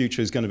when that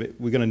future is going to be,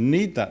 we're going to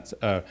need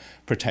that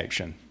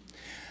protection.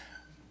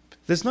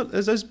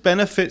 Those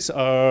benefits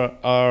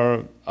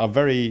are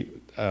very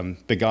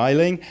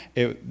beguiling.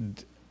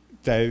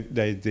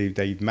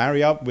 They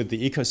marry up with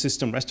the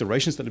ecosystem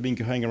restorations that have been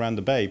going around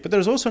the bay. But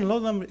there's also a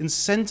lot of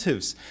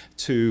incentives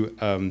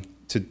to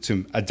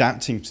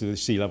adapting to the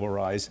sea level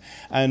rise.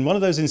 And one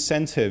of those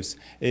incentives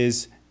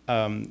is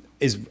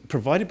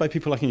provided by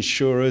people like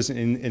insurers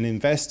and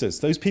investors,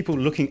 those people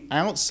looking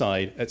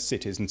outside at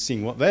cities and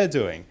seeing what they're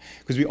doing.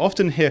 Because we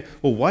often hear,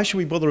 well, why should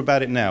we bother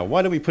about it now?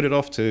 Why don't we put it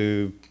off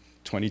to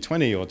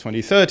 2020 or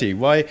 2030?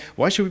 Why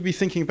should we be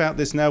thinking about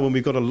this now when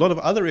we've got a lot of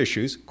other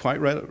issues, quite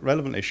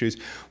relevant issues,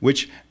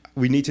 which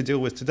we need to deal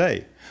with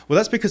today? Well,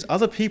 that's because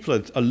other people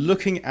are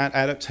looking at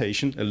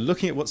adaptation, are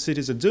looking at what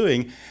cities are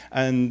doing.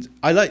 And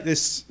I like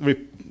this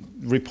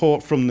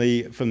report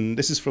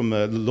this is from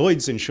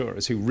Lloyd's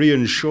insurers, who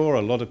reinsure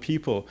a lot of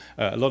people,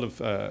 a lot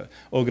of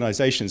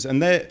organizations.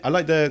 And I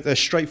like their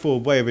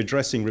straightforward way of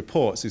addressing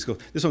reports.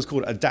 This one's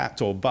called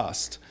Adapt or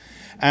Bust.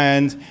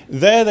 And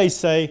there they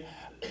say,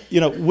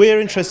 we're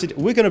going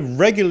to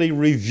regularly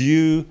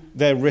review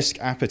their risk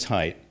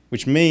appetite,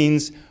 which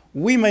means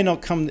we may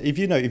not come, if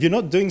you're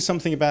not doing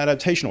something about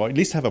adaptation, or at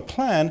least have a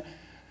plan,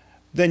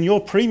 then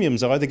your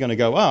premiums are either going to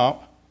go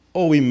up,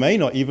 or we may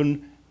not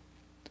even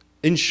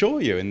insure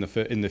you in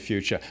the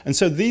future. And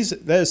so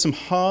there's some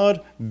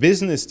hard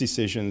business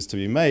decisions to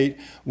be made,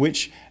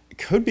 which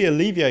could be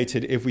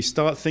alleviated if we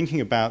start thinking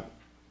about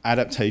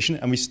adaptation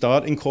and we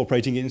start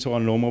incorporating it into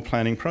our normal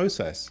planning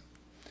process.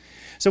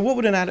 So what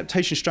would an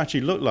adaptation strategy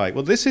look like?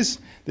 Well, this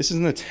is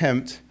an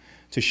attempt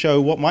to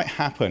show what might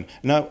happen.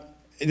 Now,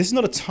 this is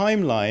not a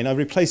timeline. I've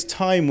replaced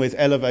time with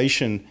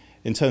elevation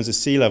in terms of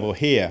sea level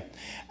here.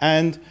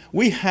 And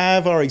we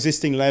have our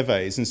existing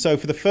levees. And so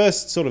for the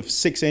first sort of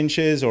 6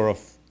 inches or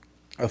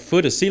a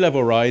foot of sea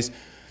level rise,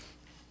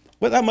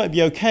 well, that might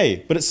be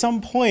okay. But at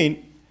some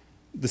point,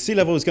 the sea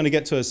level is going to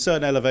get to a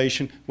certain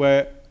elevation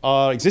where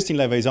our existing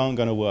levees aren't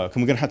going to work,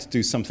 and we're going to have to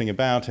do something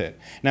about it.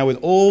 Now, with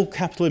all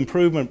capital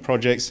improvement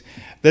projects,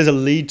 there's a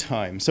lead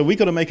time. So we've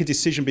got to make a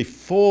decision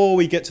before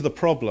we get to the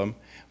problem.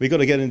 We've got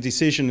to get a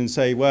decision and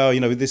say, well,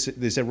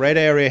 there's a red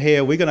area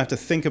here. We're going to have to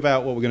think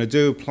about what we're going to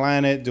do,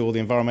 plan it, do all the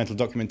environmental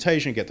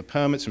documentation, get the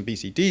permits from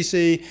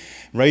BCDC,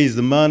 raise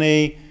the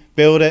money,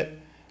 build it,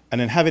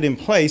 and then have it in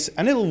place.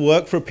 And it'll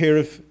work for a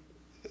period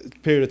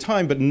of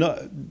time, but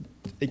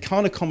it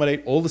can't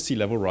accommodate all the sea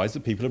level rise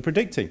that people are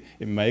predicting.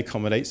 It may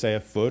accommodate, say, a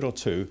foot or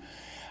two.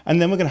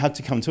 And then we're going to have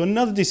to come to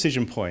another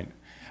decision point.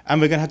 And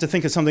we're going to have to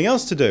think of something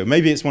else to do.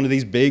 Maybe it's one of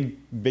these big,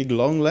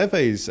 long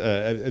levees,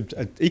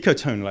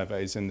 ecotone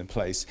levees in the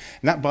place.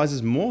 And that buys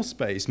us more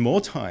space, more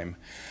time.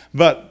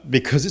 But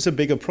because it's a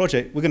bigger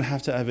project, we're going to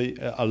have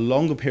a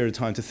longer period of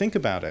time to think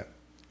about it.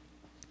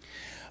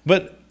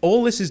 But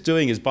all this is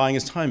doing is buying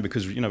us time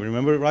because,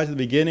 remember right at the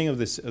beginning of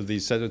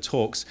these set of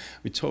talks,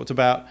 we talked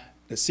about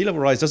that sea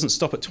level rise doesn't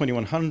stop at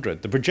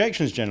 2100. The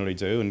projections generally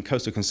do, and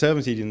coastal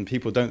conservancy and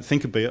people don't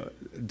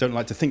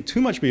like to think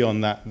too much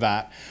beyond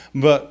that.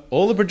 But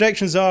all the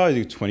projections are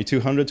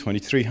 2200,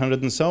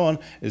 2300, and so on,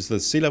 is the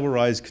sea level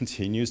rise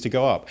continues to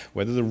go up.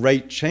 Whether the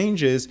rate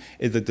changes,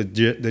 is that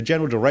the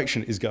general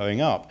direction is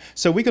going up.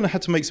 So we're going to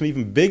have to make some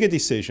even bigger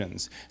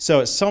decisions.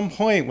 So at some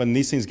point, when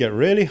these things get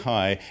really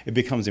high, it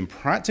becomes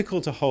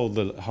impractical to hold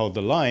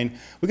the line.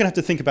 We're going to have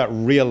to think about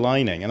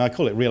realigning, and I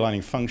call it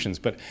realigning functions.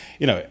 But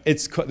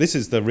this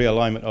is the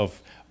realignment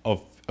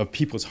of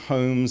people's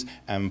homes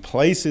and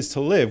places to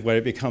live, where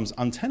it becomes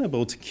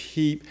untenable to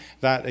keep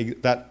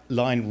that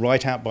line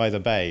right out by the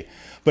bay.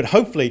 But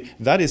hopefully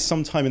that is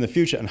sometime in the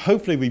future, and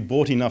hopefully we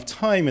bought enough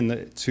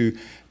time to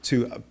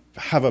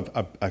have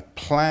a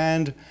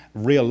planned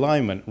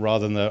realignment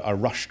rather than a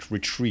rushed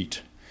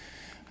retreat.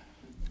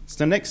 It's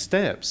the next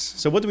steps.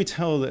 So what do we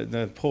tell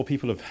the poor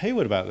people of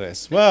Hayward about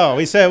this? Well,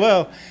 we say,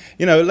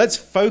 let's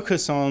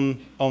focus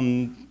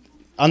on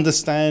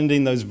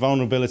understanding those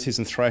vulnerabilities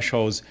and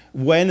thresholds,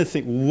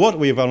 what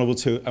we are vulnerable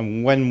to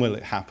and when will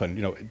it happen,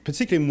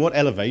 particularly in what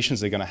elevations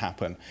they're going to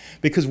happen.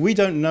 Because we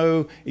don't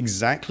know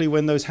exactly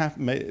when those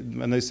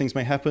things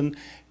may happen.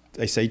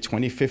 They say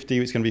 2050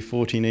 it's going to be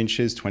 14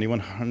 inches,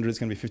 2100 it's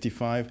going to be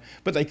 55,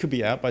 but they could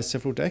be out by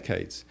several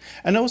decades.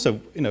 And also,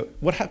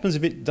 what happens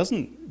if it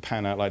doesn't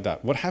pan out like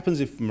that? What happens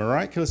if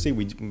miraculously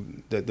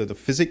the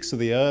physics of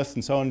the Earth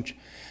and so on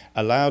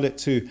allowed it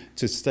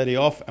to steady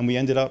off and we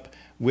ended up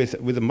with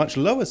a much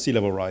lower sea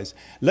level rise?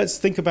 Let's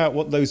think about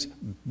what those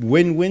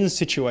win-win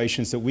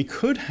situations that we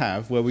could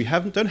have where we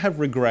don't have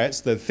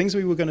regrets, the things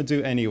we were going to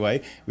do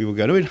anyway, we were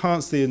going to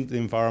enhance the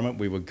environment,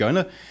 we were going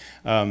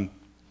to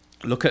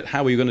look at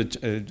how we were going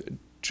to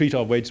treat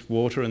our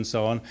wastewater and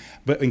so on,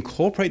 but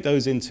incorporate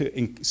those into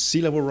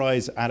sea level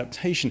rise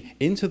adaptation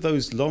into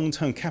those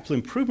long-term capital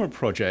improvement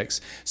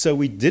projects so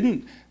we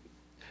didn't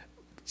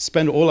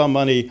spend all our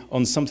money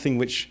on something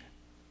which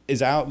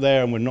is out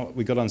there and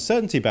we've got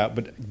uncertainty about,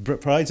 but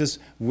provides us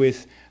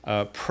with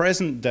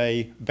present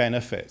day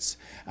benefits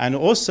and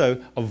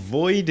also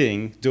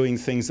avoiding doing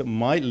things that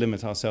might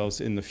limit ourselves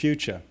in the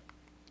future.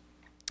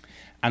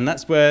 And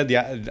that's where,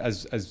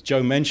 as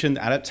Joe mentioned,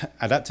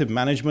 adaptive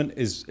management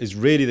is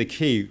really the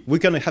key. We're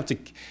going to have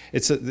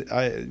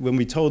to, when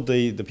we told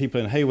the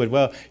people in Hayward,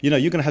 well, you're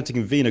going to have to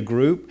convene a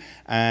group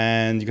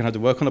and you're going to have to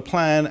work on a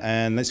plan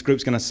and this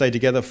group's going to stay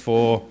together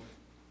for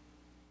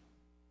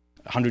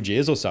 100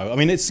 years or so. I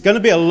mean, it's going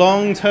to be a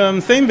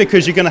long-term thing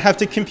because you're going to have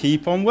to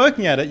keep on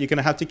working at it. You're going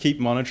to have to keep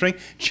monitoring,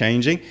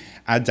 changing,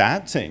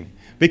 adapting,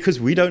 because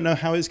we don't know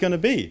how it's going to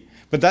be.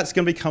 But that's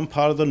going to become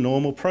part of the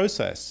normal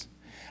process.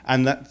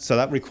 And so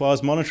that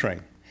requires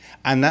monitoring.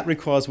 And that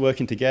requires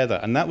working together.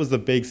 And that was the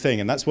big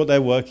thing. And that's what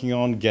they're working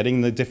on,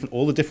 getting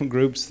all the different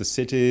groups, the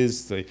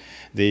cities, the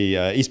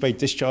East Bay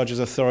Discharges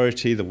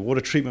Authority, the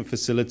water treatment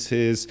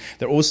facilities.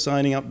 They're all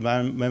signing up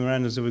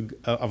memorandums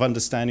of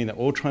understanding. They're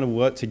all trying to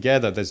work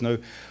together. There's no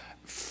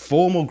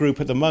formal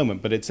group at the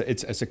moment, but it's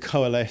a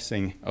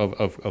coalescing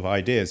of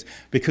ideas.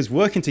 Because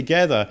working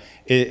together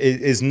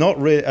is not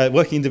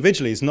working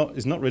individually is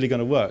not really going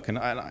to work. And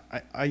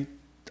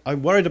I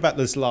worried about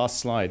this last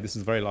slide. This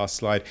is the very last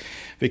slide,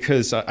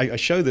 because I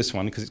show this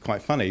one because it's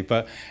quite funny,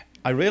 but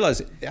I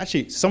realized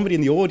actually somebody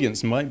in the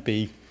audience might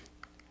be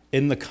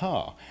in the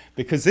car,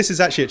 because this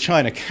is actually at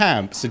China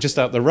Camp, so just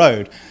out the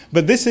road.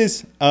 But this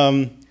is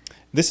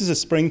a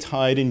spring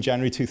tide in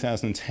January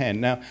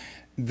 2010. Now,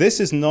 this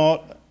is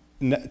not,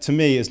 to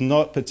me, is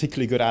not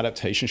particularly good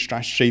adaptation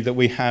strategy that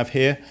we have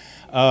here.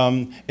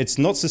 It's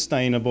not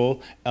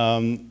sustainable.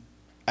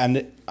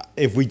 And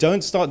if we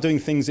don't start doing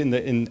things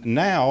in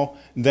now,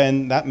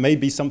 then that may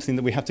be something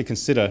that we have to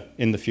consider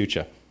in the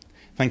future.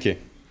 Thank you.